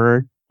I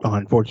heard,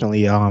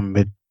 unfortunately,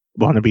 it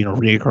wound up being a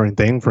recurring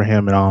thing for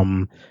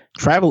him.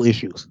 Travel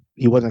issues.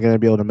 He wasn't going to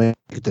be able to make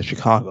it to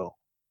Chicago.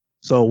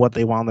 So what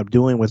they wound up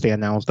doing was they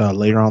announced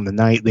later on the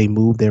night they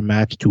moved their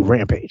match to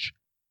Rampage.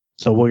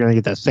 So we're going to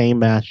get that same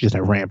match just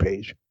at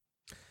Rampage.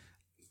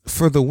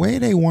 For the way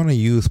they want to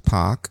use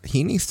Pac,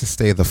 he needs to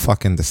stay the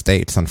fuck in the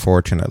States,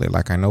 unfortunately.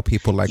 Like, I know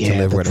people like to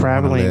live where they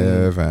want to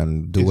live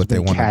and do what they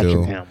want to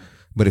do. Him.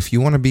 But if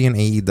you want to be an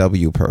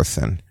AEW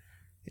person,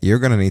 you're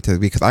going to need to,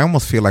 because I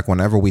almost feel like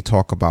whenever we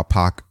talk about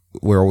Pac,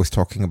 we're always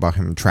talking about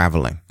him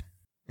traveling.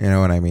 You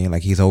know what I mean?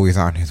 Like, he's always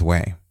on his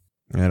way.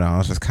 You know,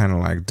 it's just kind of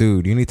like,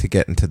 dude, you need to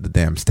get into the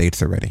damn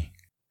States already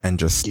and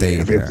just stay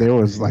there. If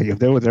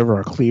there was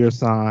ever a clear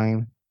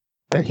sign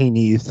that he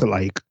needs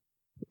to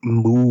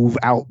move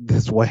out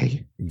this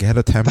way, get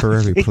a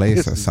temporary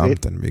place or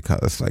something,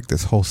 because like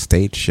this whole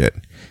state shit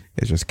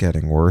is just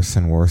getting worse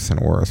and worse and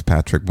worse.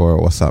 Patrick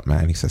Boyle, what's up,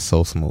 man? He says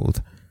so smooth.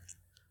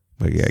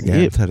 But yeah,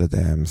 get into the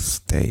damn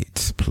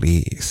States,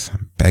 please.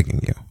 I'm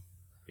begging you.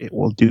 It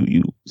will do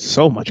you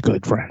so much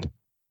good, friend.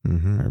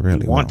 Mm-hmm, I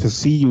really want to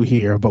see you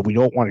here, but we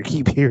don't want to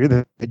keep hearing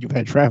that you've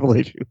had travel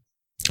issues.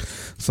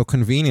 So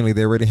conveniently,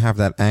 they already have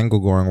that angle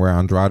going where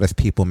Andrade's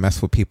people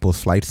mess with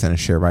people's flights and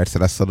shit, right? So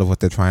that's sort of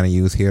what they're trying to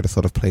use here to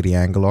sort of play the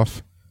angle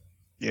off.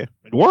 Yeah,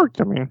 it worked.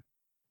 I mean,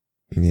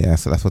 yeah,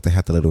 so that's what they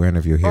had the little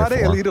interview here Friday,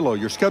 for. Elite Idolo,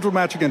 your scheduled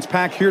match against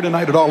Pac here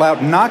tonight at All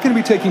Out, not going to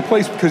be taking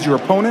place because your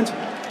opponent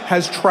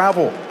has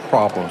travel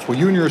problems. Well,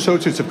 you and your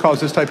associates have caused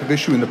this type of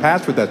issue in the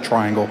past with that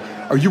triangle.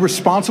 Are you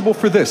responsible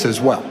for this as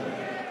well?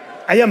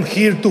 I am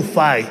here to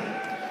fight.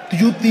 Do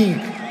you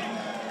think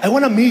I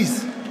want to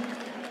miss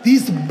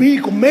this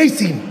big,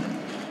 amazing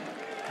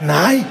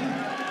night?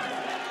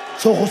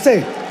 So,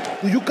 Jose,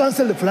 do you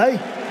cancel the flight?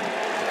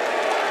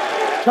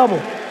 Chavo,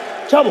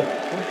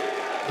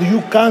 do you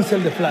cancel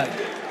the flight?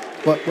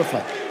 What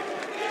flight?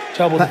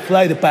 Chavo, the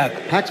flight, the Pac.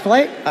 Pac's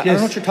flight? I don't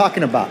know what you're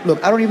talking about.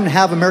 Look, I don't even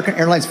have American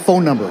Airlines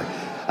phone number.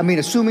 I mean,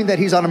 assuming that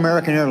he's on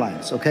American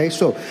Airlines, okay?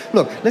 So,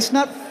 look, let's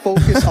not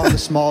focus on the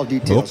small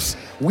details.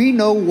 Oops. We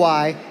know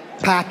why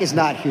Pac is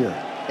not here.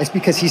 It's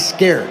because he's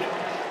scared.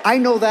 I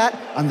know that,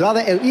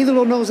 Andrade El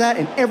Idolo knows that,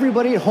 and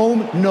everybody at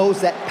home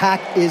knows that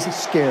Pac is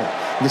scared.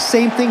 The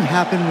same thing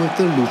happened with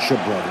the Lucha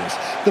Brothers.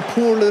 The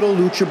poor little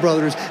Lucha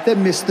Brothers that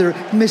missed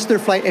their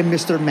flight and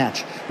missed their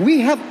match.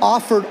 We have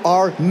offered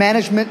our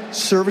management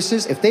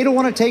services. If they don't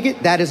want to take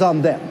it, that is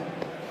on them.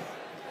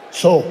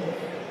 So,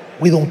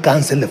 we don't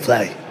cancel the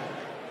flight.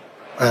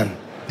 And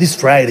this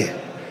Friday,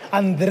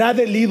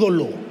 Andrade El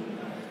Idolo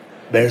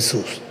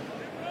versus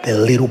the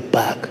Little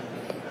Pac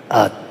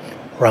at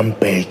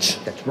Rampage.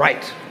 That's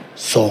right.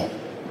 So,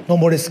 no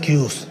more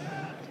excuse.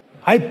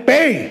 I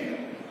pay.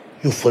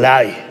 You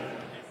fly.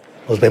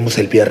 Nos vemos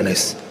el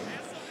viernes.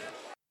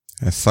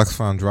 It sucks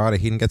for Andrade.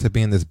 He didn't get to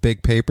be in this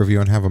big pay-per-view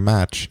and have a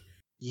match.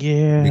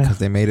 Yeah. Because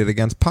they made it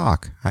against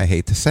Pac. I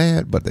hate to say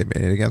it, but they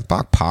made it against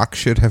Pac. Pac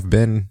should have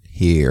been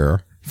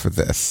here for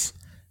this.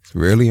 It's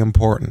really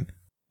important,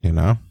 you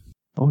know?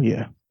 Oh,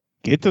 yeah.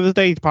 Get to the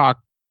States, Pac.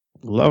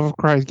 Love of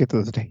Christ, get to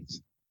the States.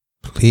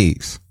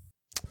 Please.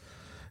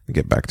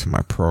 Get back to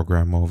my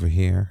program over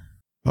here.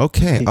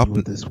 Okay, up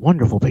with this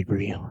wonderful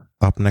pay-per-view.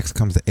 Up next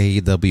comes the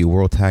AEW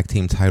World Tag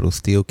Team Title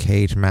Steel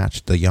Cage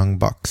match. The Young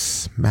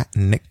Bucks, Matt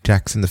and Nick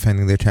Jackson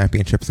defending their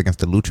championships against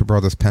the Lucha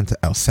Brothers, Penta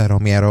El Cero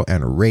Miedo,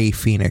 and Rey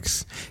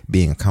Fenix,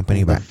 being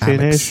accompanied by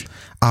Alex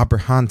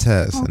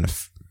Abrahantes. And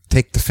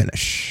take the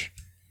finish.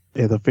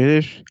 Yeah, the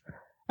finish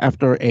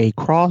after a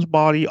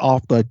crossbody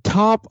off the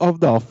top of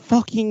the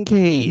fucking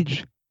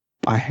cage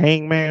by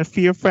Hangman,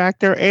 Fear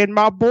Factor, and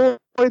my boys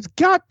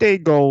got their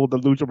gold. The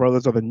Lucha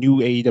Brothers are the new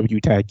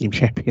AEW Tag Team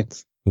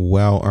Champions.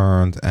 Well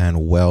earned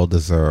and well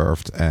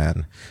deserved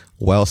and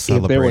well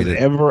celebrated. If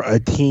there was ever a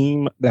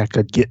team that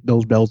could get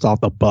those belts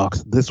off the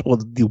Bucks, this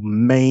was the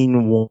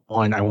main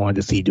one I wanted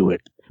to see do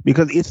it,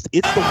 because it's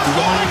the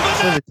one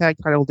set of tag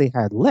titles they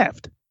had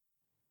left.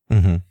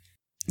 Mm-hmm.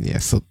 Yeah,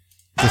 so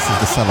this is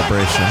the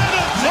celebration.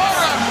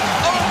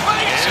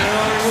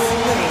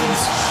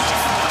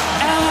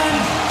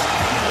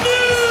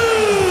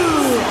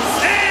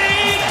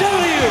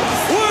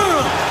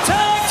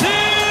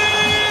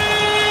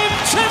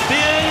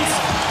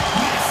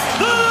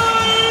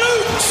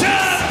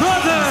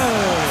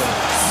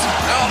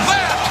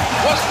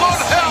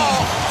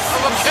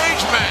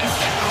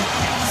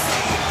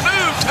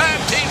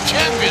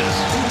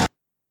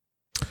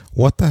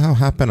 What the hell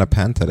happened to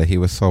Penta that he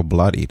was so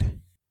bloodied?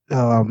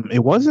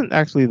 It wasn't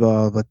actually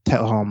the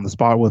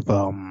spot with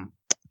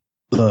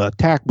the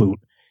tack boot,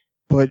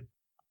 but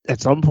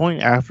at some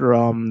point after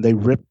they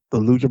ripped the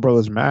Lucha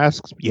Brothers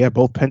masks, yeah,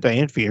 both Penta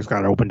and Fierce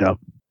got opened up.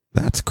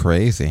 That's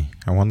crazy.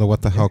 I wonder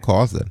what the hell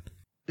caused it.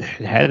 It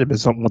had to have been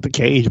something with the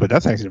cage, but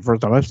that's actually the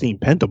first time I've seen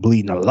Penta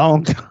bleed in a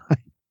long time.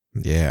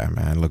 Yeah,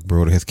 man, look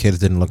brutal. His kids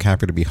didn't look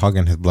happy to be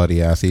hugging his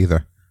bloody ass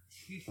either.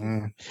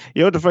 You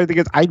know, the funny thing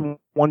is, I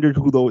wondered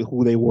who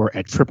they were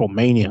at Triple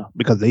Mania,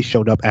 because they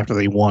showed up after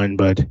they won,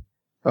 but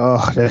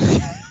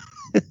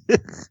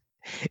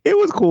it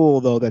was cool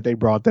though that they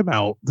brought them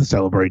out to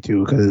celebrate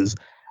too, because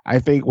I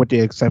think with the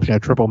exception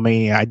of Triple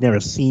Mania, I'd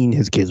never seen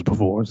his kids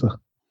before. So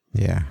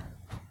yeah,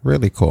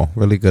 really cool,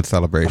 really good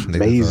celebration.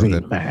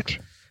 Amazing match.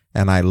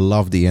 And I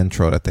love the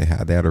intro that they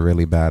had. They had a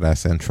really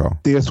badass intro.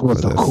 This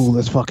was the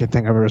coolest fucking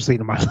thing I've ever seen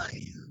in my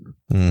life.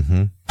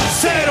 Mm-hmm.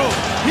 Cero,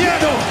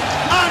 miedo,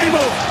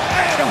 ánimo,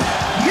 ero,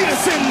 meet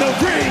us in the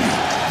ring.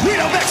 We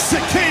the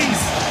Mexicans,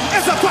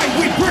 it's a fight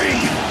we bring.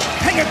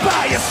 Hanging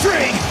by a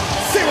string,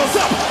 zeros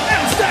up,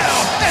 M's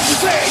down, and we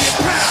say it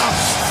proud.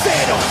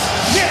 Cero,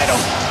 miedo,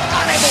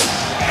 ánimo,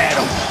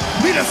 ero,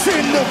 meet us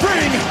in the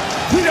ring.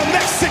 We the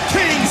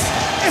Mexicans,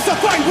 it's a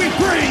fight we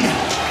bring.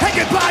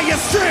 Hanging by a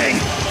string.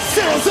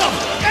 Zeros up,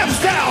 M's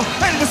down,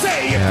 and we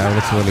say yeah, it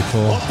looks really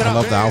cool. I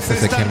love the outfits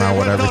that came out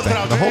with everything.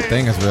 The whole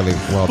thing is really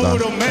well done.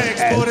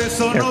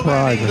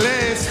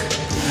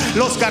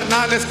 Los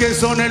carnales que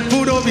son el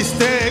puro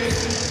bistec.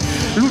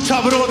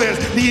 Lucha Brothers,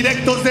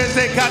 directos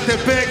desde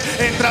Catepec.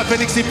 Entra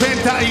Fénix y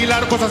Penta y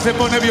la cosa se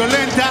pone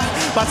violenta.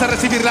 Vas a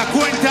recibir la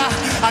cuenta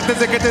antes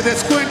de que te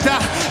des cuenta.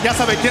 Ya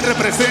sabe quién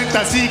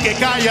representa, así que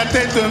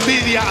cállate tu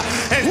envidia.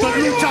 Estos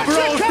Lucha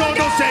Bros,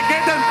 todos se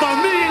quedan en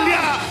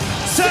familia.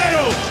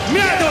 Cero,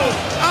 miedo,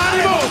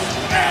 ánimo,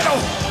 ero,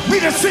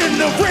 meet us in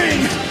the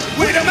ring.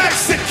 We're the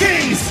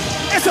Mexicans,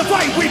 it's a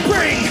fight we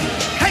bring.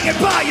 Hanging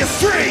by a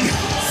string,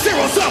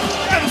 zeros up,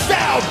 M's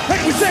down,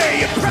 and we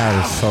say it proud.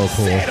 That is so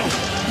cool. Cero,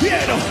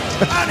 miedo,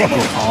 ánimo,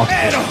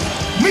 ero,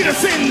 meet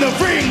us in the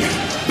ring.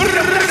 We're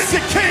the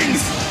Mexicans,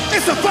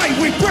 it's a fight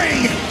we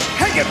bring.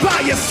 hanging by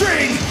your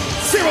string.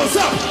 Zero's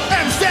up,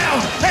 M's down,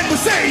 and we're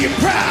saying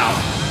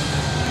proud.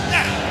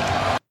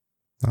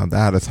 Now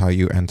that is how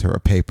you enter a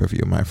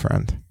pay-per-view, my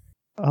friend.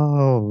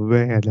 Oh,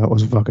 man, that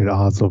was fucking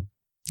awesome.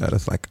 That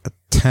is like a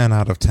 10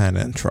 out of 10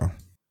 intro.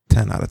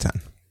 10 out of 10.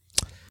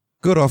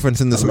 Good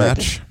offense in this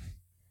match.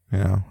 You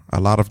know, a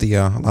lot of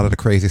the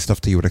crazy stuff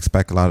that you would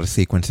expect, a lot of the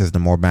sequences, the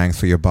more bangs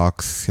for your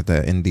bucks,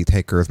 the indie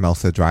takers,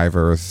 Meltzer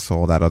drivers,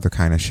 all that other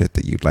kind of shit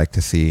that you'd like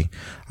to see.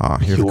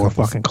 Here's Pure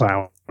fucking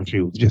clown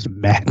shoes, just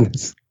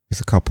madness.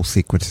 Here's a couple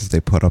sequences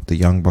they put up. The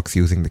Young Bucks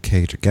using the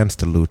cage against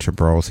the Lucha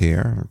Bros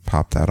here.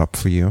 Pop that up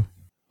for you.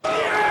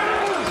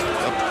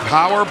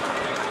 Power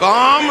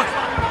bomb.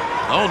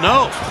 Oh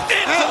no!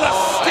 Into the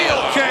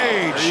steel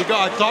cage. There you go.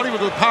 I thought he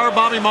would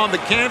powerbomb him on the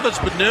canvas,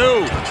 but no.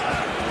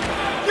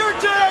 You're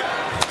dead.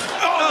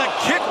 Oh, the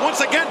kick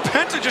once again.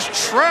 Penta just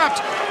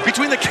trapped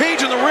between the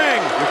cage and the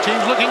ring. Your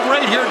team's looking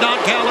great here,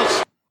 Don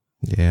Callis.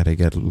 Yeah, they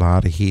get a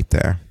lot of heat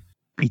there.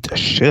 Beat the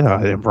shit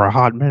out of him for a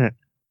hot minute.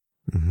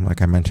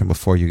 Like I mentioned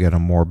before, you get a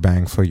more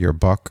bang for your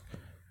buck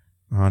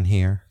on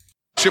here.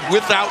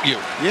 Without you.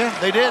 Yeah,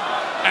 they did.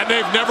 And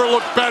they've never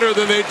looked better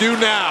than they do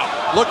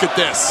now. Look at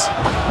this.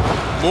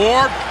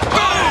 More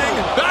bang.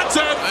 That's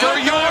it for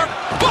your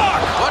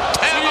buck. What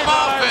tandem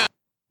offense.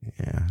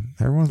 Yeah,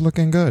 everyone's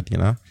looking good, you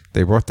know.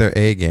 They brought their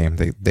A game.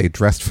 They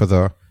dressed for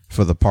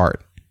the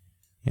part,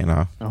 you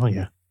know. Oh,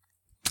 yeah.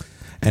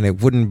 And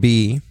it wouldn't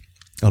be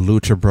a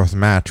Lucha Bros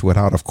match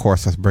without, of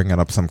course, us bringing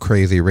up some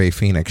crazy Rey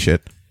Fénix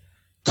shit.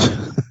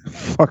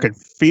 Fucking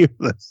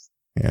fearless.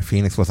 Yeah,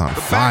 Fénix was on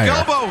fire.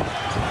 Back elbow.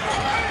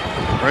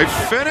 Rey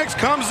Fénix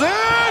comes in.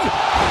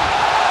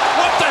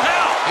 What the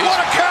hell? What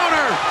a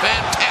counter.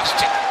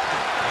 Fantastic.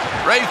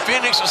 Rey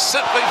Fénix is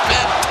simply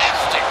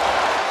fantastic.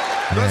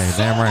 Yeah,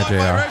 damn right, JR.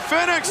 Rey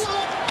Fénix.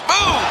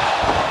 Boom.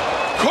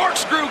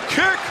 Corkscrew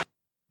kick.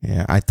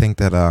 Yeah, I think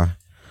that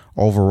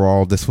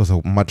overall this was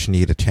a much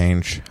needed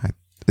change.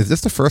 Is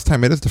this the first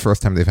time? It is the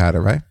first time they've had it,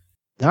 right?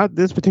 Not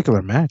this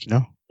particular match,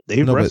 no.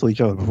 They've wrestled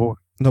each other before.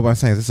 No, but I'm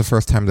saying this is the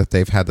first time that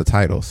they've had the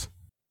titles.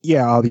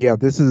 Yeah,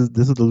 This is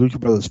the Lucha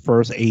Brothers'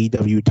 first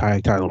AEW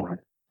tag title run.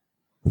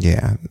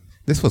 Yeah,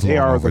 this was long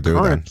overdue. They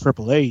are the current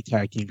AAA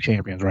tag team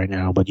champions right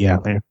now, but yeah,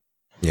 they're.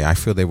 Yeah, I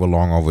feel they were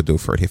long overdue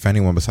for it. If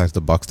anyone besides the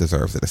Bucks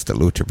deserves it, it's the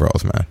Lucha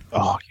Bros, man.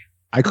 Oh,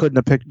 I couldn't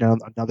have picked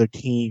another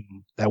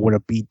team that would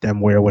have beat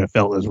them where it would have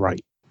felt as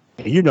right.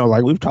 And you know,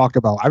 like we've talked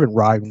about, I've been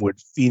riding with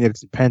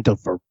Fénix and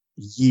Penta for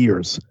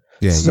years.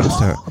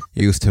 Yeah,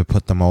 you used to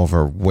put them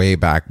over way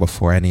back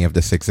before any of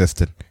this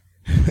existed.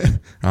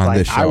 On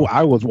this show.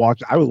 I was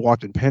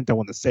watching Penta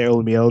when the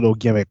Cerro Miedo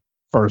gimmick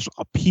first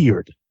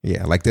appeared.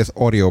 Yeah, like there's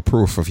audio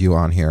proof of you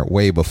on here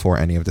way before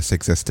any of this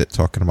existed,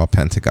 talking about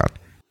Pentagon.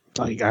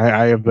 Like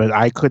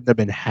I couldn't have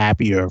been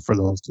happier for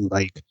those two.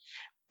 Like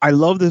I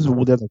love this.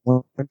 There's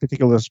one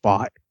particular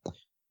spot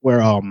where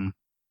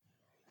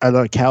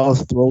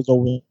Callis throws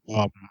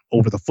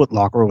over the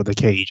footlocker over the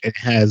cage and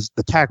has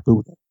the tack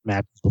booth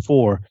matches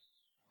before.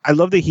 I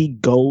love that he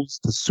goes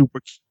to super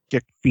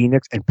kick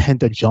Fénix and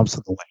Penta jumps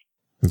in the way.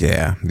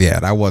 Yeah,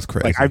 that was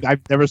crazy. Like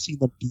I've never seen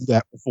them do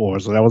that before,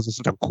 so that was just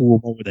such a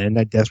cool moment. And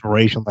that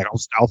desperation, like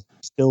I'll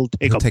still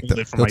take he'll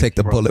take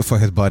the bullet for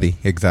his buddy.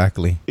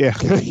 Exactly. Yeah,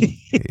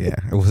 yeah.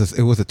 It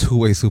was a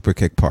two-way super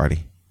kick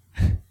party.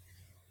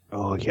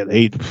 Oh yeah,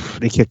 they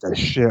kicked the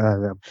shit out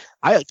of them.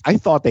 I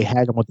thought they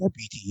had him with that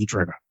BTE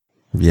trigger.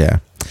 Yeah.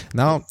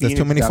 Now there's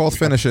too many false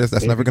finishes.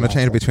 That's never going to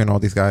change between all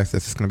these guys.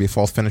 There's just going to be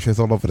false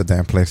finishes all over the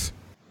damn place.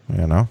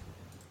 You know.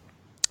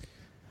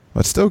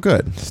 But still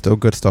good. Still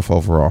good stuff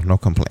overall. No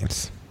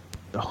complaints.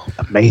 Oh,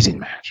 amazing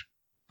match.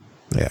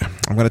 Yeah.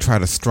 I'm going to try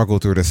to struggle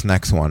through this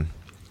next one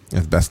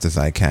as best as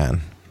I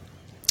can.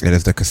 It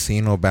is the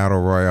Casino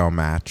Battle Royale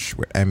match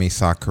with Emi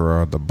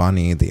Sakura, the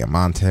Bunny, the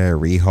Amante,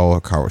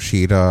 Riho, Hikaru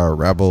Shida,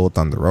 Rebel,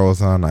 Thunder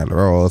Rosa, Nyla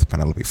Rose,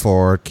 Penelope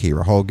Ford,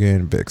 Kiera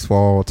Hogan, Big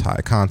Swole,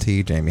 Ty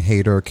Conti, Jamie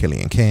Hayter,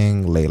 Killian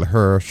King, Layla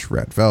Hirsch,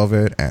 Red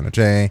Velvet, Anna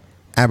Jay,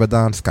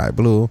 Abaddon, Sky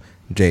Blue,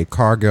 Jade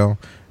Cargill,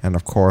 and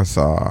of course,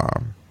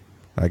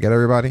 did I get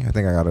everybody? I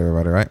think I got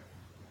everybody, right?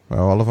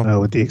 Well, all of them?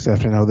 With the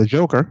exception of the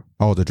Joker.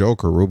 Oh, the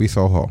Joker, Ruby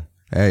Soho.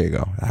 There you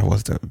go. That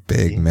was the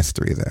big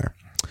mystery there.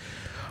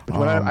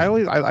 But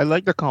I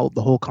like the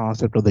whole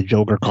concept of the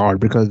Joker card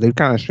because they've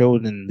kind of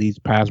showed in these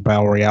past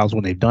Battle Royales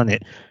when they've done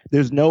it.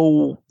 There's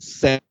no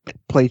set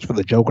place for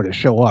the Joker to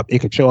show up. It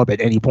could show up at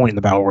any point in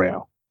the Battle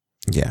Royale.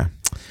 Yeah.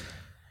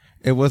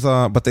 It was,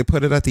 but they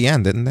put it at the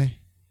end, didn't they?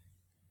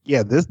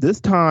 Yeah,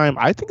 this time,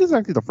 I think it's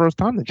actually the first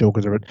time the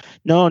Joker's ever...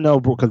 No,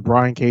 because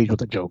Brian Cage was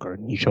the Joker,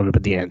 and he showed up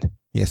at the end.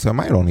 Yeah, so it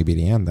might only be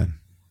the end, then.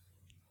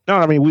 No,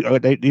 I mean,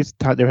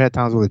 they've had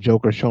times where the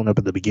Joker shown up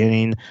at the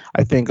beginning.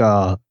 I think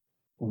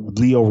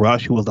Leo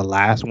Rush, who was the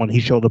last one, he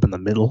showed up in the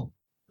middle.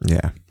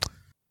 Yeah.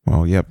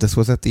 Well, yep, this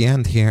was at the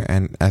end here,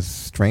 and as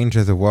strange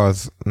as it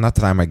was, not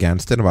that I'm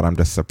against it, but I'm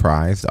just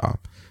surprised.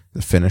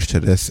 The finish to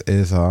this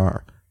is...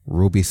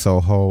 Ruby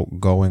Soho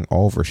going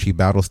over. She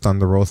battles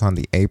Thunder Rosa on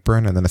the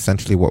apron, and then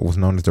essentially what was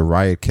known as the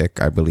Riot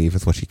Kick, I believe,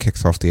 is what she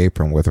kicks off the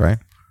apron with, right?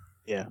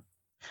 Yeah.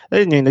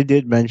 They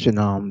did mention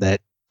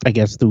that I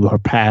guess through her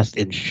past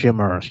in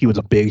Shimmer, she was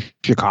a big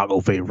Chicago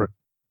favorite.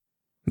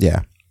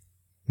 Yeah.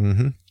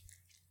 Mm-hmm.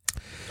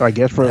 So I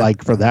guess for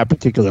that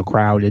particular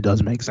crowd, it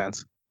does make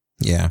sense.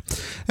 Yeah.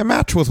 A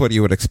match was what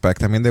you would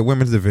expect. I mean, the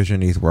women's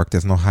division needs work.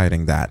 There's no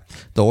hiding that.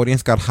 The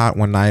audience got hot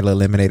when Nyla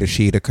eliminated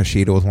Shida because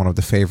Shida was one of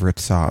the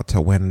favorites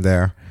to win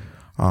there.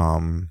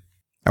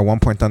 At one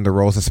point, Thunder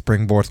Rosa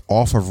springboards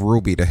off of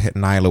Ruby to hit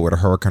Nyla with a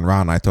Hurricane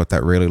Rana. I thought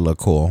that really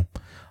looked cool.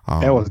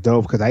 That was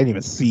dope because I didn't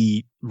even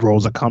see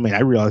Rosa coming.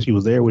 I realized she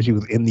was there when she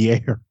was in the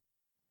air.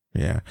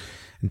 Yeah.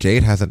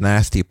 Jade has a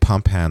nasty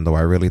pump handle.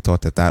 I really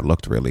thought that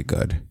looked really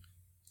good.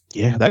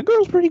 Yeah, that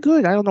girl's pretty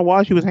good. I don't know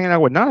why she was hanging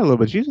out with Nyla,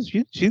 but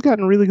she's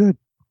gotten really good.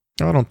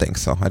 I don't think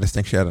so. I just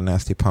think she had a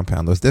nasty pump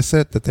handle. Is this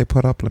it that they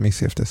put up? Let me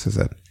see if this is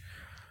it.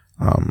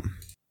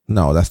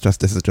 No, this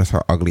is just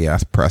her ugly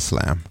ass press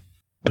slam.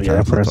 But yeah,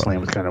 that press slam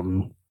was kind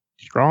of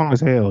strong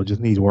as hell. It just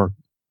needs work.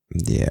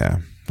 Yeah,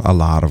 a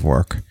lot of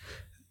work.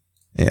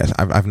 Yes,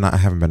 I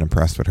haven't been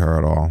impressed with her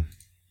at all.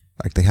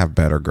 Like, they have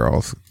better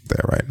girls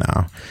there right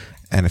now.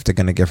 And if they're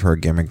going to give her a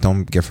gimmick,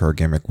 don't give her a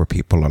gimmick where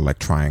people are like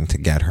trying to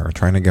get her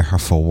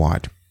for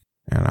what,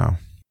 you know?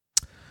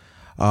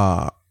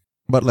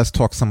 But let's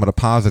talk some of the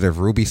positive.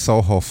 Ruby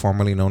Soho,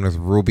 formerly known as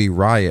Ruby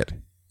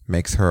Riott,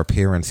 makes her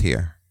appearance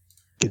here.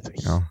 It's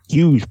a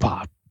huge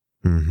pop.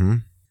 Mm-hmm.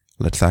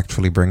 Let's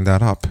actually bring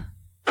that up.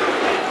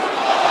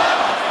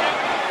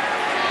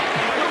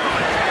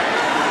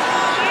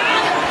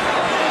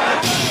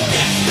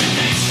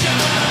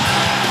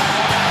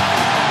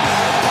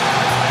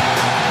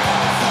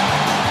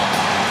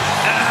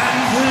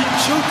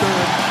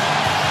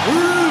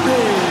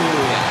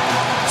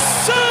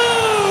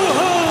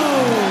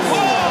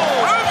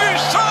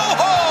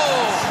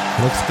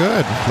 Looks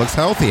good. Looks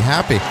healthy.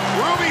 Happy.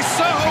 Ruby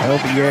Soho.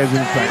 Healthy as in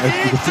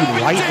you can see the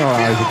light in her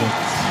eyes again.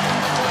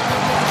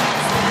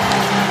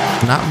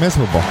 Not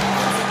miserable.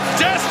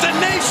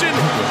 Destination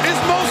is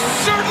most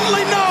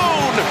certainly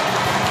known.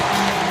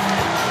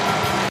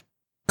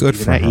 Good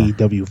for that her.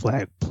 AEW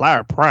flag.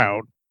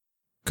 Proud.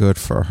 Good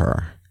for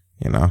her.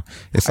 You know,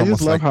 it's I almost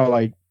just love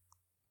how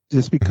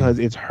just because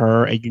it's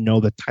her and you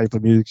know the type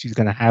of music she's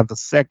gonna have, the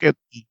second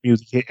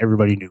music hit,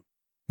 everybody knew.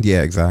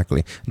 Yeah,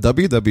 exactly.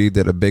 WWE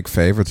did a big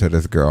favor to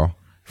this girl,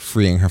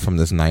 freeing her from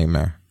this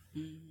nightmare.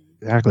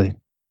 Exactly.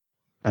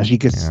 Now she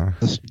gets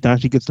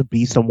to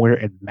be somewhere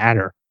and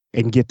matter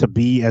and get to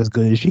be as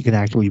good as she can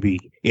actually be.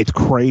 It's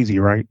crazy,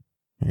 right?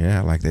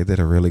 Yeah, like they did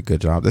a really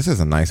good job. This is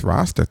a nice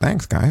roster.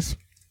 Thanks, guys.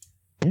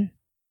 Yeah.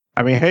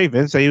 I mean, hey,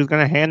 Vince said he was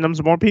going to hand them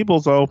some more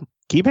people, so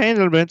keep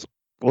handing them, Vince.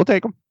 We'll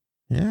take them.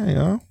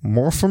 Yeah,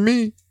 more for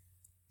me.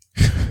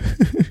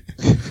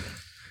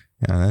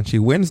 And then she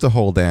wins the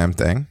whole damn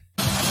thing.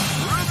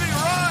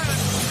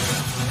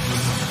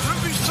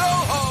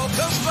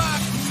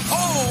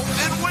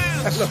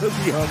 I love the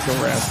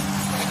rest.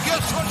 And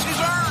guess what she's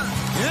earned?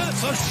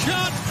 Yes, a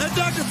shot at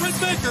Dr. Britt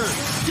Baker.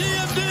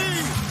 DMD.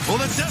 Well,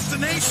 the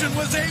destination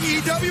was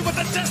AEW, but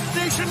the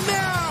destination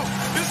now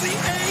is the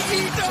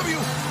AEW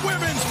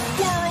Women's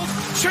World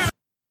Championship.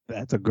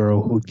 That's a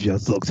girl who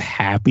just looks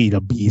happy to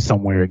be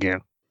somewhere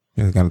again.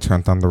 He's going to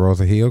turn Thunder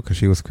Rosa heel because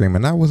she was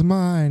screaming, "That was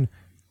mine."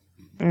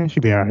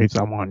 She'll be all right.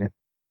 I'm on it.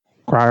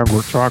 Cry,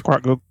 go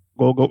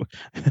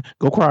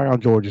cry on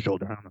George's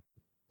shoulder. I don't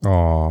know.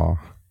 Aw.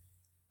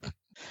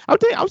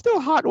 I'm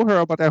still hot with her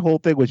about that whole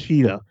thing with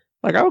Shida.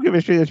 Like, I don't give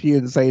a shit if she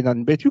didn't say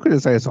nothing, bitch. You could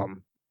have said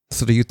something.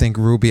 So do you think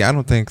Ruby? I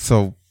don't think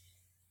so.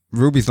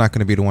 Ruby's not going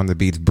to be the one that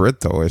beats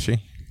Britt, though, is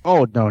she?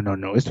 Oh,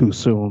 no. It's too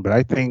soon. But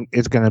I think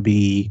it's going to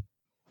be.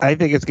 I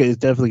think it's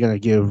definitely going to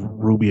give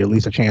Ruby at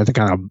least a chance to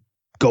kind of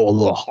go a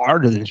little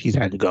harder than she's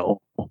had to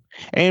go.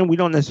 And we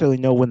don't necessarily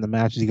know when the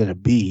match is going to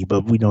be,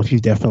 but we know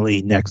she's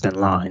definitely next in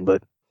line.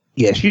 But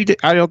yeah,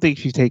 I don't think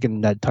she's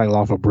taking that title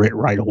off of Britt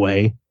right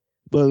away.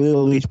 But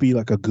it'll at least be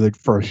like a good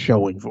first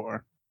showing for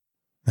her.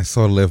 I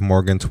saw Liv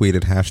Morgan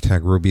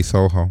tweeted #Ruby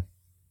Soho.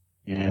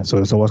 Yeah, so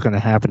what's going to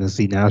happen is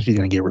now she's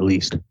going to get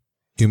released.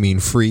 You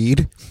mean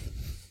freed?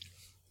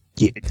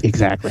 Yeah,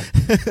 exactly.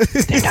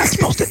 They're not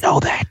supposed to know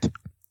that.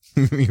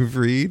 You mean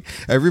freed?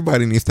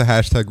 Everybody needs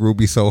to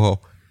 #Ruby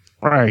Soho.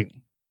 Right.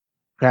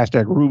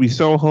 #Ruby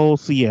Soho,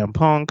 CM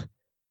Punk.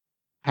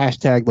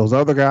 Those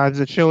other guys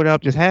that showed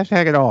up. Just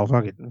hashtag it all.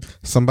 Fuck it.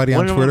 Somebody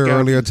on Twitter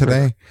earlier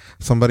today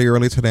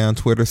on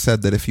Twitter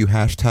said that if you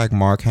hashtag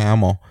Mark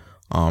Hamill,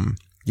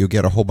 you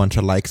get a whole bunch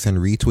of likes and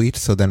retweets.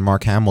 So then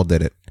Mark Hamill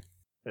did it.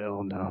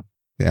 Hell no.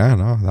 Yeah, I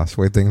know. That's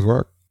the way things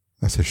work.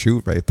 That's a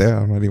shoot right there.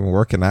 I'm not even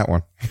working that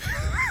one.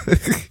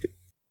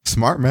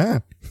 Smart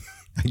man.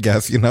 I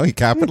guess, he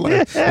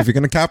capitalized. If you're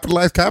going to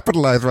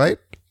capitalize, right?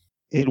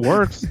 It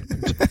works.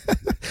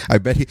 I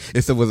bet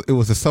it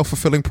was a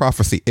self-fulfilling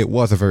prophecy. It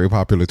was a very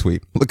popular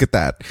tweet. Look at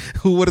that.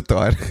 Who would have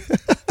thought?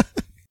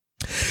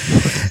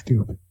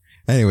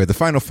 Anyway, the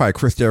final fight,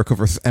 Chris Jericho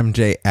versus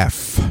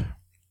MJF.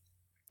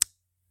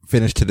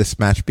 Finish to this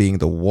match being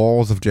the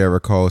walls of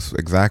Jericho.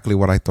 Exactly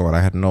what I thought.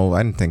 I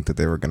didn't think that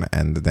they were going to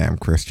end the damn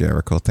Chris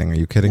Jericho thing. Are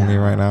you kidding me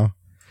right now?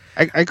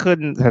 I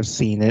couldn't have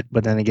seen it,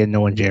 but then again,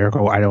 knowing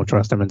Jericho, I don't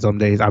trust him. And some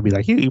days I'll be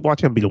like, you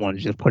watch him be the one to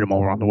just put him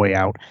over on the way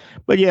out.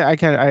 But yeah,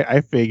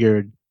 I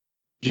figured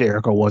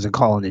Jericho wasn't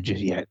calling it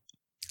just yet.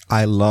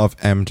 I love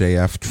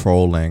MJF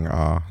trolling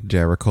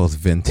Jericho's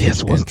vintage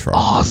This was intro.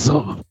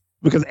 awesome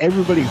because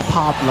everybody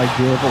popped like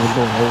Jericho was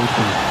going old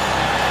school.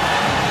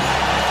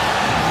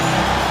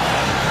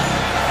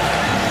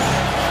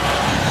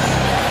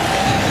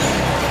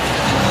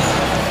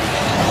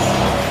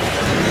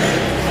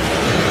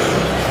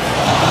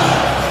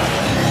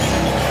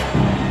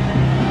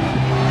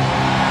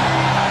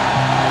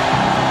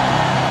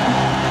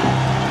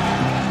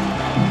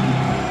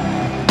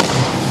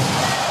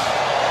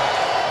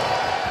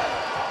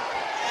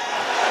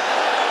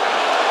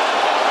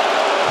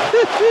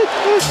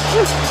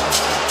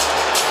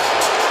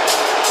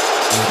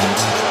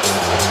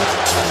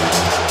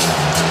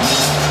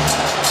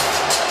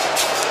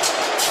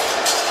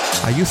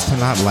 I used to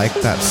not like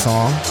that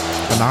song,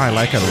 but now I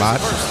like it a lot.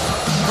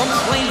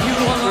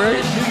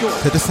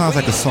 It just sounds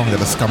like a song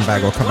that a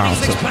scumbag will come out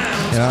to.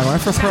 You know, when I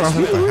first heard it, I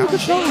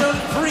was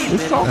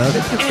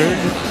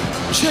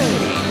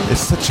like,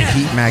 it's such a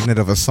heat magnet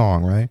of a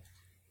song, right?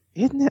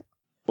 Isn't it?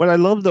 What I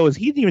love though is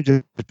he didn't even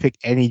just pick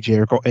any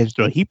Jericho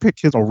intro. He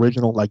picked his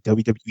original like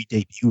WWE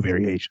debut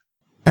variation.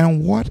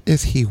 And what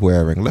is he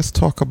wearing? Let's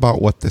talk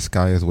about what this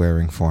guy is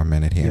wearing for a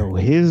minute here. Yo,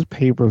 his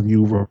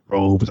pay-per-view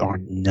robes are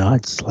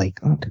nuts. Like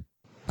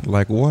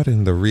what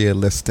in the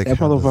realistic? That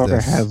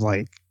motherfucker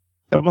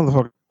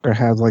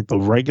has like the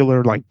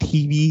regular like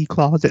TV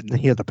closet, and then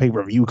he has the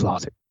pay-per-view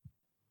closet.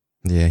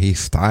 Yeah, he's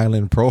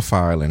styling,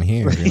 profiling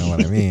here. You know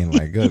what I mean?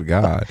 Like, good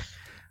God,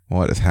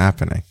 what is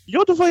happening? You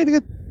know the funny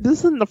thing? This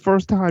isn't the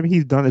first time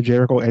he's done a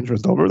Jericho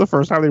entrance. Remember the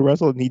first time they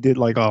wrestled, and he did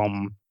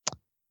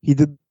he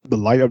did the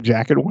light up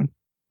jacket one.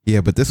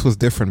 Yeah, but this was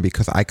different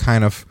because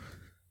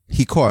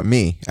he caught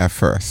me at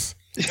first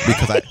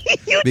because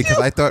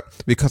I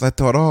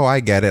thought, oh, I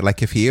get it.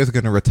 Like if he is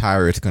going to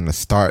retire, it's going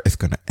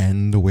to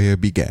end the way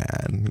it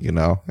began. You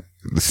know,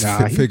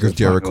 figures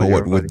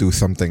Jericho would do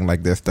something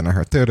like this. Then I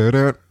heard,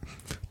 it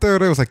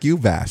was like, you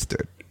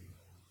bastard.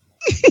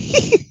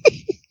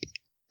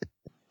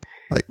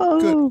 Like,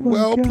 good,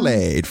 well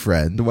played,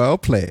 friend. Well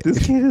played.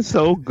 This kid is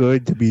so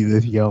good to be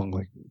this young.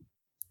 Like,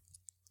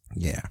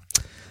 yeah.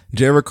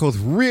 Jericho's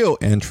real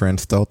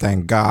entrance, though,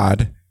 thank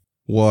God,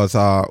 was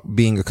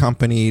being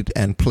accompanied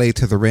and played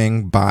to the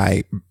ring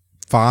by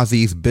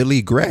Fozzie's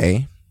Billy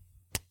Gray.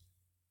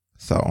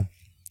 So,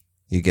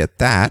 you get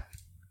that.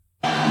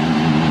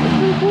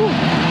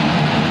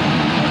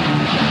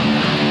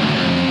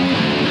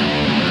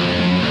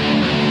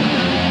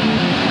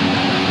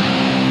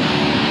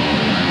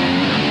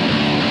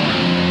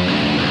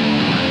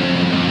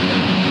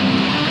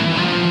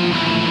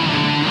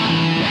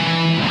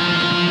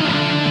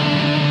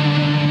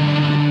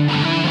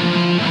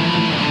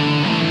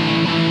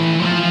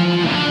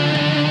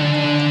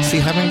 See,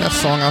 having that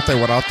song out there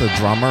without the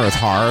drummer is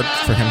hard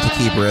for him to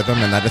keep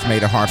rhythm, and that just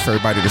made it hard for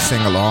everybody to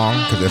sing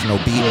along because there's no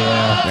beat.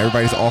 Yeah.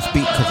 Everybody's off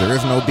beat because there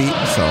is no beat.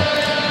 So,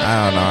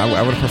 I don't know.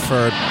 I would have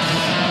preferred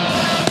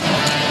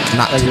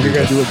not to. If you're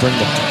going to do it, bring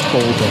the full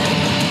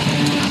band.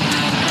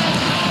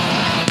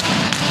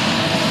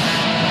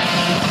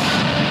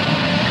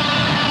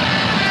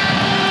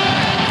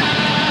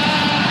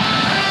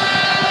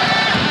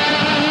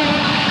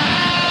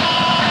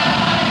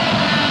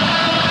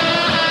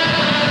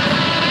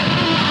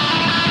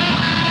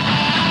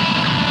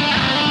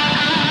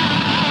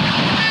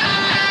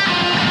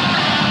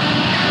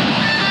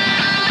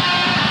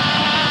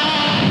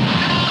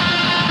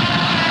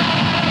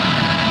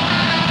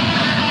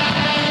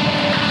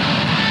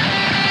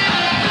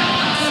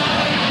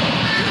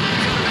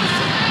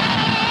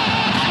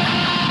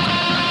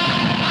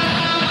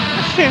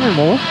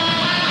 Anymore.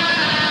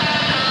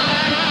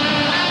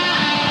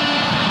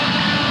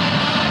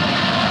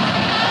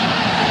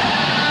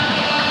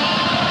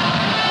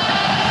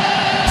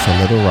 It's a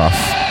little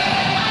rough.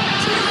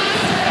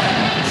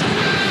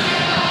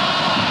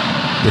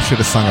 They should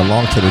have sung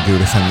along to the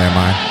Judas in their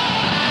mind.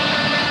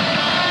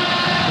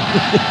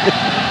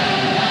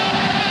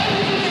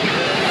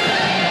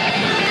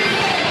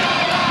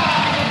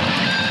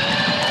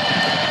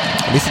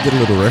 At least he did a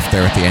little riff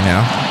there at the end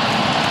now.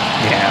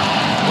 Yeah.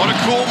 What a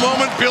cool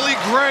moment. Billy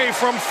Gray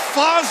from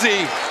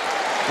Fozzy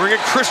bringing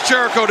Chris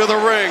Jericho to the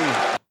ring.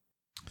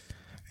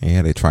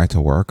 Yeah, they tried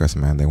to work us,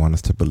 man. They want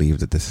us to believe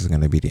that this is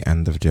going to be the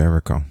end of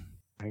Jericho.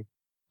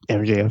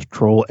 MJF's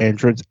troll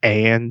entrance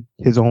and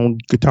his own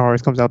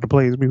guitarist comes out to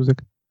play his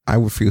music. I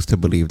refuse to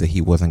believe that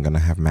he wasn't going to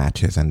have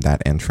matches and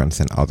that entrance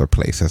in other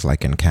places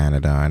like in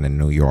Canada and in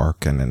New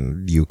York and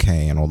in UK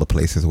and all the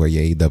places where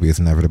AEW is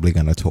inevitably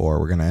going to tour.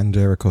 We're going to end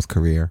Jericho's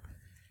career.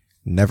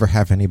 Never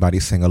have anybody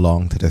sing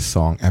along to this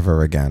song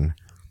ever again.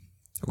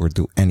 or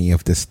do any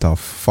of this stuff.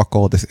 Fuck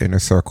all this inner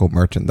circle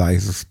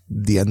merchandise. It's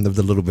the end of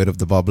the little bit of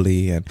the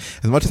bubbly. And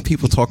as much as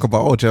people talk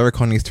about, oh,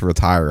 Jericho needs to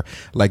retire,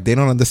 like they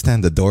don't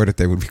understand the door that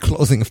they would be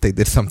closing if they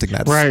did something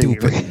that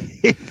stupid.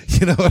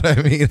 You know what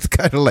I mean? It's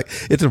kind of like,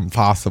 it's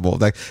impossible.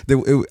 Like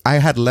I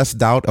had less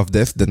doubt of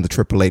this than the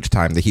Triple H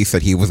time that he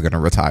said he was going to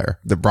retire.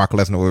 That Brock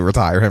Lesnar would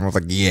retire him. I was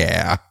like,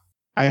 yeah.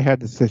 I had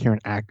to sit here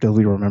and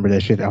actively remember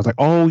that shit. I was like,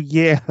 oh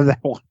yeah, that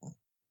one.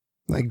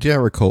 Like,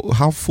 Jericho,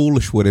 how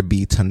foolish would it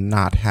be to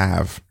not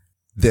have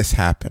this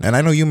happen? And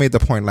I know you made the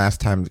point last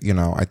time, you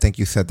know, I think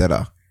you said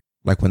that,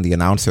 like when the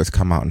announcers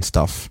come out and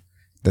stuff,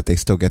 that they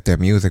still get their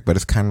music, but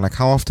it's kind of like,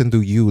 how often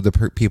do you, the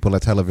people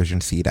at television,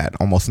 see that?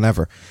 Almost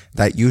never.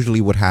 That usually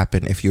would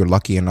happen if you're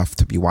lucky enough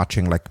to be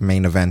watching like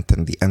main event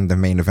and the end of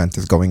main event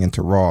is going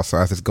into Raw. So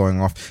as it's going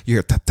off, you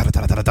hear da da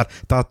da da da da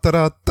da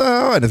da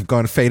da, and it's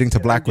going fading to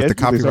black with the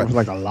copyright.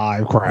 Like a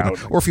live crowd.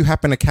 You know? Or if you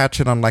happen to catch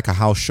it on like a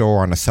house show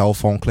or on a cell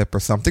phone clip or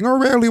something, or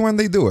rarely when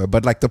they do it.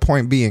 But like the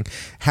point being,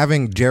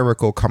 having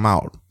Jericho come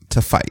out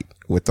to fight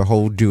with the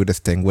whole Judas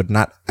thing would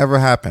not ever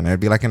happen. It'd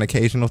be like an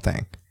occasional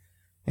thing.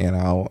 You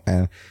know,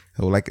 and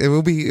like it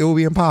will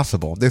be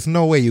impossible. There's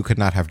no way you could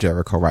not have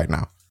Jericho right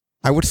now.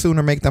 I would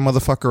sooner make that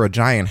motherfucker a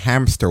giant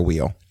hamster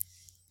wheel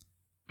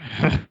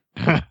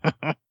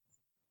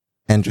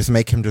and just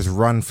make him just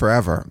run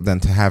forever than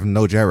to have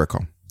no Jericho.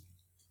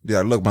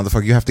 Yeah, look,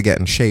 motherfucker, you have to get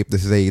in shape.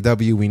 This is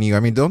AEW. We need. I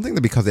mean, don't think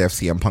that because they have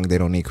CM Punk, they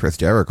don't need Chris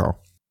Jericho.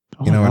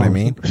 You know what I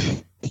mean?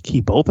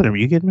 Keep both of them. Are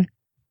you kidding me?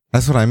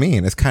 That's what I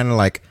mean. It's kind of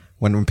like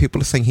when people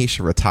are saying he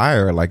should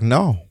retire. Like,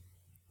 no,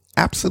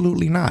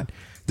 absolutely not.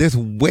 There's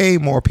way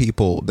more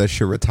people that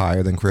should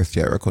retire than Chris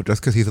Jericho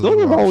just because he's a little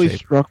Those have always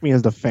shape. struck me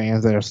as the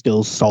fans that are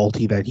still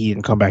salty that he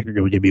didn't come back to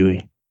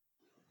WWE.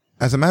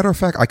 As a matter of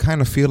fact, I kind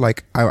of feel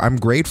like I'm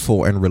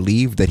grateful and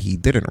relieved that he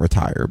didn't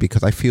retire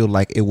because I feel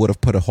like it would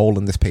have put a hole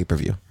in this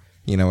pay-per-view.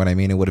 You know what I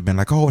mean? It would have been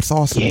like, oh, it's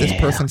awesome. Yeah. This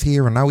person's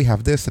here and now we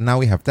have this and now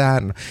we have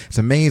that. And it's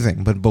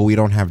amazing, but we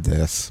don't have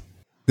this.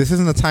 This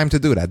isn't the time to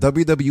do that.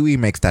 WWE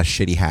makes that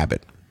shitty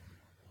habit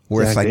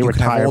where it's like you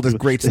can have all this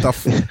great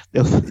stuff.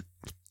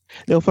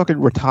 They'll fucking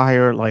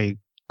retire like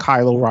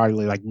Kyle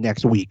O'Reilly like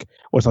next week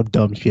or some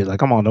dumb shit. Like,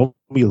 come on, don't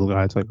be the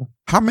guy. It's like,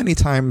 how many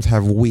times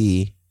have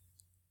we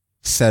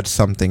said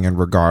something in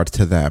regards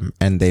to them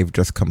and they've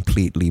just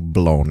completely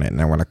blown it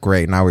and we're like,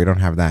 great, now we don't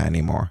have that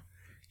anymore.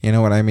 You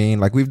know what I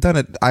mean? Like, we've done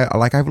it.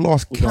 I've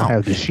lost count. We don't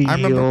have the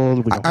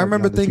Shield. I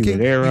remember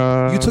thinking,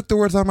 you took the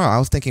words out of my mouth. I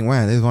was thinking,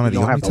 wow, this is one of the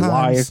only times. The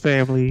Wyatt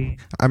family.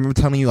 I remember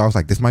telling you, I was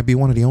like, this might be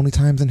one of the only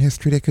times in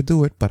history they could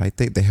do it, but I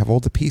think they have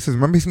all the pieces.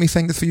 Remember me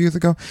saying this a few years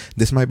ago?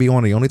 This might be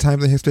one of the only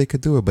times in history they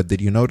could do it, but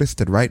did you notice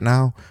that right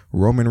now,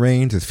 Roman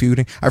Reigns is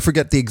feuding? I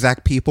forget the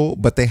exact people,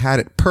 but they had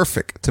it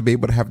perfect to be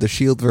able to have the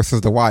Shield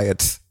versus the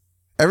Wyatts.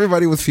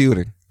 Everybody was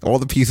feuding. All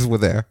the pieces were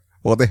there.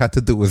 All they had to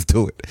do was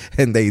do it,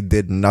 and they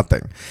did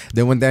nothing.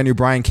 Then when Daniel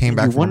Bryan came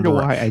back, you wonder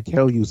why I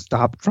tell you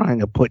stop trying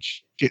to put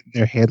shit in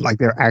their head like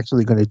they're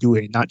actually going to do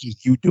it, not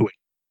just you do it.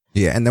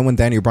 Yeah, and then when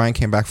Daniel Bryan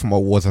came back from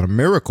what was a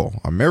miracle,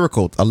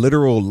 a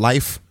literal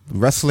life,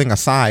 wrestling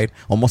aside,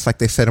 almost like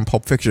they said in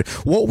Pulp Fiction,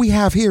 what we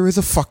have here is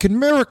a fucking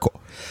miracle.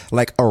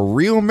 Like a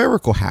real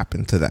miracle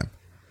happened to them.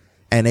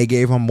 And they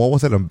gave him, what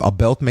was it, a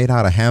belt made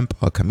out of hemp,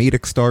 a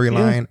comedic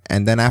storyline,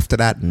 and then after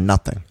that,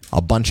 nothing.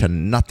 A bunch of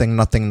nothing.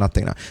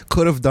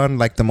 Could have done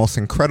like the most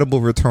incredible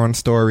return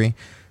story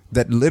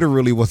that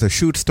literally was a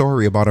shoot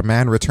story about a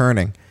man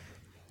returning,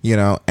 you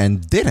know,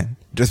 and didn't.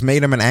 Just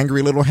made him an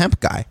angry little hemp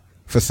guy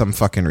for some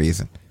fucking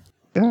reason.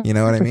 Yeah. You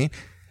know what I mean?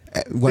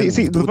 When,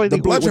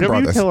 the Bludgeon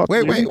Brothers.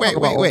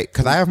 Wait,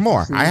 because I have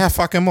more. I have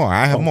fucking more.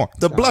 I have more.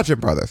 The Bludgeon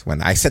Brothers.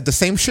 When I said the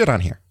same shit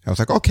on here, I was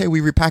like, okay, we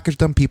repackaged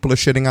them. People are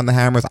shitting on the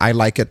hammers. I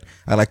like it.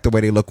 I like the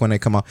way they look when they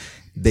come out.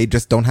 They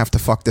just don't have to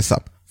fuck this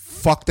up.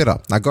 Fucked it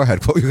up. Now go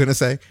ahead. What were you going to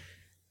say?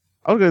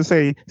 I was going to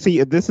say,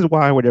 see, this is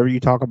why whenever you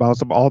talk about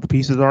all the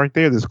pieces aren't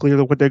there, there's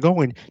clearly what they're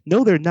going.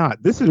 No, they're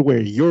not. This is where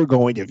you're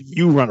going if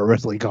you run a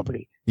wrestling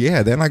company.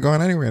 Yeah, they're not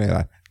going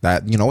anywhere.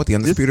 That, you know what, the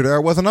Undisputed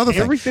Era was another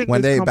thing. Everything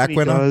when they back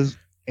when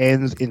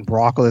ends in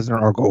Brock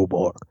Lesnar or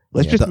Goldberg.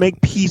 Let's just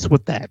make peace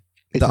with that.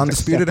 The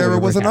Undisputed Era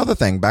was another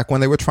thing. Back when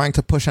they were trying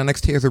to push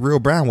NXT as a real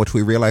brand, which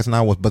we realize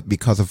now was but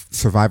because of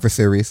Survivor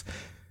Series,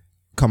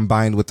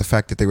 combined with the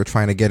fact that they were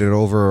trying to get it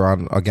over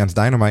against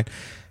Dynamite.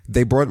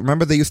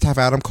 Remember they used to have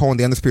Adam Cole in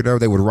the Undisputed Era.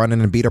 They would run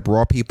in and beat up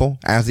Raw people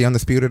as the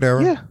Undisputed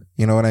Era. Yeah.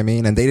 You know what I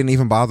mean? And they didn't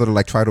even bother to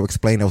like try to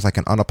explain it was like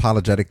an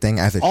unapologetic thing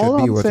as it should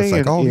be. Where it's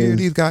like, oh, here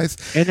these guys.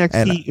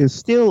 NXT is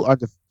still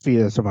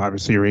undefeated Survivor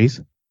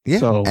Series.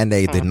 Yeah, and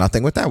they did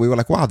nothing with that. We were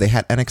like, wow, they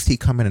had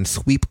NXT come in and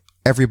sweep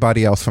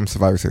everybody else from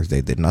Survivor Series.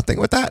 They did nothing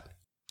with that.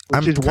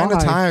 I'm kind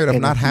of tired of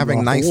not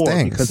having nice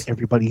things. Because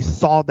everybody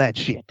saw that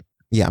shit.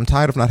 Yeah, I'm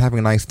tired of not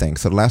having nice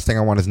things. So the last thing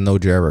I want is no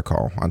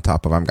Jericho on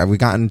top of we've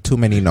gotten too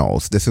many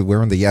no's.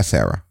 We're in the yes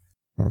era.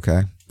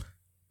 Okay.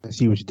 I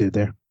see what you did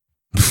there.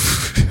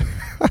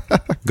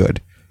 Good.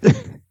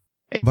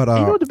 But you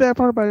know what the bad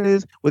part about it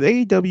is? With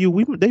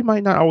AEW, they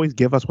might not always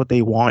give us what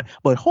they want,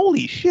 but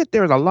holy shit,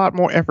 there's a lot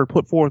more effort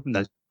put forth in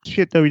the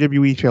shit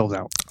WWE shells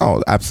out.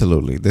 Oh,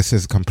 absolutely. This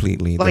is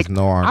completely, Like, there's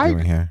no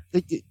arguing here.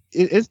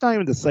 It's not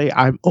even to say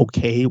I'm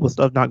okay with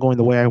stuff not going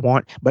the way I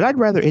want, but I'd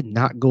rather it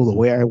not go the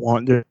way I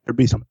want. There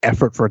be some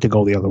effort for it to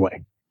go the other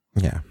way.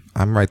 Yeah,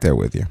 I'm right there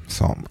with you.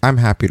 So I'm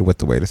happy with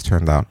the way this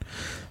turned out.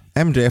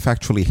 MJF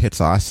actually hits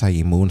a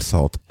Acai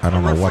moonsault. I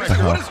don't know what the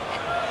hell.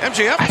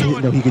 MJF I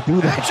didn't know he could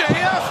do that.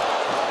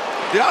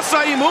 MJF, the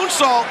Acai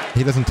moonsault,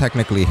 He doesn't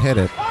technically hit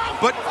it.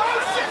 but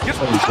gets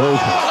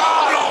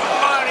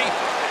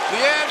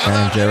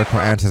And Jericho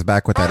answers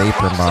back with that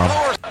apron bomb.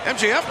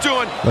 MJF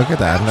doing. Look at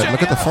that.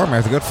 Look at the form.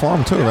 It's a good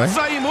form too, right?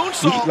 Acai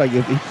moonsault. Like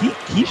if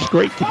he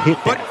straight could hit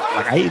that.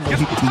 Like I didn't know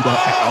he could do that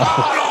at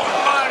all.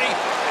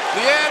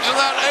 The edge of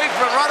that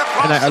apron right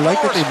across And I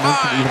like that the they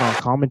mentioned even on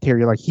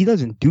commentary, like he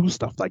doesn't do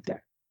stuff like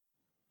that.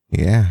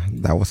 Yeah,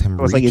 that was him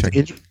So it's reaching. like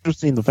it's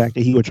interesting the fact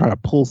that he would try to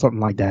pull something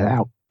like that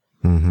out.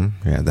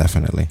 Yeah,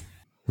 definitely.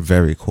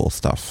 Very cool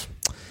stuff.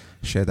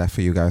 Share that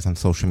for you guys on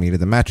social media.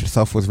 The match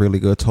itself was really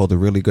good, told a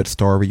really good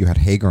story. You had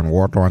Hager and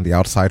Wardlow on the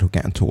outside who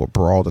get into a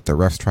brawl that the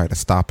refs try to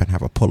stop and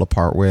have a pull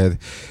apart with.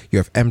 You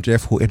have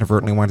MJF who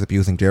inadvertently winds up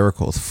using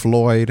Jericho's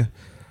Floyd.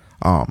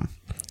 And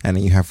then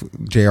you have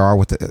JR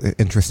with the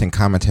interesting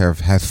commentary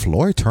of, has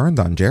Floyd turned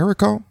on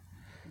Jericho?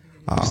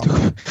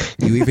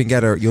 You even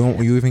get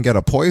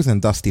a poison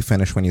Dusty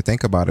finish when you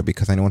think about it,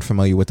 because anyone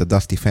familiar with the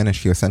Dusty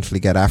finish, you essentially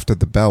get after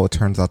the bell. It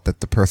turns out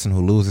that the person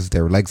who loses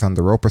their legs on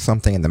the rope or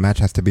something, and the match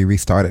has to be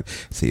restarted.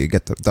 So you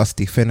get the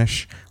Dusty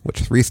finish,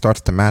 which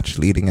restarts the match,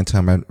 leading into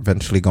him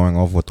eventually going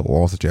over with the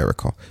walls of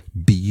Jericho.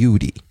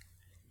 Beauty.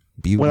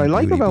 What I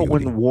like about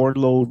when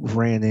Wardlow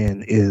ran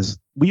in is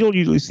we don't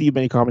usually see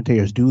many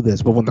commentators do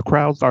this, but when the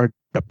crowd started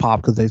to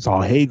pop because they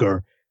saw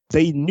Hager,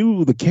 they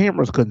knew the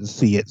cameras couldn't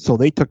see it, so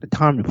they took the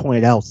time to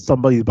point out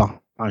somebody's behind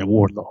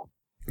Wardlow.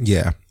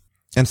 Yeah.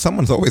 And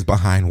someone's always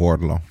behind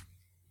Wardlow.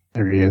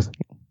 There he is.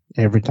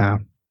 Every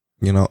time.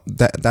 You know,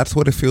 that's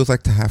what it feels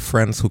like to have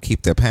friends who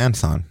keep their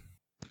pants on.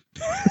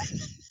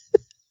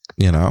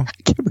 You know?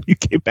 You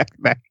came back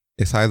to back.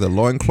 It's either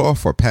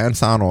loincloth or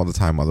pants on all the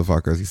time,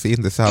 motherfuckers. You see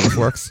this how this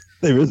works?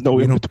 There is no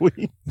in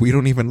between. We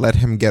don't even let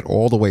him get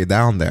all the way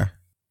down there.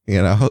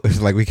 You know? It's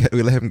like we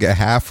let him get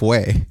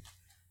halfway.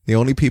 The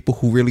only people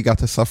who really got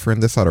to suffer in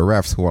this are the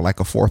refs, who are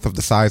like a fourth of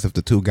the size of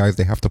the two guys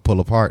they have to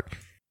pull apart.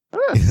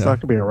 It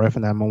sucked to be a ref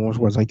in that moment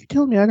where it's like, you're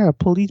telling me I gotta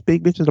pull these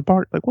big bitches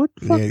apart? Like, what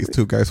the fuck? Yeah, these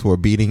two guys who are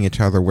beating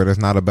each other where there's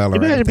not a bell or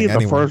Imagine anything being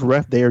anyway. the first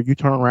ref there, you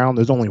turn around,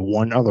 there's only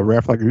one other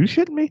ref. Like, are you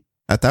shitting me?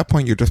 At that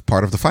point, you're just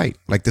part of the fight.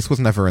 Like, this was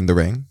never in the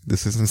ring.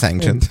 This isn't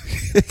sanctioned.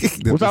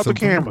 Without the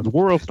cameras,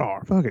 world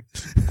star. Fuck it.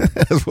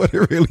 That's what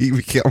it really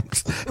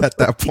becomes at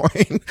that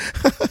point.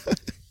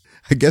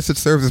 I guess it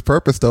serves its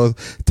purpose, though.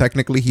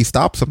 Technically, he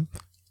stops him.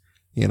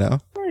 You know?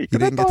 Right. He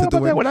didn't get to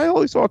do it. When I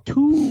only saw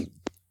two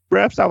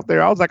refs out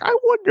there, I was like, I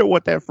wonder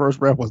what that first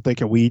ref was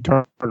thinking. We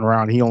turned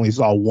around, he only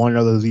saw one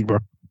other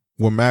zebra.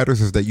 What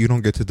matters is that you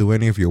don't get to do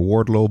any of your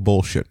Wardlow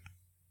bullshit.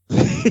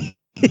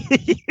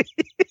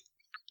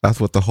 That's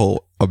what the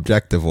whole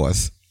objective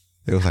was.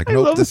 It was like,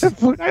 nope,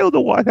 I don't know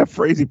why that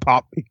phrase he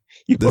popped me.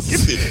 You don't get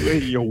to do any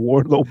of your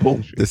Wardlow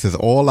bullshit. This is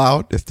all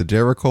out. It's the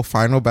Jericho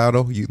final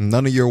battle.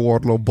 None of your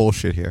Wardlow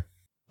bullshit here.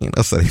 You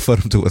know, so they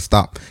put him to a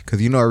stop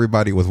because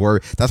everybody was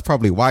worried. That's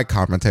probably why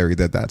commentary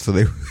did that. So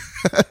they,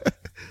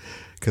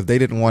 because they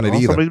didn't want it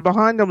either. Somebody's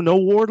behind them. No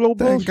Wardlow bullshit.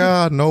 Thank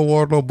God, no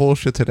Wardlow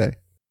bullshit today.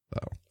 So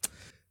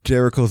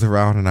Jericho's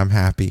around, and I'm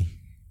happy.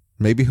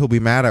 Maybe he'll be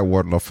mad at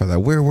Wardlow for that.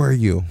 Where were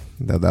you?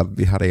 That'll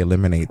be how they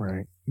eliminate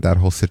that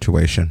whole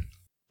situation.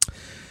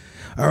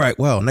 All right,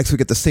 well, next we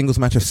get the singles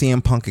match of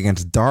CM Punk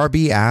against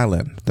Darby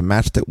Allin, the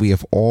match that we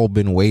have all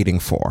been waiting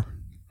for.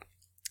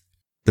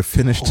 The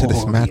finish to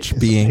this match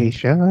being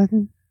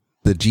the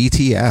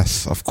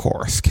GTS, of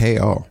course,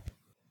 KO.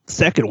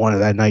 Second one of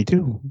that night,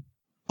 too.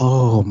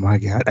 Oh, my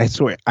God. I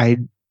swear,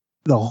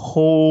 the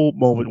whole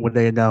moment when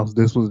they announced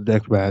this was the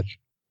next match,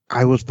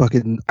 I was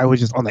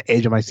just on the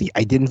edge of my seat.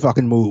 I didn't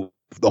fucking move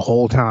the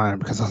whole time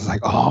because I was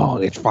like, oh,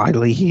 it's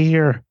finally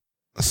here.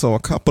 So a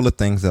couple of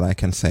things that I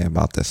can say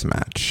about this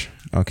match.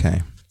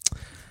 Okay.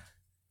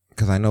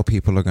 Because I know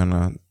people you're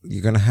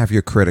going to have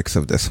your critics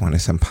of this one.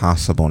 It's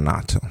impossible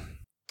not to.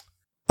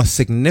 A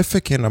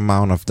significant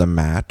amount of the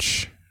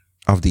match,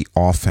 of the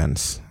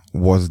offense,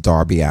 was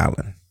Darby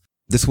Allin.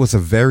 This was a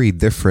very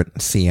different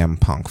CM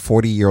Punk.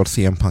 40-year-old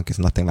CM Punk is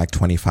nothing like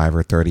 25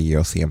 or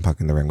 30-year-old CM Punk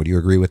in the ring. Would you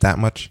agree with that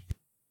much?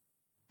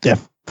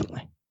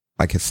 Definitely.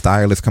 Like his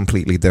style is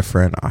completely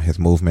different. His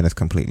movement is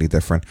completely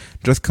different.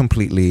 Just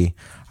completely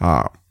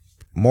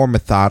more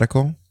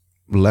methodical,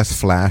 less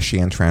flashy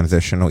and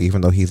transitional, even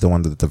though he's the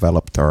one that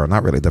developed, or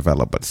not really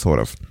developed, but sort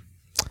of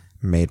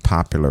made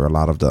popular a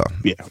lot of the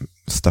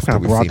stuff that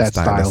we've seen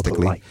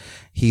stylistically.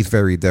 He's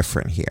very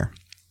different here.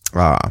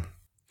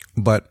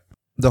 But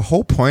the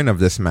whole point of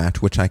this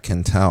match, which I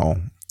can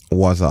tell,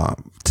 was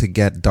to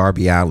get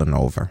Darby Allin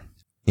over.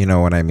 You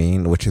know what I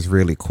mean? Which is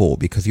really cool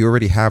because you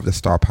already have the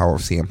star power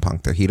of CM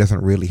Punk there. He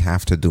doesn't really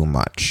have to do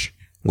much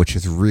which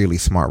is really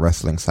smart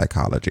wrestling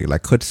psychology.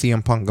 Like, could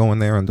CM Punk go in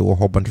there and do a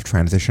whole bunch of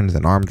transitions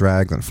and arm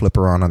drags and flip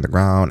around on the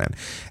ground and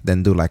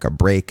then do like a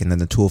break, and then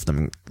the two of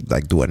them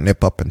like do a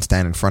nip up and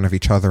stand in front of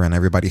each other and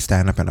everybody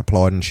stand up and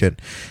applaud and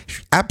shit?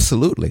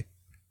 Absolutely.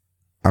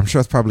 I'm sure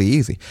it's probably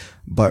easy.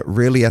 But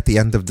really, at the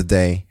end of the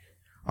day,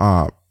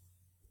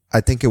 I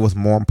think it was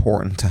more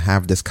important to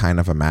have this kind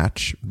of a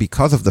match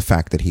because of the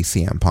fact that he's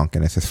CM Punk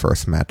and it's his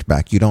first match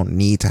back. You don't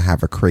need to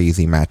have a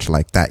crazy match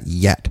like that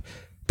yet.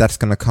 That's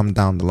going to come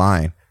down the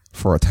line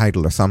for a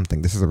title or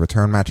something. This is a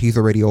return match. He's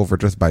already over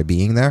just by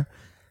being there.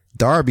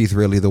 Darby's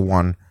really the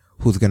one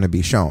who's going to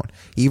be shown.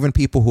 Even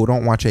people who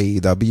don't watch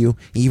AEW,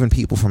 even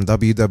people from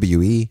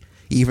WWE,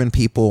 even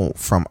people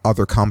from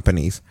other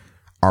companies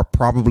are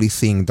probably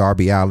seeing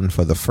Darby Allin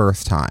for the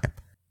first time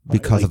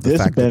because of the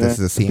fact that this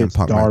is a CM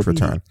Punk match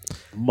return.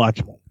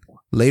 Much more.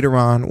 Later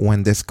on,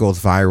 when this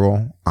goes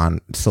viral on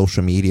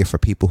social media for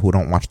people who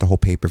don't watch the whole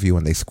pay-per-view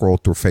and they scroll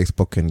through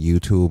Facebook and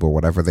YouTube or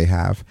whatever they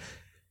have,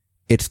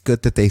 it's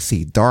good that they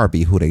see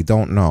Darby, who they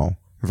don't know,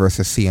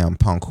 versus CM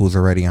Punk, who's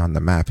already on the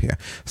map here.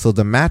 So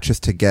the match is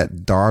to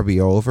get Darby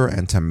over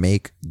and to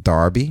make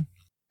Darby.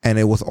 And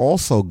it was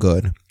also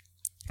good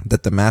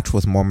that the match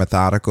was more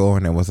methodical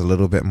and it was a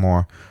little bit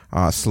more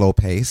slow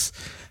pace,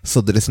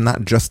 so that it's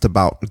not just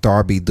about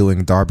Darby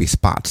doing Darby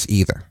spots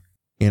either.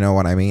 You know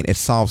what I mean? It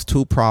solves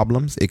two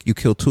problems. You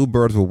kill two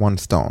birds with one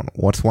stone.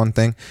 What's one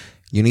thing?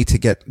 You need to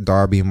get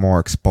Darby more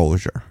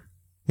exposure.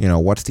 You know,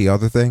 what's the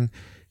other thing?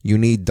 You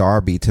need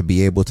Darby to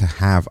be able to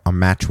have a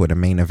match with a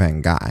main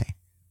event guy.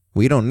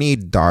 We don't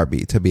need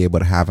Darby to be able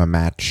to have a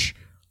match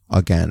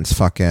against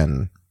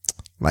fucking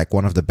like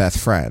one of the best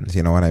friends.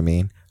 You know what I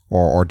mean?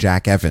 Or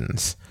Jack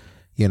Evans.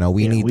 You know,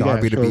 we need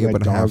Darby to be able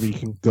to have. Darby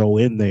can go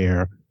in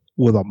there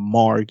with a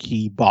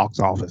marquee box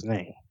office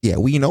name. Yeah,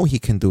 we know he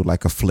can do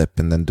like a flip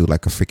and then do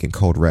like a freaking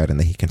code red, and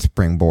then he can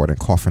springboard and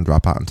coffin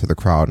drop out into the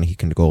crowd, and he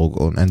can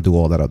go and do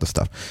all that other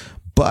stuff.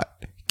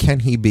 But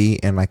can he be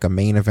in like a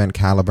main event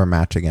caliber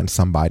match against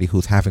somebody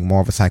who's having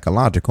more of a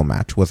psychological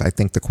match, was I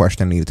think the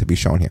question needed to be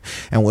shown here.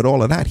 And with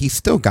all of that, he's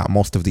still got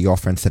most of the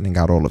offense and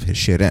got all of his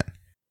shit in,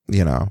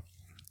 you know.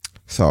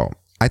 So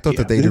I thought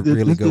that they did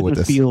really good with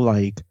this. Feel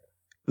like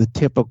the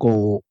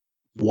typical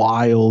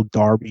wild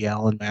Darby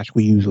Allin match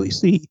we usually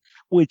see,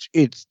 which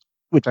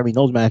I mean,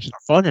 those matches are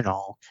fun and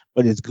all,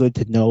 but it's good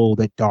to know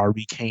that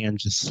Darby can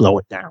just slow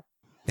it down.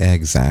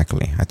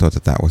 Exactly. I thought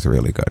that was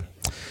really good.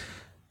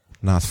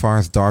 Now, as far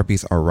as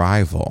Darby's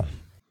arrival,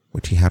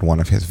 which he had one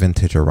of his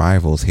vintage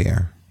arrivals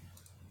here,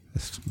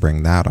 let's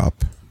bring that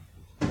up.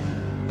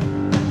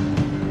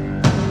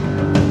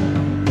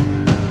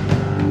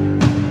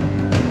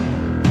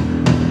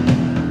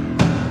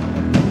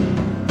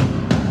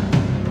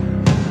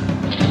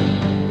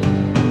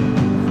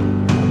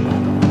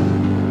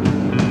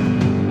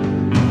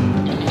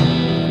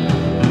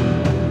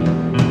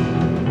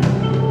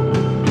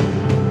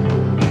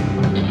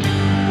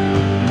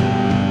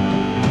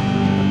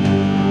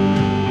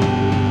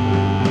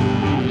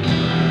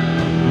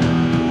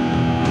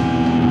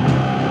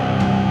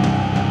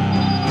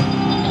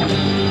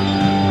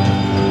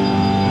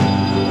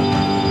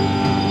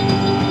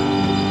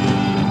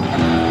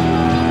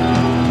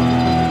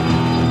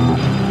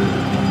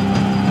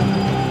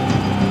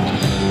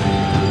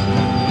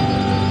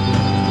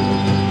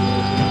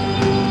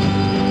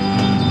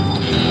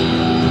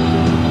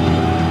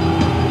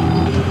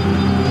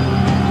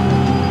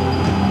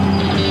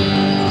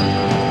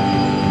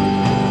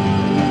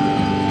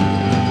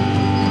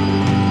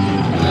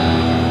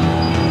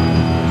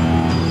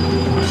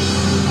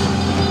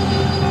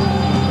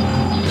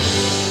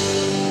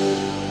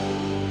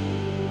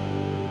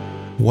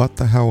 What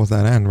the hell was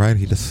that end, right?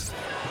 He just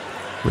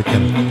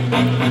freaking...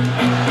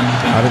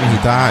 How did he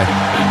die?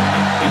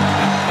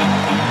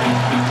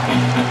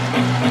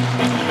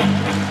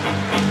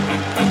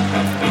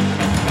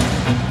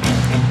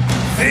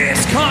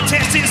 This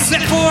contest is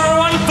set for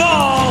one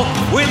fall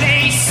with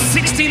a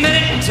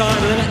 60-minute time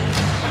limit,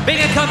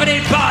 being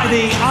accompanied by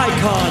the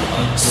icon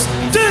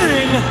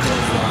Sting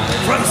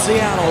from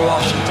Seattle,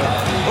 Washington,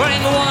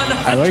 weighing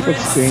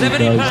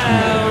 170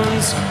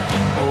 pounds,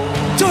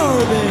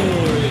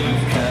 Darby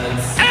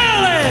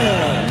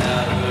Allin.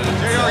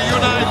 JR, you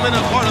and I have been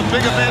a part of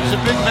big events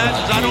and big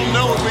matches. I don't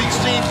know if we've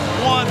seen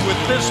one with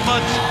this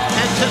much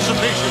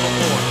anticipation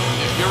before.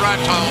 You're right,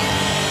 Tom.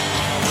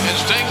 And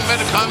Sting made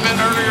a comment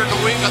earlier in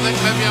the week, I think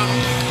maybe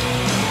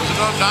was it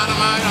on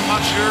Dynamite? I'm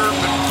not sure,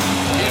 but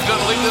he's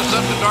going to leave this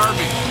up to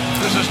Darby.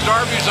 This is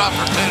Darby's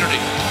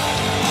opportunity.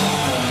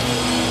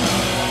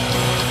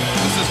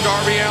 This is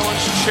Darby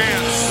Allin's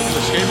chance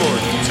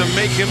to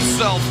make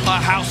himself a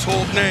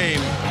household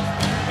name.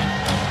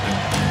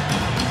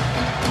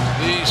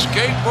 The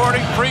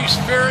skateboarding free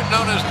spirit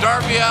known as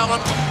Darby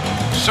Allin,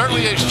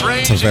 certainly a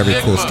strange it's a very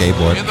cool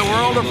skateboard in the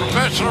world of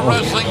professional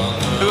wrestling,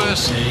 who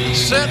has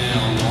set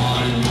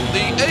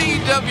the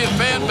AEW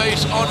fan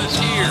base on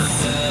its ear.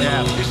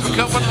 Yeah. He's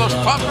become one of the most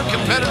popular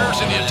competitors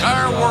in the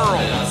entire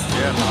world.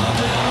 Yes.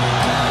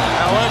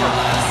 However,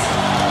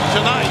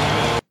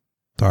 tonight,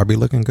 Darby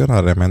looking good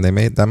out there, man. They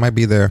made that might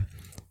be their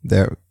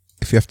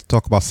if you have to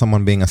talk about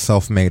someone being a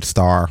self-made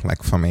star,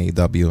 like from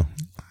AEW,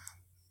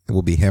 it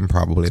will be him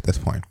probably at this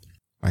point.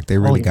 Like they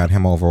really got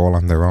him over all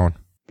on their own.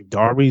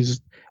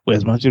 Darby's,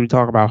 as much as we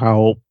talk about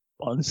how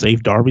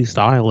unsafe Darby's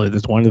style is,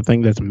 it's one of the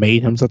things that's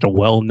made him such a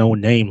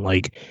well-known name.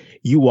 Like,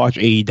 you watch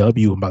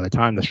AEW, and by the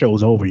time the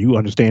show's over, you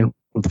understand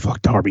what the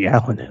fuck Darby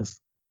Allin is.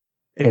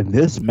 And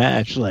this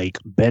match, like,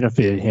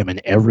 benefited him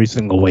in every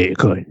single way it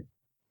could.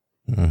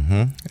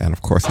 Mm-hmm. And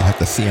of course, you have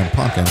the CM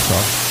Punk intro.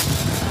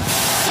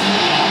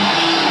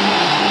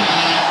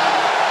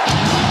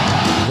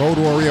 Road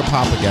Warrior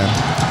pop again.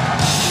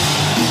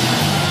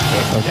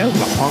 Yeah, so that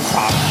was a Punk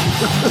pop.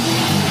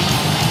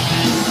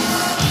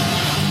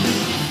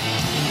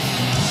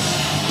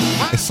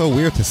 It's so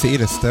weird to see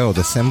this still.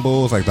 The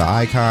symbols, like the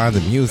icon, the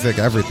music,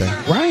 everything.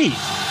 Right.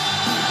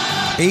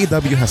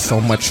 AEW has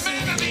so much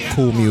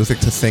cool music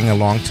to sing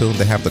along to.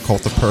 They have the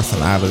Cult of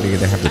Personality.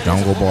 They have the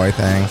Jungle Boy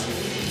thing.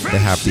 They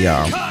have the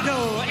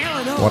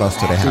what else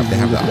do they have? They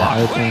have the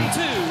Wild thing,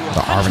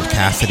 the Orange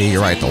Cassidy.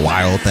 You're right, the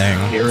Wild thing.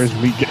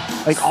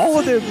 Like, all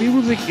of their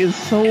music is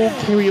so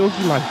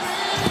karaoke like.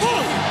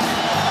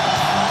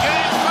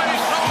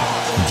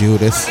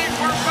 Judas.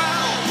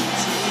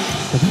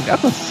 I think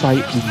that's a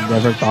sight we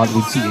never thought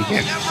we'd see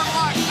again.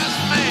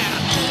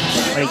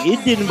 Like,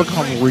 it didn't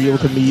become real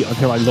to me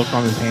until I looked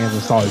on his hands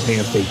and saw his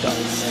hands taped up.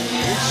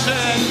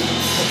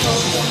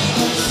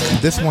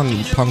 This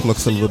one, Punk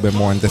looks a little bit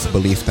more in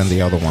disbelief than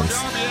the other ones.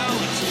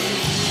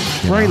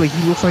 Right, like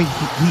he looks like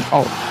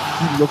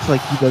he looks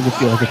like he doesn't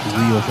feel like it's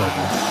real for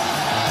him.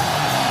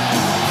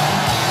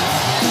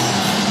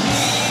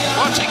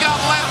 What's he got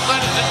left,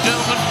 ladies and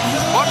gentlemen?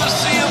 What does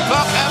CM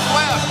Punk have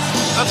left?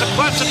 That's a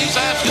question he's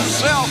asked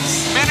himself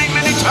many,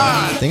 many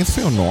times. Things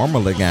feel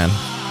normal again,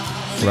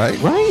 right?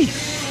 Right.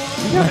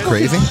 Isn't that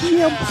crazy?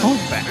 CM Punk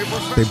back.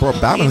 They brought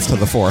balance to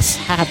the force.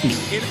 Happy.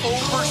 In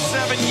over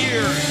 7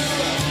 years,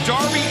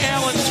 Darby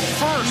Allin's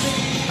first.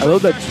 I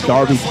love that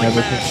Darby's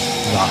never takes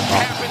his eyes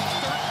off it.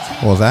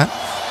 What was that?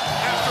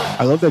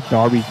 I love that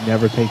Darby's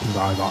never takes his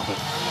eyes off it.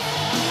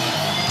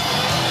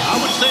 I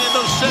would say in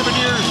those 7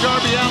 years,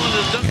 Darby Allin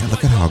has done. Yeah,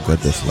 look at how good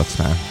this looks,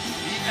 man.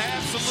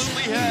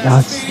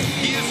 Nuts.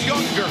 He is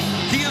younger.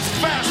 He is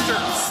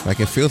faster. Like,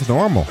 it feels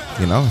normal,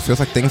 you know? It feels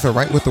like things are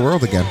right with the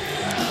world again.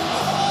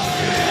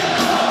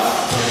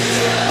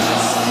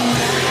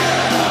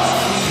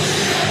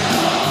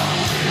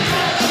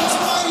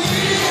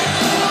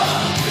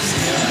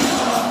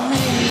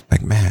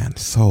 Like, man,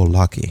 so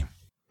lucky.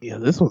 Yeah,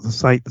 this was a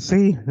sight to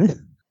see.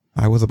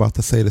 I was about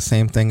to say the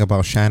same thing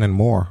about Shannon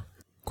Moore,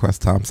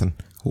 Quest Thompson.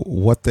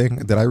 What thing?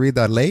 Did I read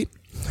that late?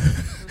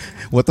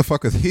 What the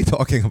fuck is he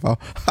talking about?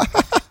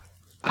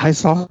 I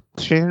saw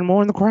Shannon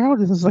Moore in the crowd,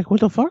 and it's like,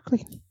 what the fuck?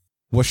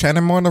 Was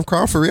Shannon Moore in the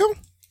crowd for real?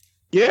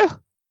 Yeah.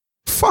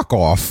 Fuck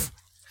off.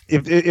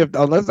 If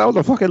unless that was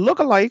a fucking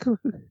lookalike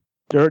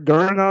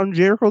during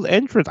Jericho's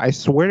entrance, I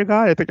swear to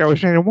God, I think that was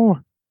Shannon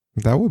Moore.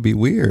 That would be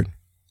weird.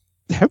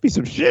 That'd be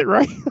some shit,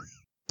 right?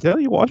 Tell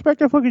you, watch back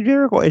that fucking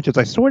Jericho entrance.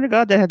 I swear to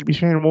God, that had to be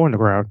Shannon Moore in the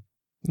crowd.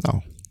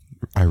 No,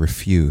 I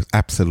refuse.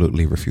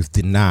 Absolutely refuse.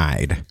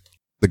 Denied.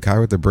 The guy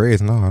with the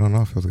braids? No, I don't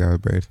know if it was the guy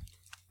with braids.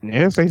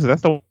 Yeah, so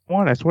that's the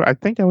one. I swear. I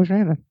think that was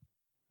Shannon.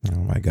 Oh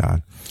my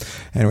God.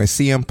 Anyway,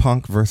 CM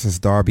Punk versus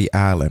Darby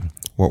Allin.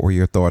 What were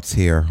your thoughts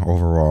here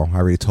overall? I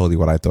already told you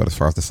what I thought as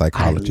far as the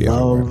psychology I of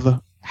it.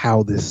 love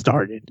how this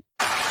started.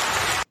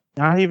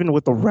 Not even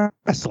with the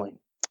wrestling.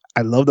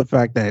 I love the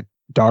fact that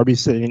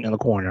Darby's sitting in the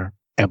corner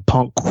and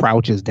Punk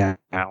crouches down.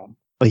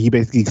 Like, he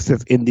basically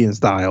sits Indian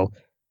style.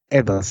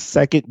 And the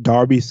second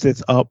Darby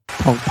sits up,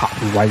 Punk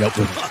pops right up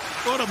with him.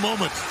 What a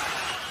moment.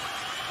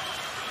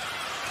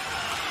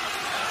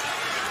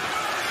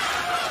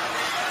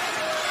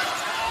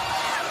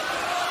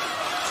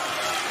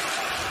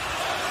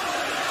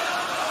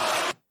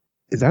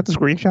 Is that the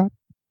screenshot?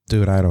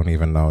 Dude, I don't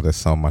even know. There's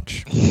so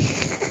much.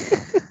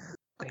 There's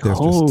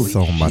just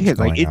so much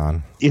going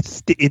on. It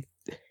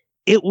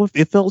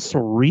felt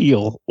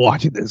surreal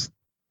watching this.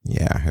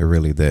 Yeah, it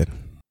really did.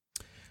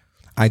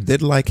 I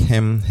did like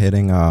him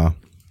hitting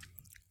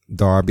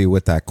Darby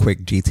with that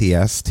quick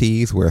GTS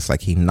tease where it's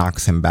like he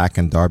knocks him back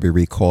and Darby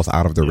recalls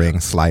out of the ring,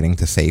 sliding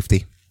to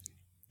safety.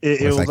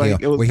 He's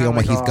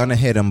gonna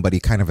hit him, but he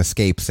kind of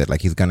escapes it.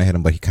 Like, he's gonna hit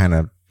him, but he kind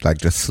of like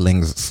just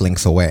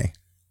slinks away.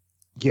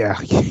 Yeah,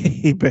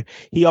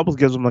 he almost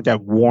gives him like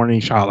that warning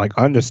shot. Like,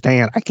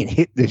 understand, I can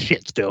hit this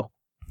shit still.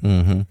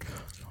 Mm-hmm.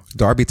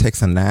 Darby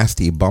takes a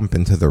nasty bump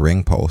into the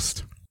ring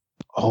post.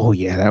 Oh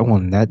yeah,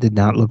 that did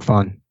not look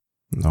fun.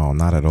 No,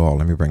 not at all.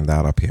 Let me bring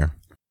that up here.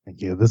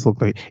 Yeah,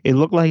 it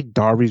looked like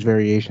Darby's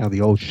variation of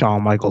the old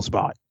Shawn Michaels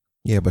spot.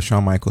 Yeah, but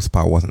Shawn Michaels'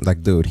 spot wasn't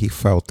like, dude, he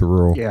fell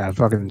through. Yeah,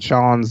 fucking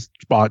Shawn's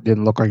spot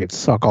didn't look like it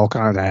sucked all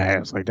kinds of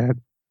ass like that.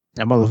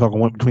 That motherfucker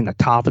went between the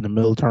top and the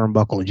middle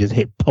turnbuckle and just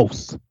hit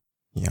posts.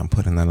 Yeah, I'm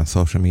putting that on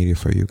social media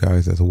for you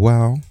guys as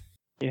well.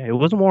 Yeah, it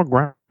was a more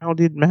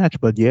grounded match,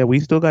 but yeah, we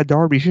still got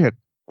Darby shit.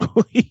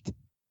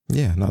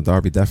 Yeah, no,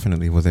 Darby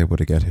definitely was able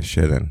to get his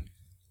shit in.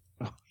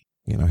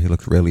 You know, he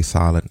looked really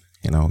solid.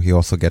 You know, he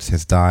also gets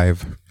his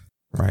dive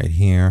right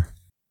here.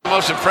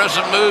 Most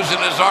impressive moves in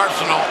his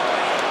arsenal.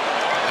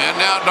 And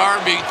now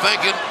Darby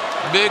thinking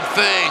big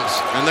things.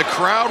 And the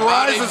crowd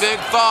rises. Big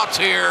thoughts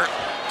here.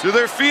 To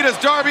their feet as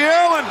Darby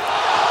Allin.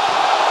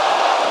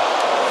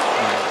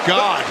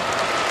 God.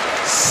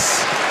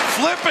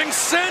 Flipping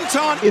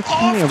senton It's off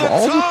funny, of the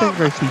all the top.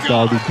 things I see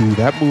Darby do,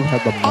 that move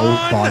had the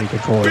most body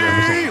control I've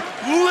ever seen.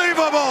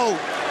 Unbelievable.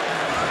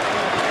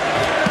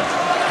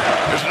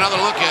 There's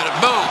another look at it.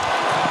 Boom.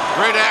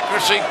 Great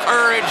accuracy,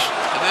 courage,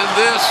 and then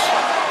this.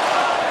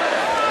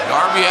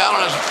 Darby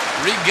Allin has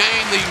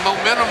regained the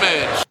momentum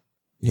edge.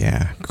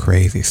 Yeah,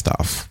 crazy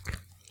stuff.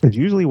 Because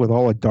usually with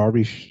all the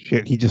Darby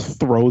shit, he just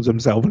throws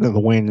himself into the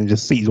wind and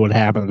just sees what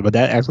happens. But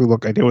that actually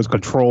looked like there was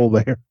control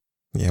there.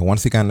 Yeah,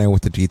 once he got in there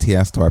with the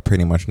GTS, though, I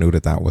pretty much knew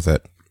that was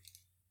it.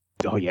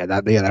 Oh yeah,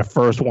 that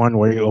first one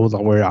where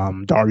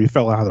Darby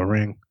fell out of the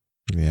ring.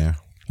 Yeah.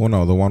 Well,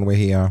 no, the one where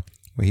he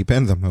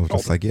pins him. It was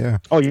just like, yeah.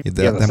 Oh yeah,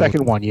 the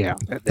second one, yeah.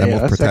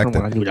 That second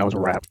one, I knew that was a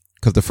wrap.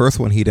 Because the first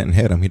one, he didn't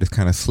hit him. He just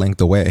kind of slinked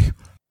away.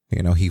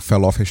 You know, he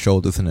fell off his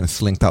shoulders and then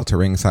slinked out to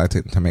ringside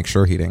to make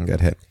sure he didn't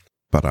get hit.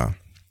 But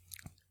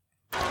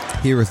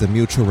here is the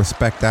mutual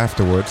respect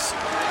afterwards.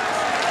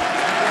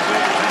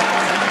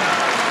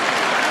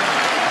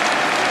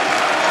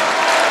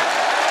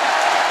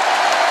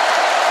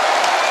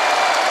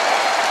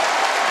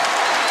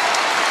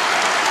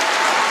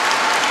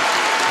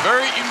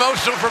 Very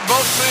emotional for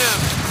both men.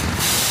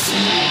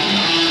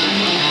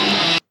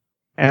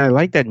 And I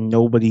like that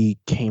nobody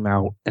came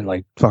out and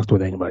like fucked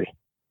with anybody.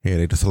 Yeah,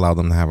 they just allowed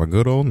them to have a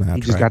good old match.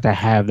 You just got to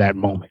have that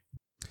moment.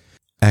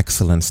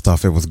 Excellent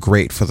stuff. It was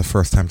great for the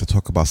first time to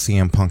talk about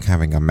CM Punk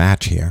having a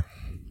match here.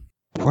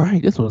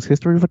 Right, this was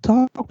history of a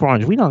talk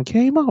brunch. We done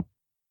came up.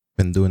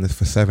 Been doing this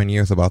for 7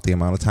 years, about the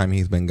amount of time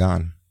he's been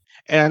gone.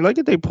 And I like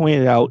that they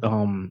pointed out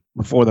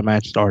before the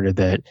match started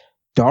that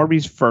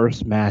Darby's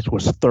first match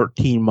was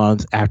 13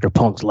 months after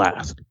Punk's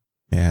last.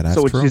 Yeah, that's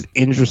true. So it's true. just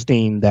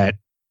interesting that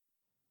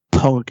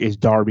Darby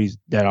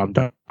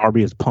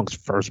is Punk's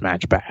first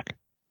match back.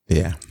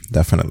 Yeah,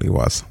 definitely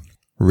was.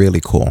 Really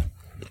cool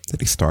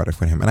that he started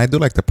with him. And I do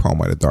like the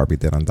promo that Darby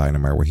did on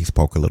Dynamite where he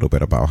spoke a little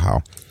bit about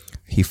how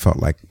he felt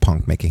like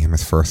Punk making him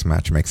his first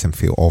match makes him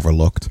feel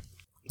overlooked.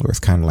 Where it's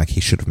kind of like he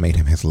should have made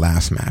him his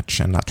last match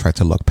and not try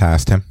to look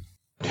past him.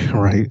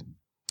 Right.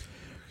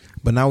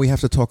 But now we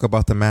have to talk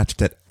about the match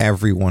that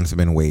everyone's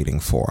been waiting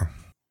for.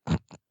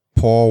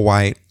 Paul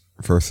White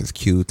versus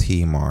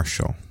QT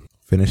Marshall.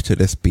 Finish to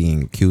this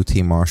being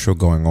QT Marshall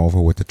going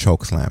over with the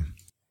chokeslam.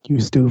 You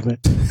stupid.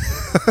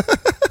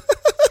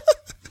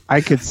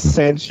 I could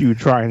sense you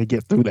trying to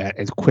get through that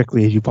as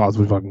quickly as you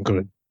possibly fucking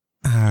could.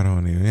 I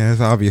don't even. It's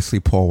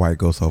obviously Paul White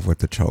goes over with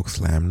the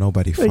chokeslam.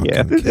 Nobody fucking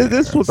cares.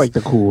 This was like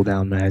the cool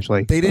down match.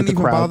 Like they didn't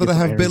even bother to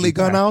have Billy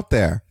Gunn out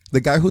there. The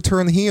guy who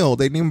turned heel,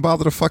 they didn't even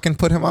bother to fucking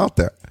put him out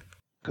there.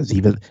 Because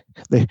you know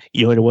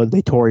what it was?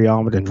 They tore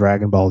Yamada and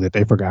Dragon Ball that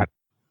they forgot.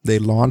 They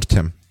launched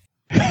him.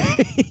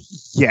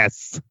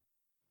 Yes.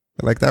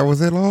 Like that was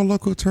it. Oh,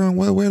 look who turned.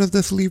 Well, where does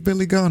this leave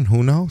Billy Gunn?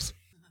 Who knows?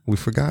 We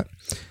forgot.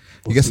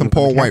 You get some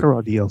Paul White.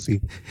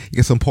 DLC. You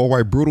get some Paul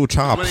White brutal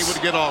chops. When he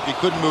would get off, he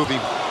couldn't move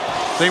him.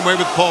 Same way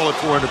with Paul at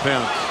 400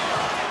 pounds.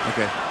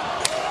 Okay.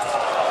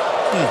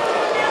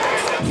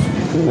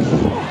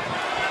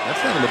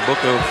 That's not in the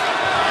book of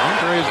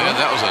Andre's. Yeah,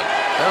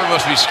 that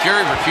must be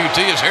scary for QT.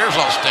 His hair's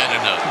all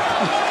standing up.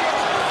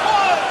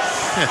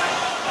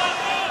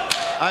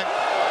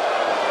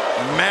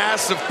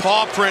 Massive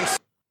paw prints.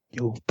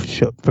 Yo,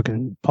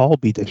 freaking Paul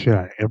beat the shit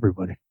out of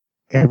everybody.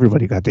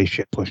 Everybody got their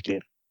shit pushed in.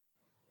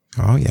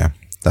 Oh yeah,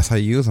 that's how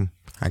you use them.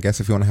 I guess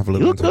if you want to have a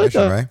little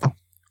intermission, right?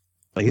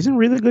 He's in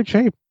really good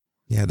shape.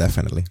 Yeah,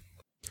 definitely.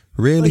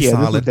 Really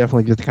solid. This would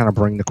definitely just kind of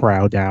bring the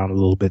crowd down a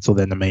little bit, so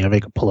then the main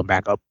event can pull him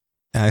back up.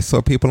 And I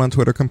saw people on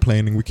Twitter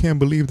complaining, we can't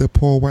believe that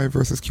Paul White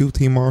versus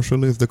QT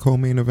Marshall is the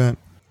co-main event.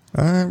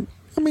 I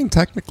mean,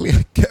 technically,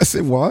 I guess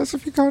it was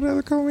if you call it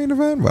a co-main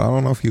event, but I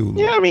don't know if you...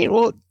 Yeah, I mean,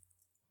 well,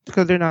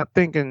 because they're not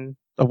thinking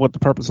of what the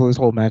purpose of this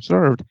whole match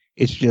served.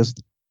 It's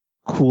just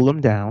cool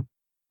them down,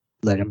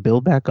 let them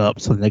build back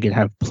up so they can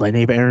have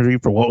plenty of energy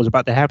for what was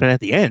about to happen at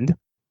the end.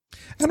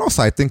 And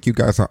also, I think you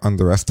guys are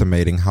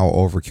underestimating how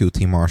over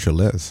QT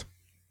Marshall is.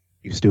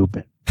 You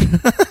stupid.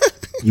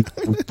 You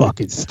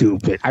fucking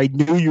stupid. I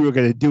knew you were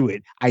going to do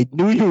it.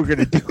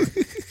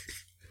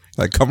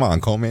 Like, come on,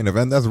 co-main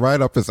event. That's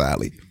right up his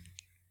alley.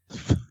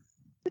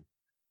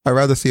 I'd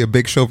rather see a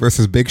Big Show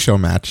versus Big Show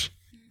match.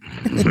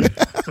 What the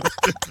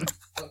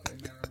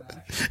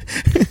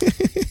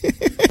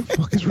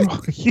fuck is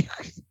wrong with you?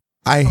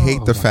 I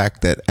hate the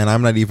fact that, and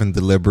I'm not even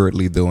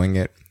deliberately doing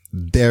it,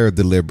 they're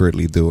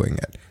deliberately doing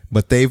it.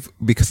 But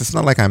because it's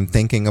not like I'm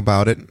thinking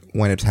about it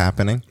when it's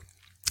happening,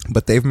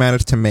 but they've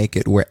managed to make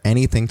it where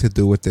anything to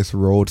do with this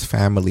Rhodes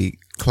family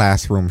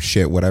classroom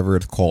shit, whatever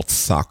it's called,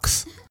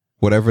 sucks.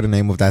 Whatever the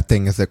name of that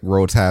thing is that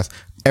Rhodes has,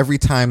 every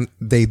time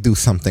they do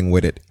something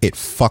with it, it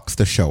fucks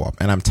the show up.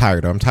 And I'm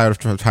tired of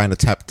trying to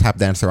tap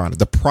dance around it.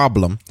 The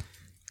problem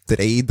that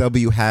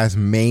AEW has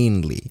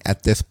mainly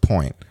at this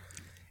point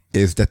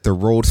is that the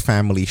Rhodes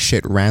family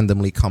shit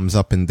randomly comes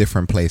up in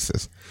different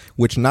places,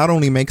 which not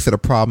only makes it a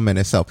problem in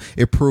itself,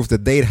 it proves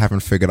that they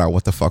haven't figured out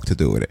what the fuck to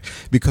do with it.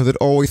 Because it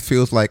always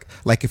feels like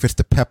if it's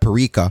the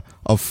paprika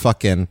of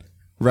fucking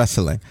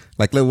wrestling.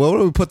 Like, what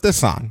do we put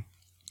this on?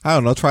 I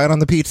don't know, try it on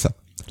the pizza.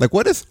 Like,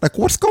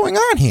 what's going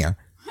on here?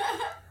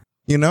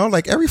 You know,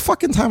 like every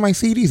fucking time I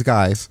see these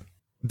guys,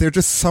 they're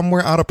just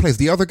somewhere out of place.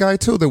 The other guy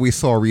too that we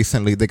saw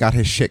recently, they got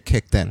his shit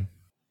kicked in.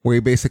 Where he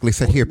basically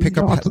said, here, pick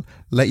up,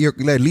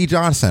 let Lee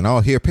Johnson, oh,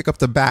 here, pick up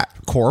the bat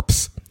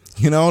corpse.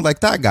 You know, like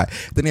that guy.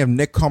 Then you have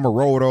Nick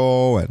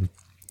Comoroto and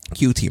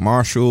QT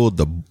Marshall,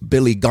 the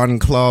Billy Gunn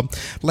Club.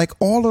 Like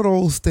all of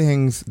those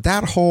things,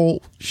 that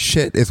whole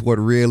shit is what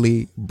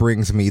really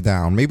brings me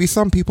down. Maybe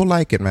some people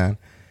like it, man.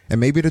 And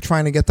maybe they're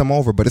trying to get them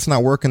over, but it's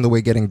not working the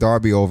way getting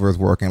Darby over is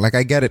working. Like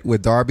I get it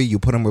with Darby, you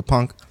put him with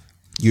Punk,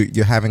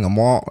 you're having a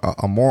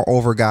more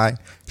over guy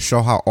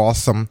show how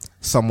awesome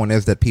someone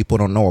is that people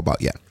don't know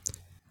about yet.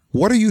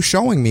 What are you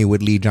showing me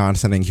with Lee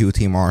Johnson and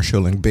QT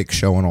Marshall and Big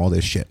Show and all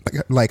this shit?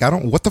 Like I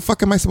don't. What the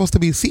fuck am I supposed to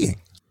be seeing?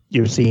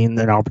 You're seeing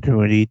an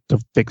opportunity to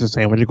fix a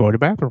sandwich and go to the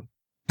bathroom.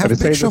 Have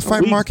Big Show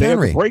fight Mark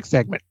Henry. Break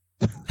segment.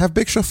 Have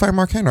Big Show fight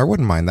Mark Henry. I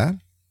wouldn't mind that.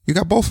 You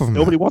got both of them.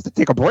 Nobody wants to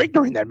take a break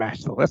during that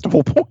match, though. That's the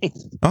whole point.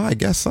 Oh, I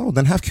guess so.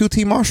 Then have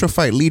QT Marshall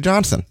fight Lee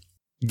Johnson.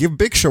 Give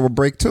Big Show a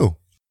break too.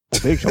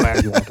 Well, Big Show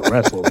actually wants to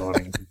wrestle.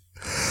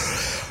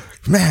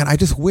 Man, I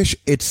just wish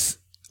it's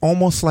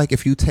almost like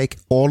if you take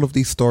all of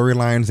these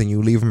storylines and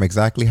you leave them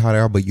exactly how they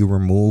are, but you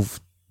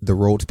remove the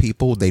Rhodes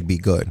people, they'd be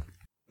good.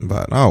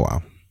 But oh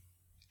well.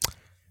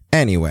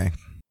 Anyway,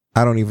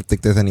 I don't even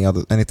think there's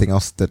anything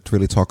else to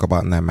really talk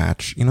about in that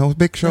match. You know,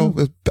 Big Show.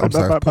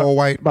 Paul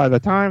White. By the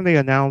time they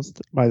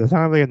announced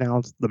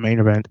the main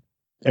event,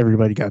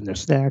 everybody got in their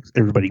snacks.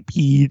 Everybody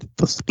peed.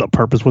 The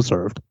purpose was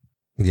served.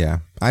 Yeah,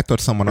 I thought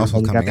someone else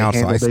was coming out,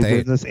 so I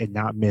stayed. And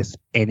not miss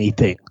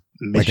anything.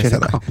 Like I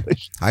said,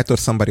 I thought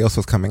somebody else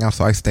was coming out,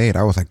 so I stayed.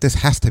 I was like, this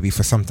has to be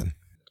for something.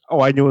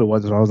 Oh, I knew it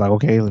was. So I was like,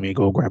 okay, let me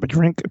go grab a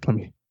drink. Let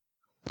me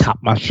top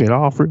my shit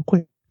off real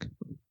quick.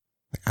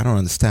 I don't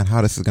understand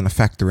how this is going to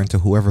factor into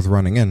whoever's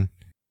running in,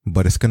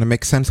 but it's going to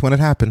make sense when it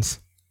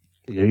happens.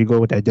 There you go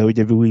with that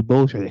WWE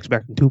bullshit,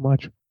 expecting too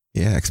much.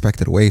 Yeah,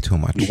 expected way too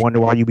much. You wonder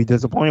why you be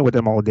disappointed with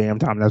them all the damn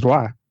time. That's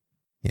why.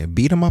 Yeah,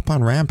 beat them up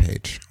on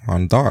Rampage,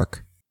 on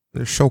Dark.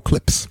 Just show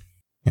clips.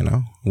 You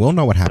know, we'll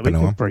know what happened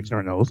to him. Breaks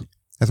our nose.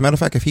 As a matter of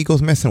fact, if he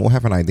goes missing, we'll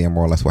have an idea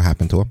more or less what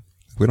happened to him.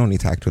 We don't need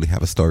to actually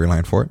have a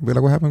storyline for it. Be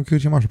like, what happened to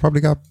QT Marshall? Probably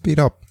got beat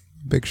up.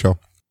 Big Show.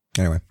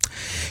 Anyway,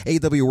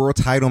 AEW World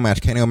Title match.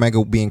 Kenny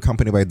Omega being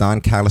accompanied by Don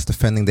Callis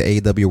defending the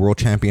AEW World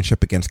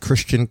Championship against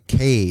Christian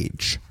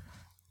Cage.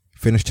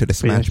 Finish to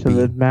this match.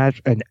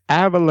 An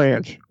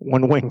avalanche.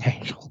 One winged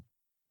angel.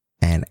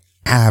 An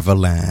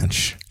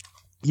avalanche.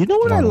 You know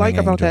what I like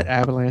about that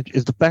avalanche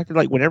is the fact that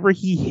like whenever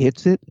he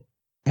hits it,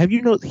 have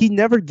you noticed he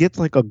never gets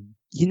like a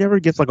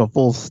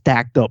full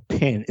stacked up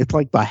pin. It's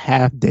like the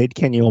half dead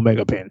Kenny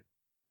Omega pin.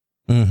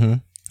 Mm-hmm.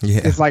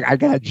 Yeah. It's like I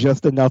got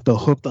just enough to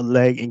hook the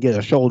leg and get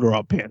a shoulder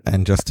up pin.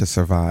 And just to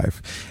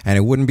survive. And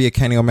it wouldn't be a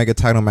Kenny Omega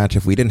title match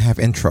if we didn't have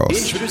intros.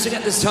 Introducing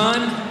at this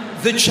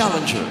time, the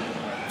challenger.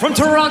 From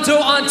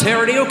Toronto,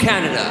 Ontario,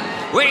 Canada.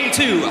 Weighing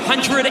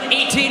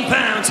 218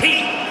 pounds.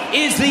 He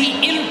is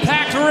the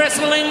Impact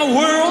Wrestling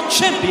World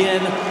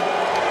Champion,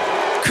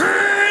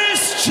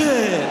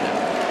 Christian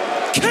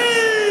Cage.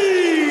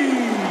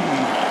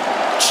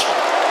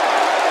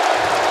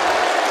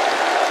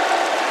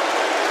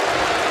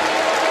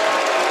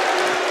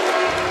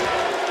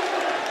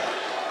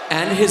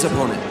 And his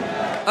opponent,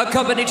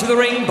 accompanied to the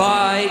ring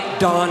by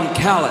Don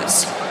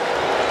Callis.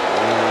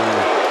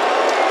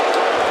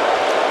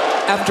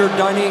 After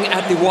dining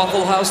at the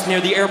Waffle House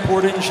near the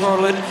airport in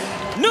Charlotte,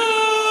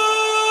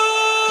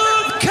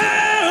 North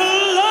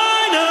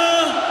Carolina,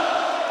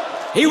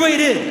 he weighed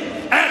in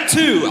at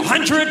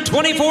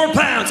 224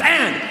 pounds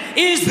and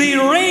is the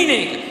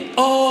reigning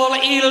All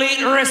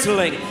Elite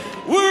Wrestling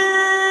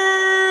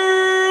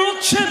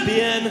World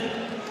Champion,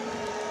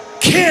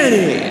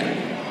 Kenny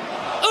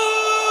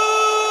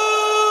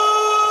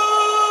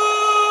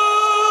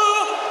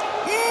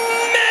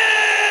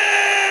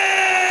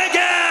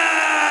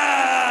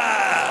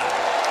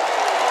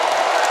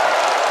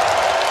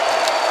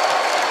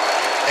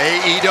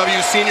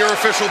AEW senior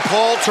official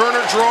Paul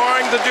Turner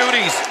drawing the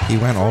duties. He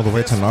went all the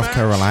way to North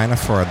Carolina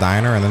for a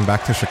diner and then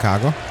back to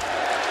Chicago.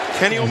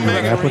 Kenny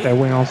Omega put that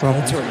wing on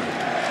something.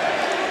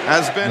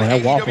 Has been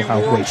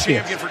AEW World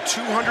Champion for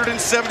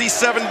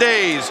 277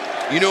 days.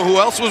 You know who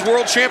else was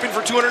World Champion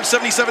for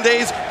 277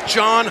 days?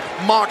 Jon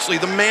Moxley,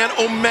 the man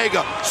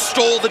Omega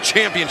stole the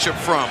championship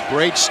from.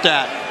 Great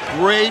stat.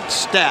 Great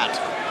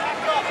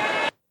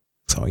stat.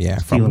 So yeah,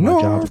 from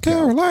North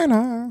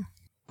Carolina.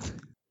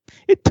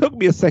 It took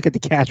me a second to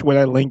catch what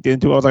I linked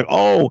into. I was like,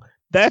 oh,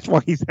 that's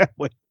why he's that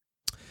way.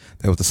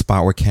 There was the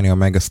spot where Kenny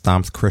Omega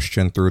stomps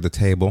Christian through the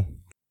table.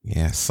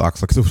 Yeah,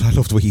 sucks. Look, I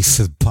love the way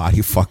his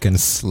body fucking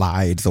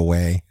slides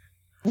away.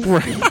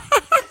 Right.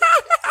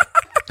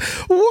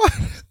 What?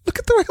 Look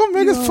at the way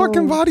Omega's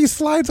fucking body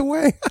slides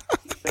away.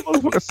 That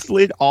motherfucker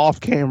slid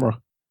off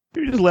camera.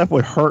 You just left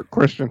with hurt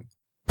Christian.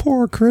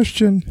 Poor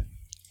Christian.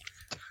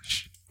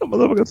 The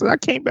motherfucker said, I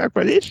came back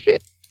for this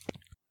shit.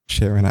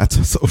 Sharing that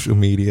to social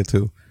media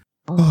too.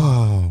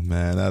 Oh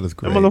man, that is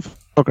great. The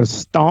motherfucker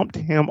stomped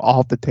him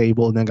off the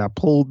table and then got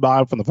pulled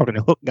by from the fucking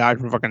hook guy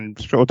from fucking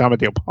Showtime at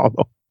the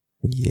Apollo.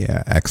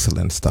 Yeah,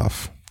 excellent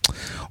stuff.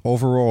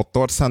 Overall,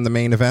 thoughts on the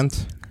main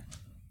event?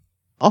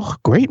 Oh,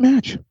 great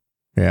match.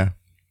 Yeah.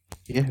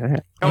 Yeah.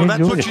 Oh,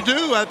 that's what you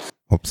do.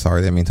 Oh, sorry,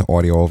 I didn't mean to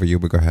audio over you,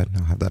 but go ahead.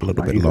 I'll have that a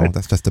little bit low.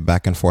 That's just the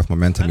back and forth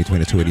momentum between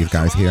the two of these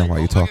guys here while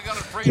you talk.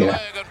 Yeah.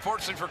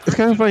 It's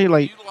kind of funny,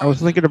 like, I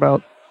was thinking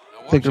about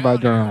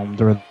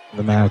during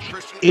the match.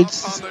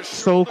 It's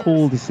so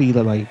cool to see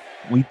that, like,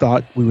 we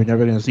thought we were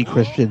never going to see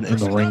Christian in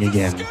the ring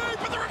again.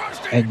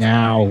 And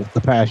now,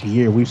 the past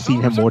year, we've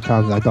seen him more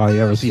times than I thought I'd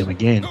ever see him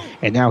again.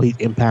 And now he's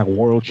Impact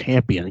World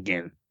Champion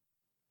again.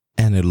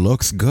 And it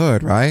looks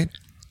good, right?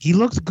 He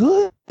looks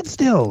good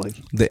still.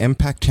 The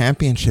Impact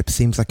Championship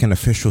seems like an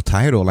official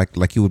title.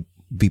 Like you would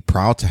be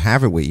proud to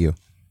have it with you.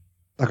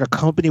 Like a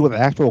company with an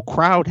actual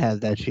crowd has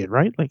that shit,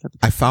 right? Like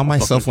I found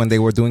myself when they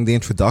were doing the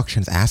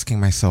introductions asking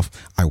myself,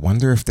 I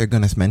wonder if they're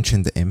going to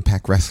mention the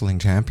Impact Wrestling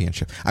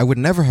Championship. I would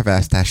never have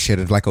asked that shit.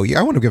 It's like, oh yeah,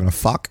 I wouldn't have given a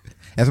fuck.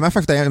 As a matter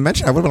of fact, they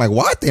mentioned, I would have been like,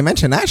 what? They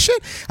mentioned that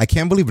shit? I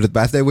can't believe it.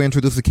 As they were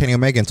introduced to Kenny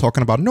Omega and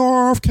talking about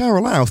North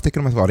Carolina, I was thinking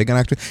to myself, are they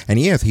going to actually? And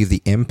he's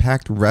the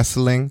Impact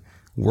Wrestling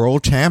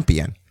World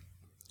Champion.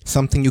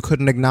 Something you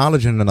couldn't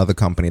acknowledge in another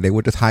company. They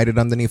would just hide it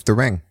underneath the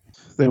ring.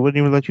 They wouldn't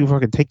even let you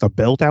fucking take the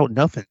belt out.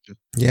 Nothing.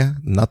 Yeah,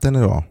 nothing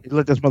at all. They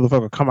let this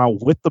motherfucker come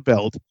out with the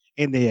belt,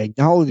 and they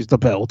acknowledged the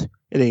belt,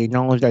 and they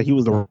acknowledged that he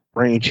was the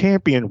reigning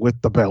champion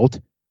with the belt.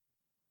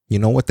 You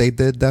know what they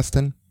did,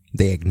 Dustin?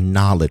 They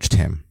acknowledged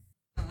him.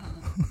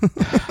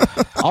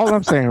 All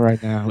I'm saying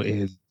right now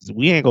is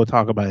we ain't gonna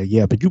talk about it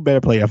yet, but you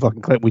better play that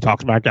fucking clip. We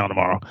talk SmackDown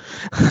tomorrow.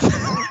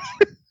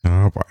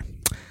 Oh boy.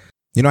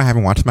 You know I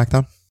haven't watched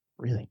SmackDown?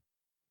 Really?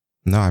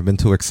 No, I've been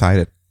too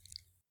excited.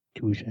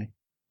 Touche.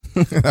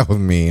 That was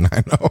mean,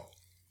 I know.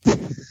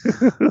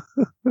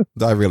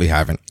 I really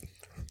haven't.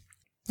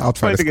 I'll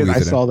try to squeeze it in. I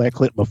saw that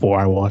clip before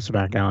I watched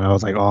SmackDown. I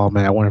was like, oh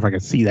man, I wonder if I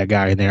could see that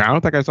guy in there. I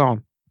don't think I saw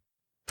him.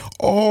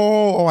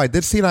 Oh, I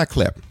did see that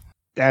clip.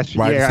 That's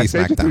yeah, I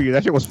sent it to you.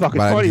 That shit was fucking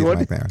funny,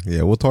 wasn't it?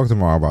 Yeah, we'll talk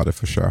tomorrow about it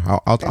for sure.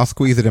 I'll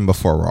squeeze it in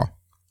before Raw.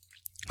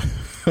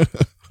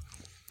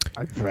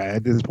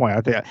 At this point,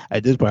 I'll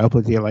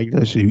put it like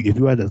this: if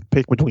you had to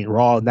pick between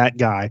Raw and that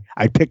guy,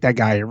 I'd pick that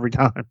guy every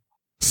time.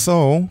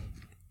 So,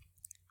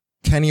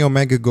 Kenny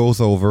Omega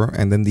goes over,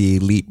 and then the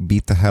Elite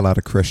beat the hell out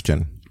of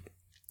Christian.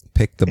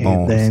 Pick the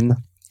bones. And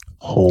then,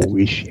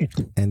 holy shit!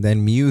 And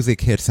then music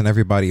hits, and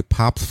everybody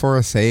pops for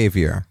a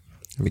savior.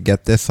 Let me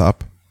get this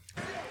up.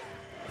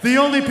 The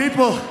only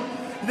people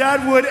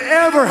that would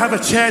ever have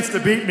a chance to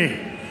beat me,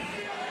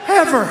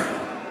 ever,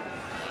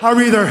 are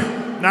either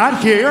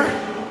not here,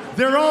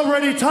 they're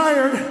already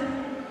tired,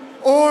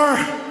 or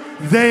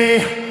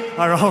they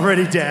are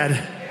already dead.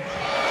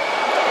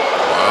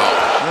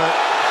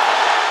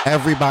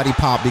 Everybody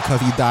popped because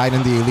he died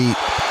in the Elite.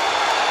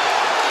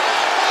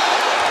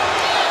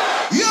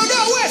 You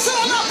know it's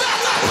all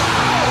about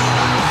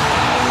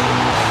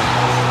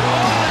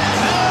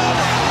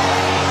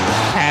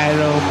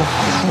Adam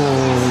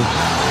Cole.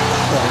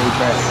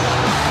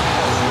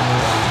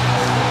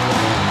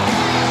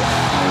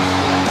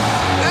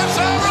 That's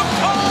Adam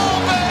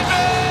Cole,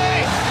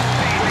 baby!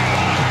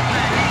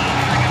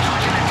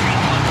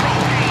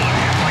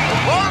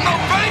 What an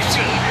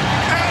ovation!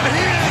 And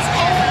he is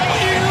all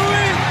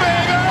elite,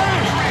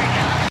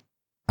 baby!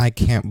 I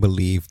can't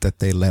believe that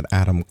they let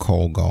Adam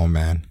Cole go,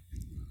 man.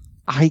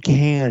 I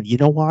can. You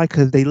know why?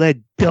 Because they let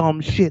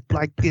dumb shit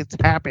like this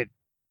happen.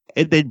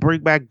 And then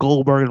bring back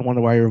Goldberg and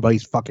wonder why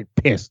everybody's fucking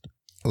pissed.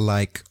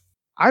 Like,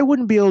 I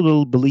wouldn't be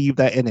able to believe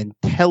that an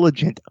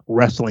intelligent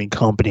wrestling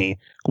company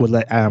would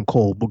let Adam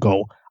Cole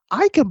go.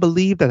 I can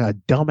believe that a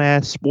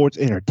dumbass sports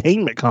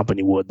entertainment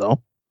company would,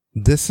 though.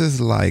 This is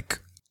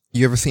like,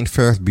 you ever seen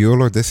Ferris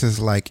Bueller? This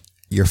is like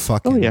your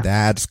fucking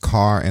dad's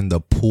car in the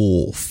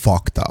pool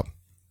fucked up.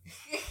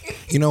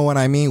 You know what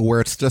I mean?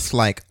 Where it's just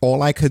like,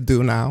 all I could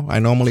do now, I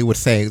normally would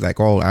say, like,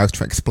 oh, I was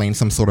trying to explain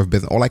some sort of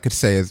business. All I could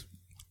say is,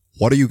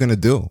 what are you going to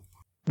do?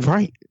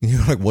 Right. You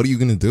know, like, what are you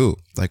going to do?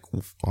 Like,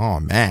 oh,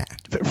 man.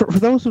 For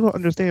those who don't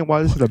understand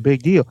why this is a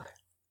big deal,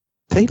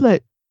 they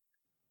let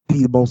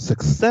the most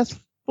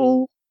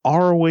successful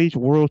ROH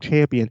world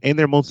champion and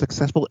their most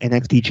successful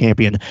NXT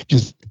champion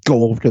just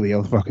go over to the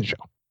other fucking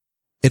show.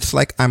 It's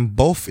like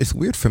it's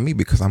weird for me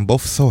because I'm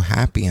both so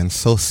happy and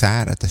so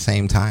sad at the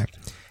same time.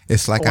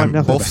 It's like I'm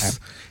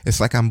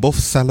both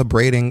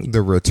celebrating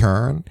the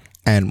return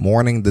and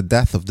mourning the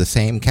death of the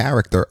same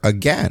character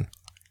again.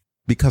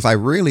 Because I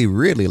really,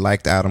 really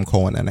liked Adam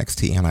Cole in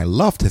NXT, and I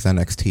loved his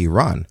NXT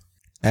run.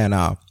 And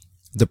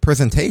the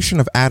presentation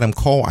of Adam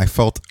Cole, I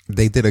felt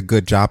they did a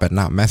good job at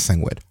not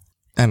messing with.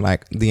 And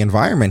like the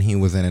environment he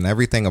was in and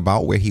everything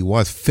about where he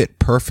was fit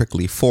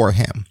perfectly for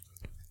him.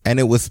 And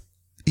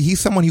he's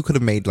someone who could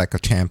have made like a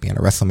champion,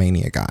 a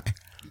WrestleMania guy.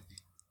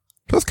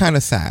 It was kind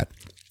of sad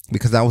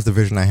because that was the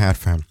vision I had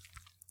for him.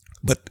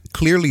 But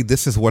clearly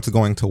this is what's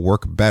going to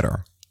work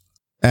better.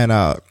 And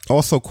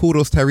also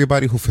kudos to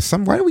everybody who,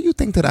 why do you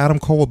think that Adam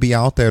Cole will be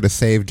out there to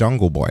save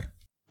Jungle Boy?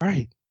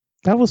 Right.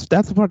 That's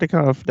the part that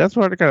kind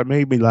of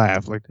made me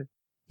laugh. Like,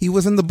 he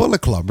was in the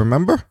Bullet Club,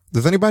 remember?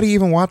 Does anybody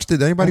even watch it?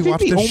 Did anybody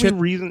watch this shit? The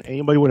only reason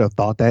anybody would have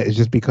thought that is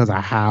just because of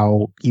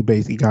how he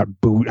basically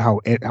got booed, how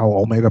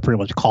Omega pretty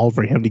much called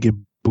for him to get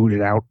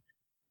booted out.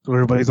 So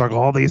everybody's like,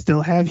 oh, they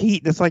still have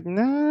heat. And it's like,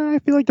 nah, I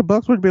feel like the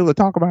Bucks would be able to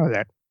talk about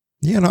that.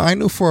 Yeah, no, I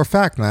knew for a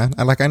fact, man.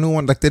 I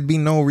knew there'd be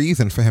no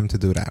reason for him to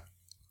do that.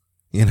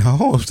 You know,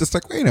 it was just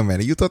like, wait a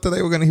minute, you thought that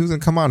he was gonna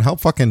come out and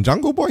help fucking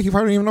Jungle Boy? You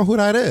probably don't even know who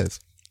that is.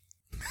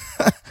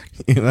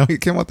 You know, he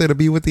came out there to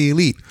be with the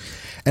Elite.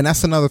 And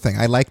that's another thing.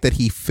 I like that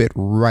he fit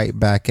right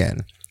back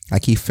in.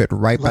 Like he fit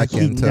right back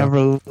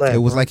into. It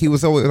was like he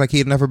was always like he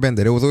had never been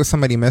there. There was always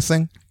somebody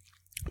missing.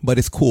 But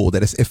it's cool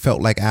that it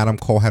felt like Adam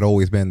Cole had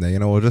always been there. You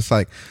know, just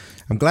like,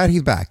 I'm glad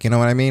he's back. You know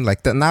what I mean?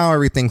 Like now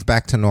everything's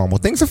back to normal.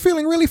 Things are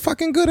feeling really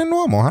fucking good and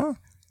normal, huh?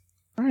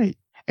 Right.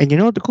 And you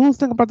know what the coolest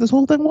thing about this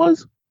whole thing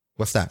was?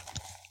 What's that?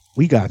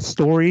 We got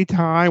story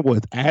time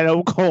with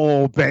Adam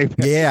Cole, baby.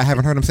 Yeah, I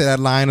haven't heard him say that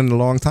line in a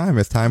long time.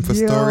 It's time for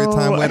story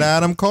time with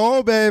Adam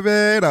Cole, baby.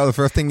 That was the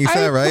first thing you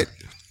said, right?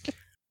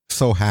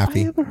 So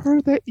happy. I haven't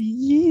heard that in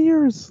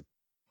years.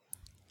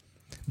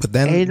 But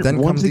then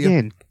once comes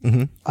again,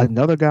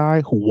 another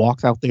guy who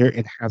walks out there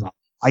and has a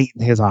light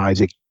in his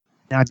eyes. It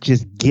cannot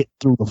just get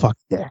through the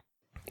fucking day.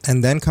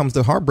 And then comes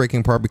the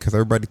heartbreaking part because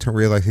everybody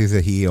realize he's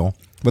a heel.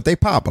 But they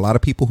pop. A lot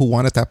of people who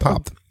wanted that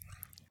popped.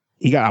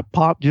 He got a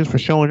pop just for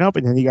showing up,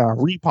 and then he got a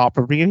re-pop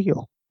for being a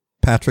heel.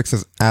 Patrick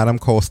says Adam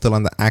Cole still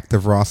on the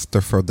active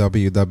roster for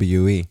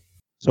WWE.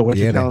 So what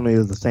you're telling me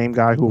is the same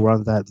guy who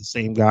runs that, the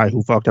same guy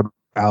who fucked up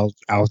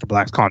Aleister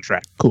Black's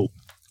contract. Cool.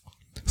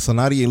 So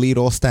now the Elite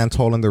all stand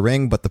tall in the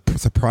ring, but the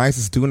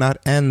surprises do not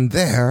end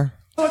there.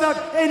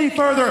 Without any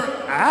further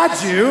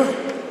ado,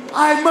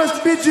 I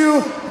must bid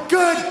you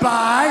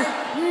goodbye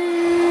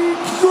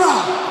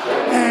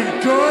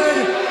and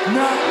good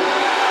night.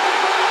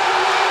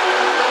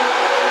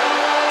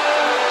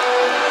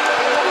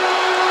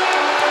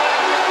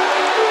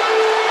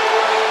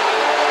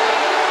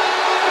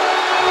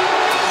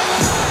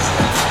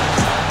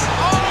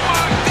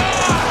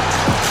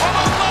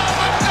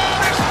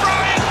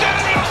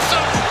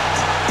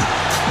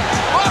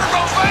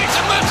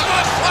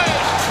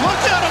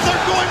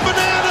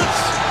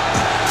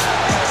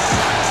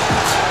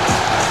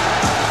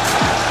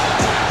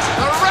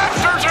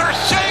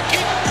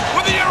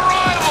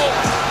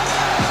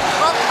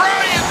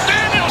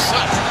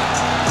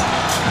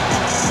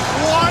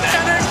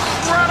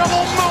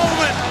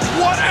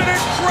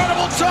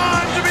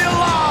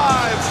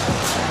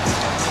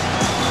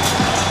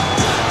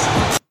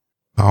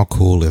 How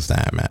cool is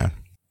that, man?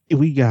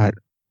 We got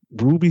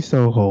Ruby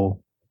Soho,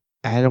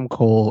 Adam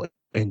Cole,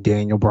 and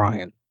Daniel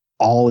Bryan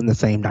all in the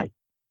same night.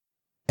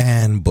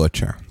 And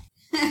Butcher.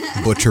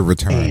 Butcher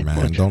return, man.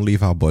 Butcher. Don't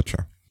leave out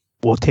Butcher.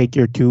 We'll take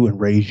your 2 and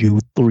raise you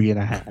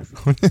 3.5.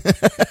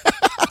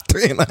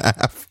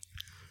 3.5.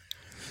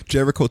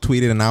 Jericho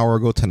tweeted an hour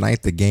ago,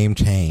 tonight the game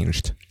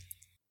changed.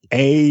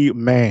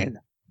 Amen.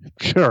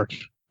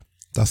 Church.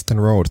 Dustin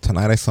Rhodes,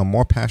 tonight I saw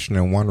more passion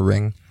in one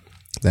ring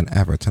than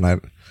ever.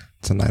 Tonight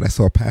I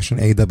saw a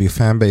passionate AEW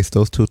fan base.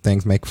 Those two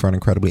things make for an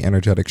incredibly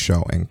energetic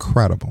show.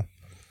 Incredible.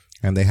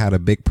 And they had a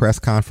big press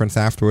conference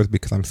afterwards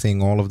because I'm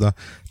seeing all of the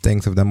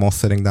things of them all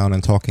sitting down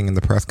and talking in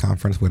the press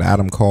conference with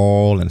Adam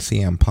Cole and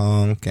CM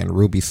Punk and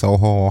Ruby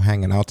Soho all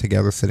hanging out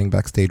together, sitting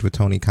backstage with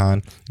Tony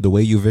Khan. The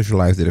way you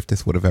visualized it, if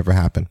this would have ever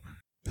happened.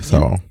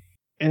 So,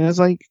 and it's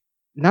like,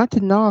 not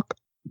to knock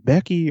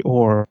Becky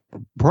or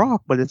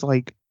Brock, but it's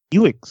like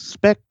you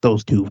expect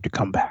those two to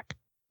come back.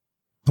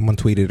 Someone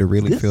tweeted, it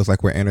really feels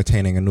like we're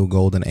entertaining a new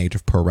golden age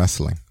of pro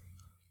wrestling.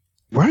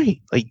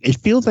 Right. Like it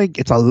feels like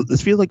it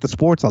feels like the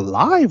sport's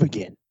alive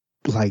again.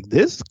 Like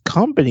this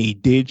company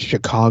did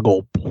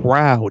Chicago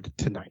proud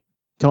tonight.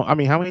 So, I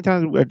mean, how many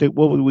times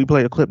we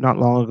played a clip not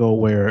long ago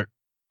where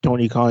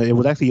Tony Khan, it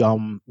was actually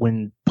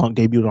when Punk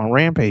debuted on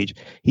Rampage,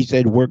 he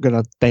said, "We're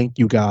gonna thank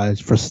you guys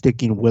for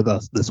sticking with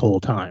us this whole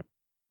time."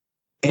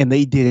 And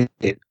they did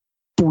it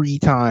 3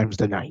 times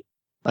tonight.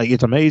 Like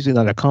it's amazing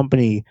that a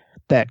company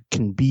that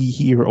can be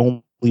here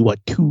only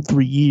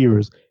 2-3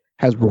 years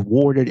has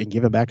rewarded and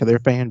given back to their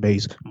fan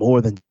base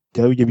more than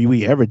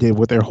WWE ever did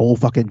with their whole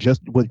fucking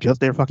just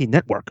their fucking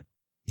network.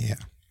 Yeah,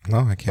 no,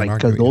 I can't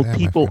argue because those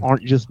people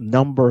aren't just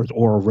numbers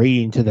or a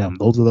rating to them.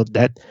 Those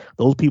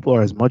people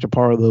are as much a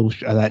part of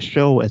that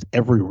show as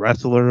every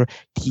wrestler,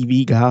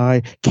 TV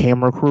guy,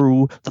 camera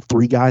crew, the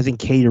 3 guys in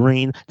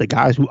catering, the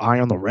guys who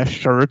iron the ref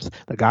shirts,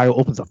 the guy who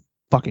opens the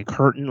fucking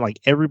curtain. Like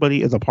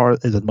everybody is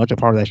as much a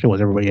part of that show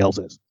as everybody else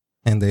is.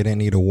 And they didn't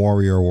need a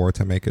Warrior Award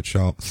to make it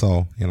show.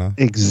 So, you know.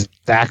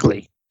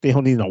 Exactly. They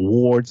don't need an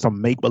award,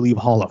 some make-believe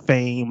Hall of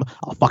Fame,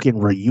 a fucking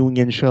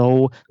reunion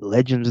show,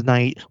 Legends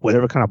Night,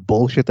 whatever kind of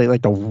bullshit they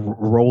like to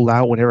roll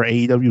out whenever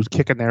AEW is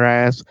kicking their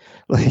ass.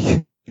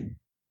 Like,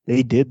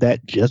 they did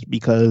that just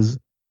because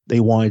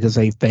they wanted to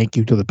say thank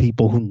you to the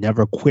people who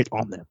never quit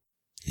on them.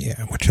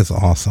 Yeah, which is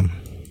awesome.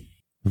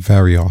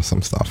 Very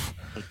awesome stuff.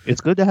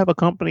 It's good to have a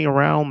company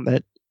around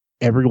that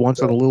every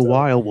once in a little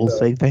while will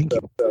say thank you.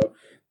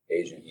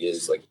 Agent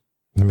is like.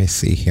 Let me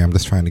see here. I'm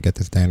just trying to get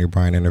this Daniel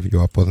Bryan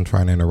interview up. Wasn't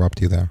trying to interrupt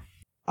you there.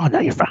 Oh, no,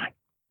 you're fine.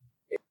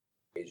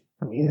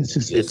 I mean, it's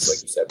just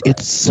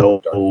it's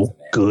so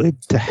good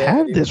to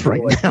have this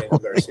right now. Daniel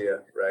Garcia,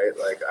 right?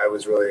 Like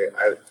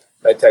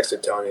I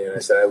texted Tony and I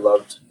said I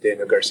loved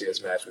Daniel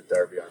Garcia's match with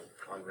Darby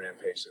on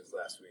Rampage this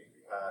last week.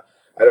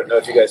 I don't know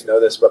if you guys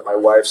know this, but my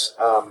wife's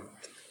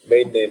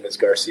maiden name is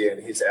Garcia,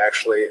 and he's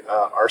actually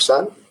our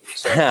son.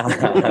 So,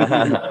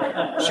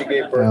 she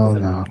gave birth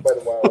quite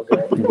a while ago.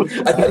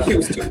 I thought he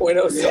was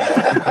 2.0.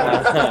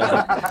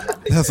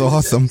 That's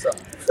awesome.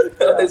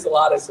 There's a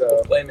lot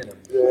of blaming him.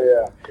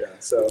 Yeah.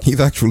 So he's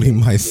actually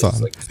my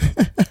son.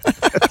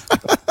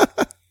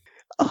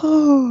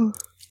 Oh,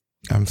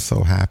 I'm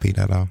so happy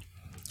that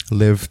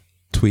Liv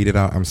tweeted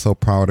out, "I'm so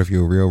proud of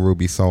you, real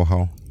Ruby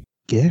Soho."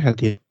 Yeah, at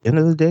the end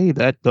of the day,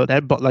 that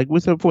like we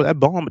said before, that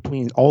bond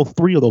between all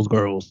three of those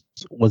girls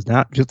was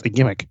not just a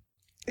gimmick.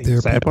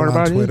 The sad part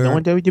about it is,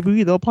 knowing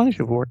WWE, they'll punish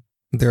you for it.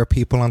 There are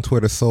people on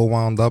Twitter so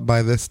wound up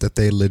by this that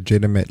they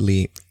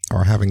legitimately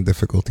are having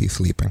difficulty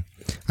sleeping.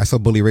 I saw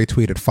Bully Ray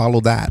tweeted,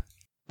 "Follow that."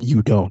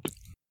 You don't.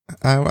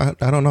 I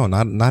don't know.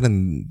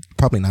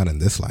 Probably not in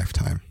this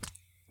lifetime.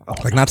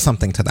 Like not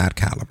something to that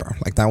caliber.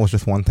 Like that was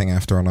just one thing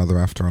after another.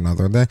 You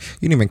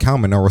didn't even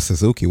count Minoru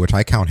Suzuki, which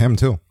I count him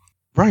too.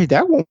 Right,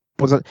 that one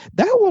was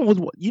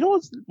you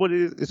know what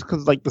it is? It's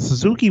because like the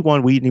Suzuki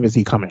one we didn't even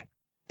see coming.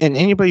 And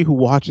anybody who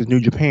watches New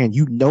Japan,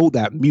 you know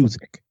that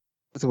music.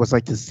 So it's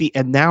like to see,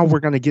 and now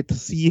we're gonna get to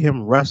see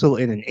him wrestle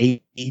in an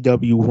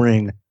AEW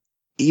ring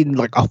in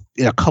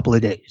in a couple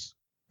of days.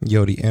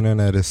 Yo, the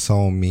internet is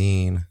so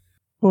mean.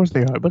 Of course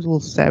they are, but little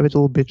savage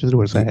little bitches who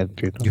are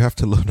sad. You have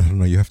to look.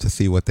 No, you have to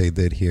see what they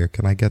did here.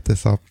 Can I get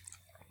this up?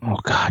 Oh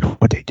God,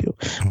 what they do?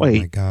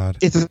 Wait, my God,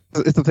 it's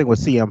the thing with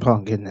CM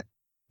Punk, isn't it?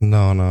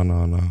 No.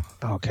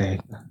 Okay.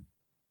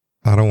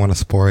 I don't want to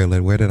spoil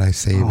it. Where did I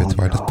save it to?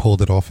 No. I just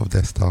pulled it off of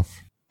their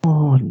stuff.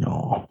 Oh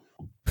no.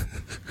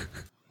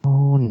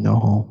 Oh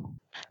no.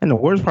 And the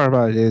worst part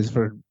about it is,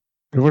 and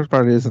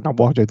I'm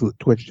watching through the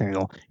Twitch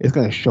channel, it's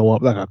gonna show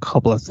up like a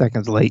couple of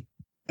seconds late.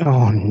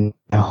 Oh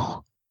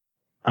no.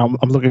 I'm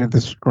looking at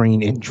the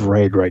screen in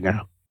dread right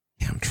now.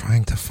 Yeah, I'm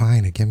trying to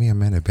find it. Give me a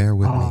minute. Bear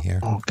with me here.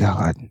 Oh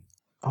God.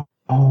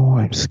 Oh,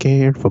 I'm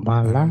scared for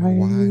my life.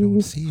 Why I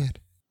don't see it?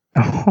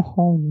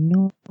 Oh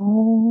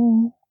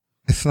no.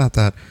 It's not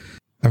that.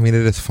 I mean,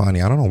 it is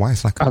funny. I don't know why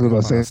it's not coming up. I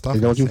was about to say,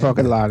 don't you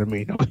fucking lie to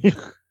me.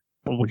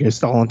 We get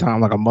stolen time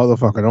like a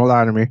motherfucker. Don't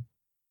lie to me.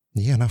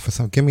 Yeah, no,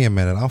 give me a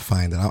minute. I'll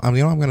find it. You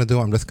know what I'm going to do?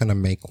 I'm just going to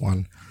make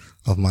one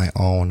of my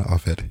own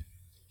of it.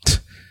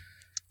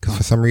 Because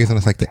for some reason,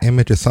 it's like the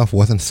image itself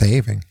wasn't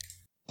saving.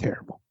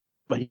 Terrible.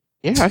 But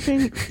yeah, I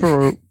think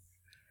for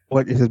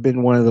what has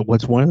been one of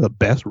the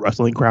best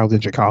wrestling crowds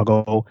in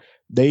Chicago,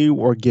 they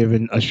were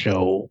given a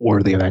show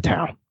worthy of that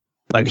town.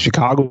 Like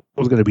Chicago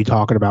was going to be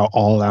talking about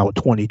All Out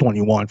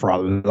 2021 for a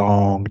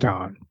long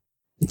time.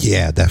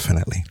 Yeah,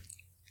 definitely.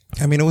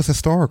 I mean, it was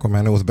historical,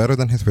 man. It was better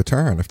than his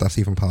return, if that's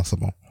even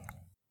possible.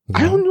 You know?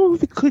 I don't know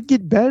if it could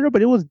get better,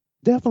 but it was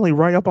definitely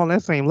right up on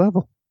that same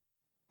level.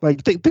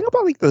 Like, think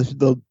about like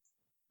the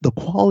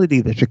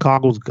quality that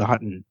Chicago's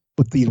gotten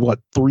with these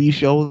 3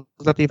 shows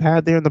that they've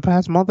had there in the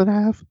past month and a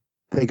half.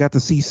 They got to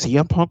see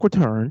CM Punk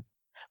return.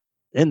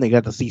 Then they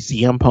got to see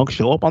CM Punk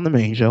show up on the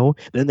main show.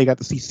 Then they got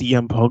to see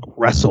CM Punk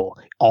wrestle,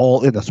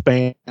 all in the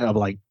span of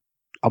like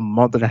a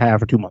month and a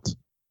half or 2 months.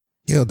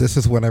 Yo, this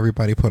is what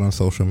everybody put on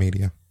social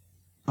media.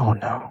 Oh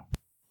no!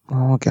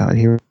 Oh God!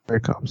 Here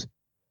it comes.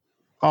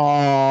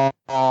 Oh.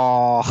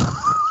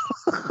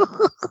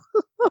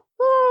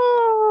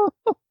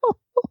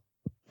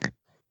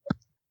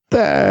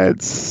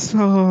 That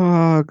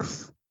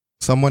sucks.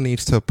 Someone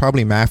needs to,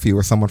 probably Matthew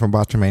or someone from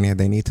Botchamania,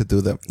 they need to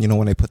do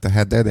when they put the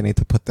head there, they need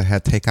to put the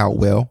head, take out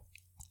Will,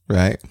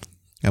 right?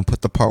 And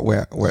put the part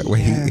where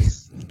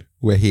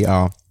he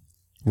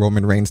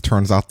Roman Reigns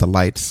turns out the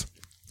lights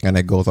and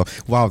it goes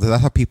off. Wow,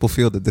 that's how people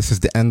feel that this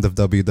is the end of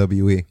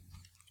WWE.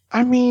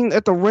 I mean,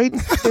 at the rate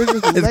it's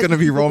going to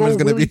be Roman's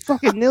going to be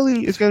fucking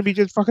nilly. It's going to be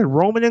just fucking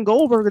Roman and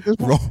Goldberg at this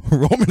point.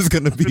 Roman's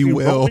going to be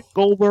Will. Roman,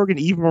 Goldberg and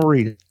Eva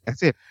Marie.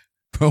 That's it.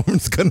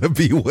 Roman's gonna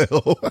be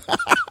Will.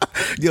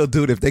 Yo,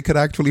 dude, if they could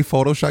actually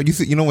Photoshop,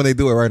 when they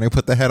do it, right? And they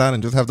put the head on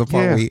and just have the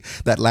part where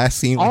that last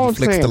scene where he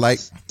flicks the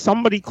light.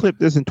 Somebody clip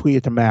this and tweet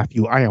it to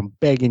Matthew. I am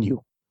begging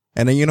you.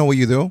 And then you know what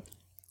you do?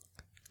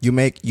 You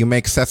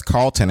make Seth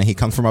Carlton and he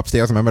comes from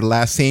upstairs. Remember the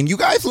last scene? You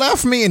guys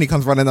left me, and he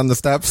comes running down the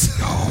steps.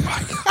 Oh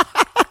my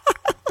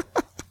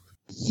God.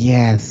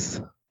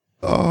 Yes.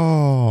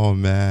 Oh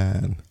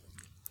man.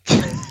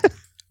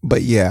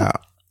 But yeah.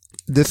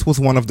 This was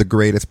one of the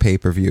greatest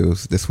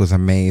pay-per-views. This was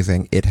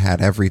amazing. It had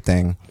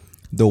everything.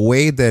 The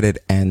way that it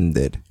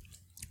ended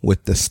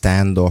with the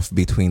standoff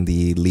between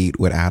the Elite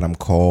with Adam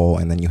Cole,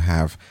 and then you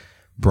have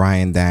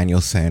Bryan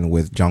Danielson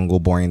with Jungle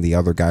Boy and the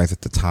other guys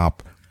at the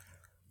top.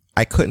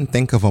 I couldn't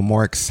think of a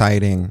more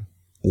exciting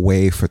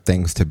way for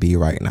things to be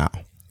right now.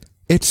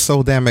 it's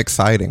so damn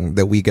exciting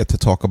that we get to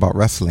talk about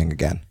wrestling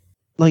again.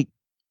 Like,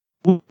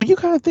 when you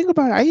kind of think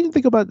about it, I even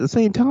think about it at the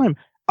same time.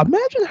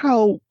 Imagine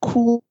how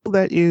cool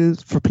that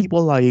is for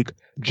people like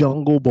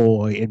Jungle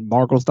Boy and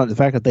Marco Stunt, the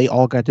fact that they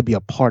all got to be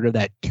a part of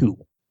that too.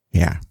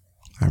 Yeah,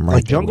 I'm right.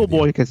 Like Jungle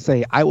Boy could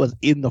say, I was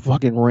in the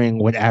fucking ring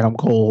when Adam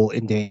Cole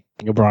and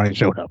Daniel Bryan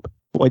showed up.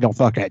 Wait, don't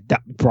fuck that.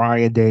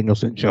 Bryan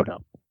Danielson showed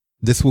up.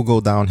 This will go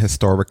down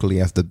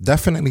historically as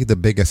definitely the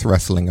biggest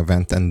wrestling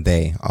event and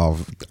day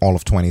of all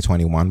of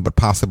 2021, but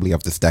possibly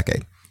of this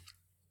decade.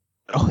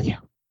 Oh yeah,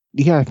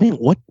 you gotta think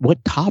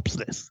what tops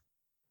this.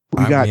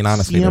 We got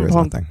honestly, CM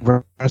Punk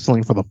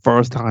wrestling for the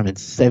first time in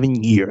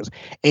 7 years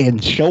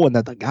and showing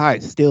that the guy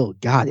still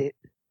got it.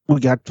 We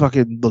got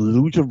fucking the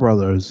Lucha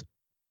Brothers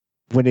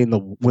winning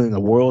the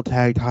World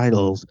Tag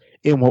Titles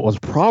in what was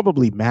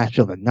probably match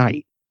of the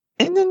night,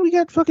 and then we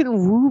got fucking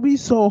Ruby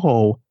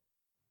Soho,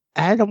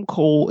 Adam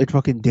Cole, and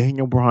fucking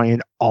Daniel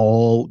Bryan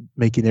all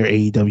making their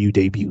AEW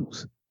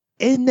debuts.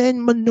 And then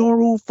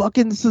Minoru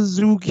fucking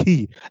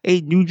Suzuki,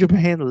 a New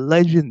Japan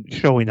legend,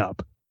 showing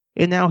up.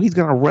 And now he's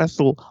going to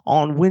wrestle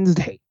on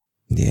Wednesday.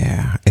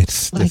 Yeah,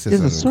 this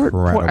is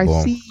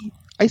incredible.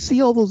 I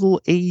see all those little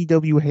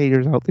AEW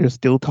haters out there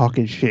still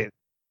talking shit.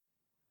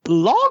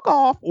 Log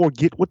off or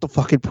get with the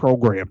fucking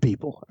program,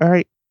 people. All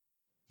right?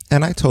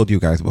 And I told you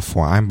guys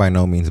before, I'm by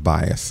no means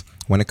biased.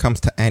 When it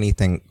comes to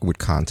anything with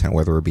content,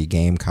 whether it be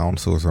game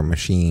consoles or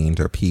machines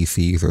or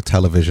PCs or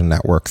television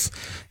networks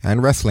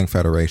and wrestling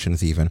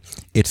federations even,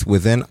 it's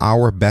within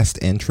our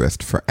best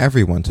interest for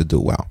everyone to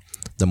do well.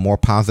 The more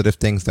positive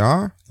things there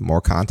are, the more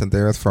content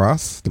there is for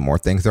us, the more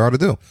things there are to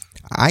do.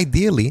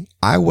 Ideally,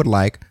 I would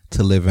like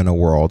to live in a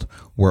world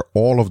where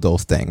all of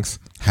those things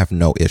have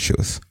no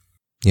issues,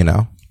 you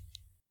know?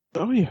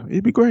 Oh yeah,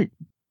 it'd be great.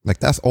 Like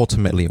that's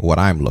ultimately what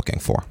I'm looking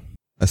for.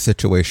 A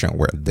situation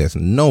where there's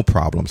no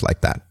problems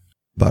like that.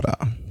 But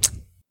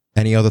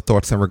any other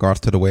thoughts in regards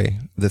to the way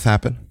this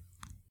happened?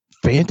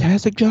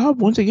 Fantastic job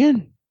once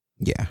again.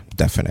 Yeah,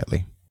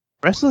 definitely.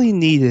 Wrestling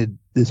needed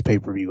this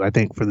pay-per-view, I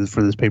think, for this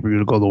pay-per-view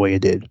to go the way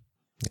it did.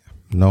 Yeah,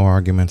 no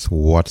arguments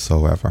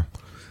whatsoever.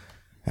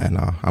 And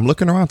I'm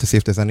looking around to see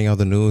if there's any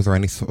other news or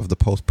any of the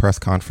post-press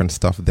conference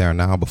stuff there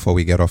now before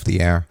we get off the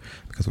air,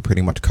 because we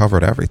pretty much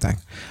covered everything.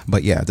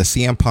 But yeah, the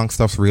CM Punk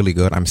stuff's really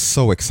good. I'm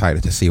so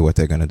excited to see what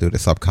they're going to do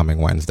this upcoming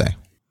Wednesday.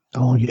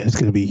 Oh yeah, it's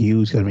going to be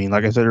huge. I mean,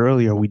 like I said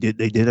earlier, they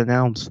did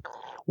announce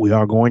we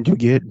are going to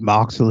get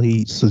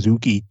Moxley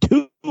Suzuki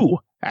 2,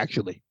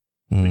 actually,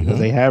 because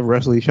they have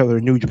wrestled each other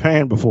in New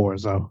Japan before.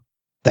 So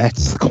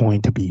that's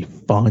going to be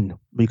fun,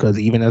 because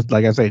even as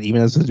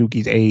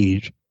Suzuki's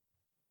age,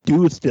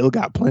 dude still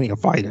got plenty of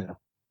fight in him.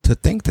 To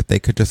think that they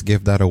could just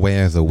give that away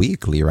as a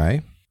weekly,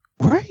 right?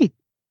 Right.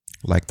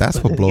 Like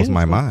that's what blows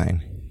my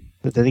mind.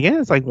 But then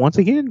again, it's like, once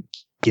again,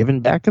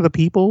 giving back to the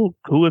people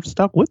who have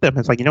stuck with them.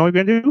 It's like, you know what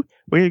we're gonna do?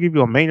 We're gonna give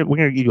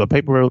you a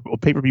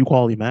pay-per-view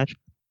quality match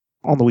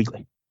on the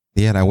weekly.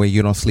 Yeah, that way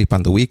you don't sleep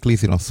on the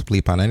weeklies, you don't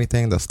sleep on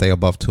anything. They'll stay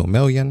above 2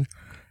 million,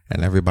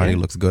 and everybody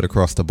looks good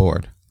across the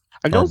board.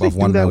 I know they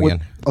do that with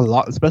a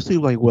lot, especially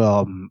like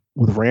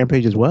with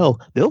Rampage as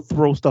well. They'll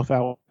throw stuff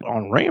out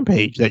on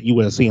Rampage that you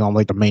would have seen on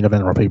like the main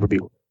event or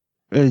pay-per-view.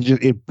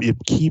 It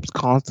keeps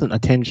constant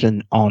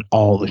attention on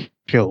all the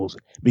shows,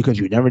 because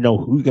you never know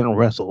who's going to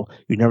wrestle.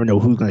 You never know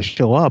who's going to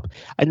show up.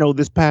 I know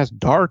this past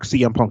Dark,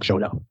 CM Punk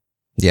showed up.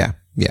 Yeah.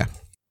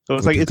 So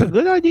it's like, it's a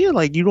good idea.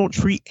 Like, you don't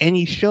treat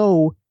any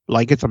show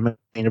like it's a main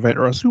event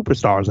or a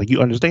superstars. Like,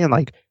 you understand,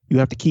 like, you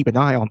have to keep an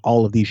eye on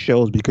all of these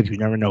shows, because you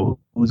never know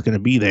who's going to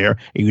be there,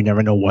 and you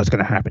never know what's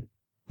going to happen.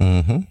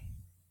 Mm-hmm.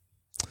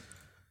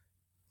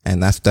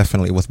 And that's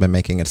definitely what's been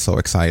making it so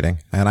exciting.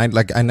 And I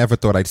never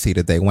thought I'd see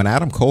the day when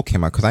Adam Cole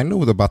came out, because I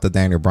knew about the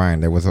Daniel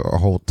Bryan. There was a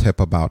whole tip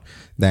about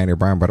Daniel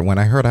Bryan, but when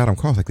I heard Adam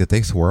Cole, I was like, did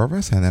they swerve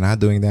us? And they're not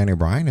doing Daniel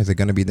Bryan? Is it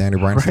going to be Daniel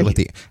Bryan still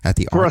at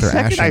the For Arthur a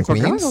second, Ashe I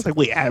forgot. Queens? I was like,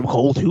 wait, Adam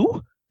Cole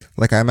too?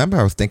 Like, I remember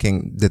I was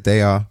thinking, did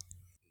they want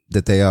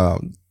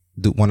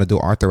to do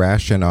Arthur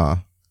Ashe and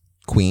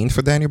Queens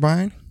for Daniel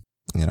Bryan?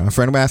 You know, a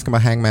friend was asking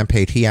about Hangman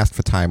Page. He asked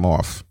for time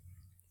off.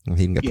 And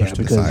he didn't get pushed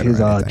to the side.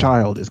 Because his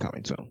child is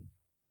coming soon.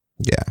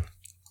 Yeah.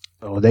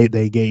 So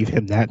they gave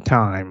him that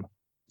time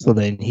so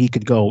then he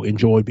could go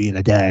enjoy being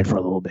a dad for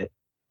a little bit.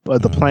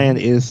 But the plan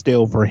is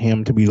still for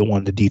him to be the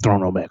one to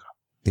dethrone Omega.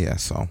 Yeah,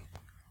 so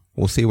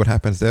we'll see what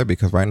happens there,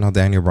 because right now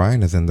Daniel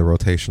Bryan is in the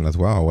rotation as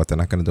well. What, they're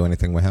not going to do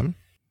anything with him?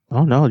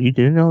 Oh, no, you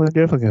didn't know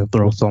they're definitely going to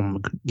throw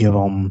some, give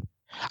him.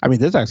 I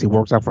mean, this actually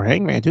works out for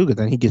Hangman too, because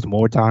then he gets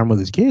more time with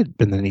his kid,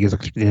 and then he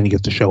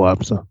gets to show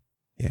up. So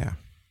yeah,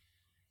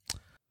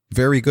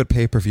 very good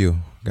pay-per-view,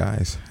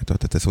 guys. I thought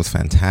that this was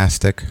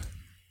fantastic.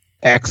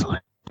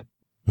 Excellent.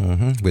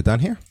 We're done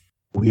here?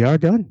 We are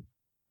done.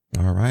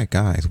 All right,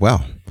 guys.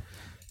 Well,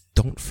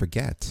 don't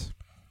forget,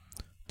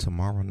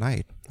 tomorrow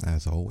night,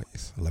 as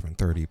always,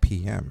 11:30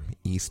 p.m.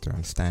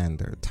 Eastern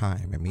Standard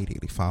Time,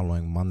 immediately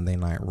following Monday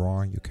Night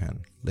Raw, you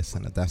can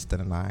listen to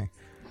Destin and I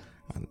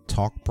on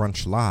Talk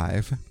Brunch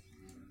Live.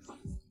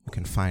 You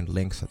can find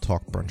links at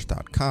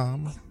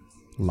talkbrunch.com.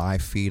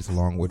 live feeds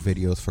along with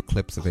videos for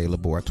clips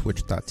available at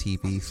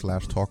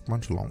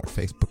twitch.tv/talkbrunch along with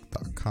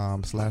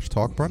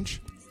facebook.com/talkbrunch.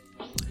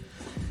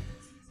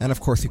 And of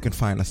course, you can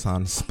find us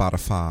on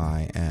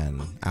Spotify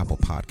and Apple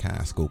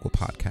Podcasts, Google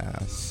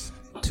Podcasts,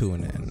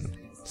 TuneIn,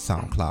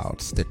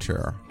 SoundCloud,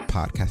 Stitcher,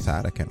 Podcast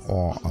Addict, and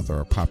all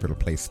other popular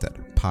places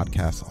that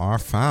podcasts are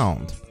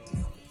found.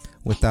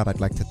 With that, I'd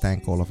like to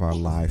thank all of our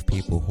live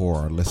people who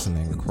are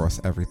listening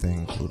across everything,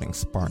 including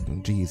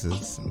Spartan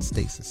Jesus and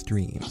Stasis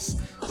Dreams,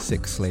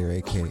 Six Slayer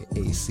aka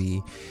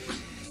AC,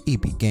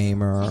 EB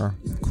Gamer,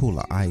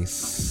 Kula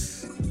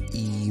Ice,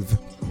 Eve,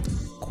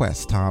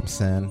 Quest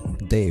Thompson,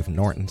 Dave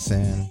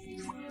Nortonson,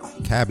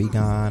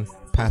 Cabbygon,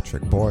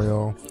 Patrick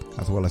Boyle,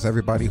 as well as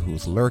everybody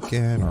who's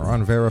lurking or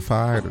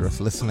unverified or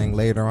just listening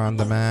later on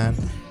demand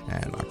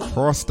and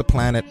across the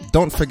planet.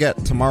 Don't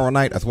forget, tomorrow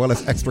night, as well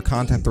as extra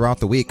content throughout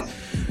the week,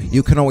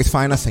 you can always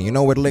find us, and you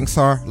know where the links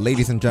are.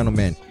 Ladies and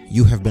gentlemen,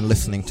 you have been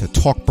listening to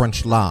Talk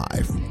Brunch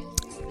Live,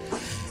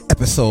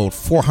 episode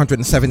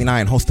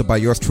 479, hosted by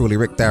yours truly,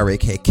 Rick Dyer,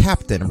 aka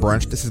Captain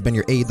Brunch. This has been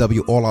your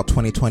AEW All Out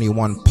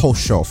 2021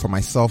 post show for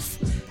myself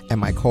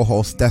and my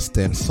co-host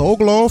Destin Soul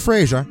Glow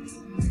Frazier.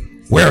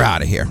 We're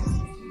out of here.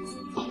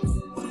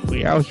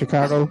 We out,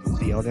 Chicago.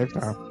 See y'all next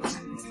time.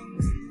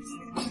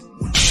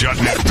 Shut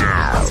it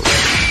down.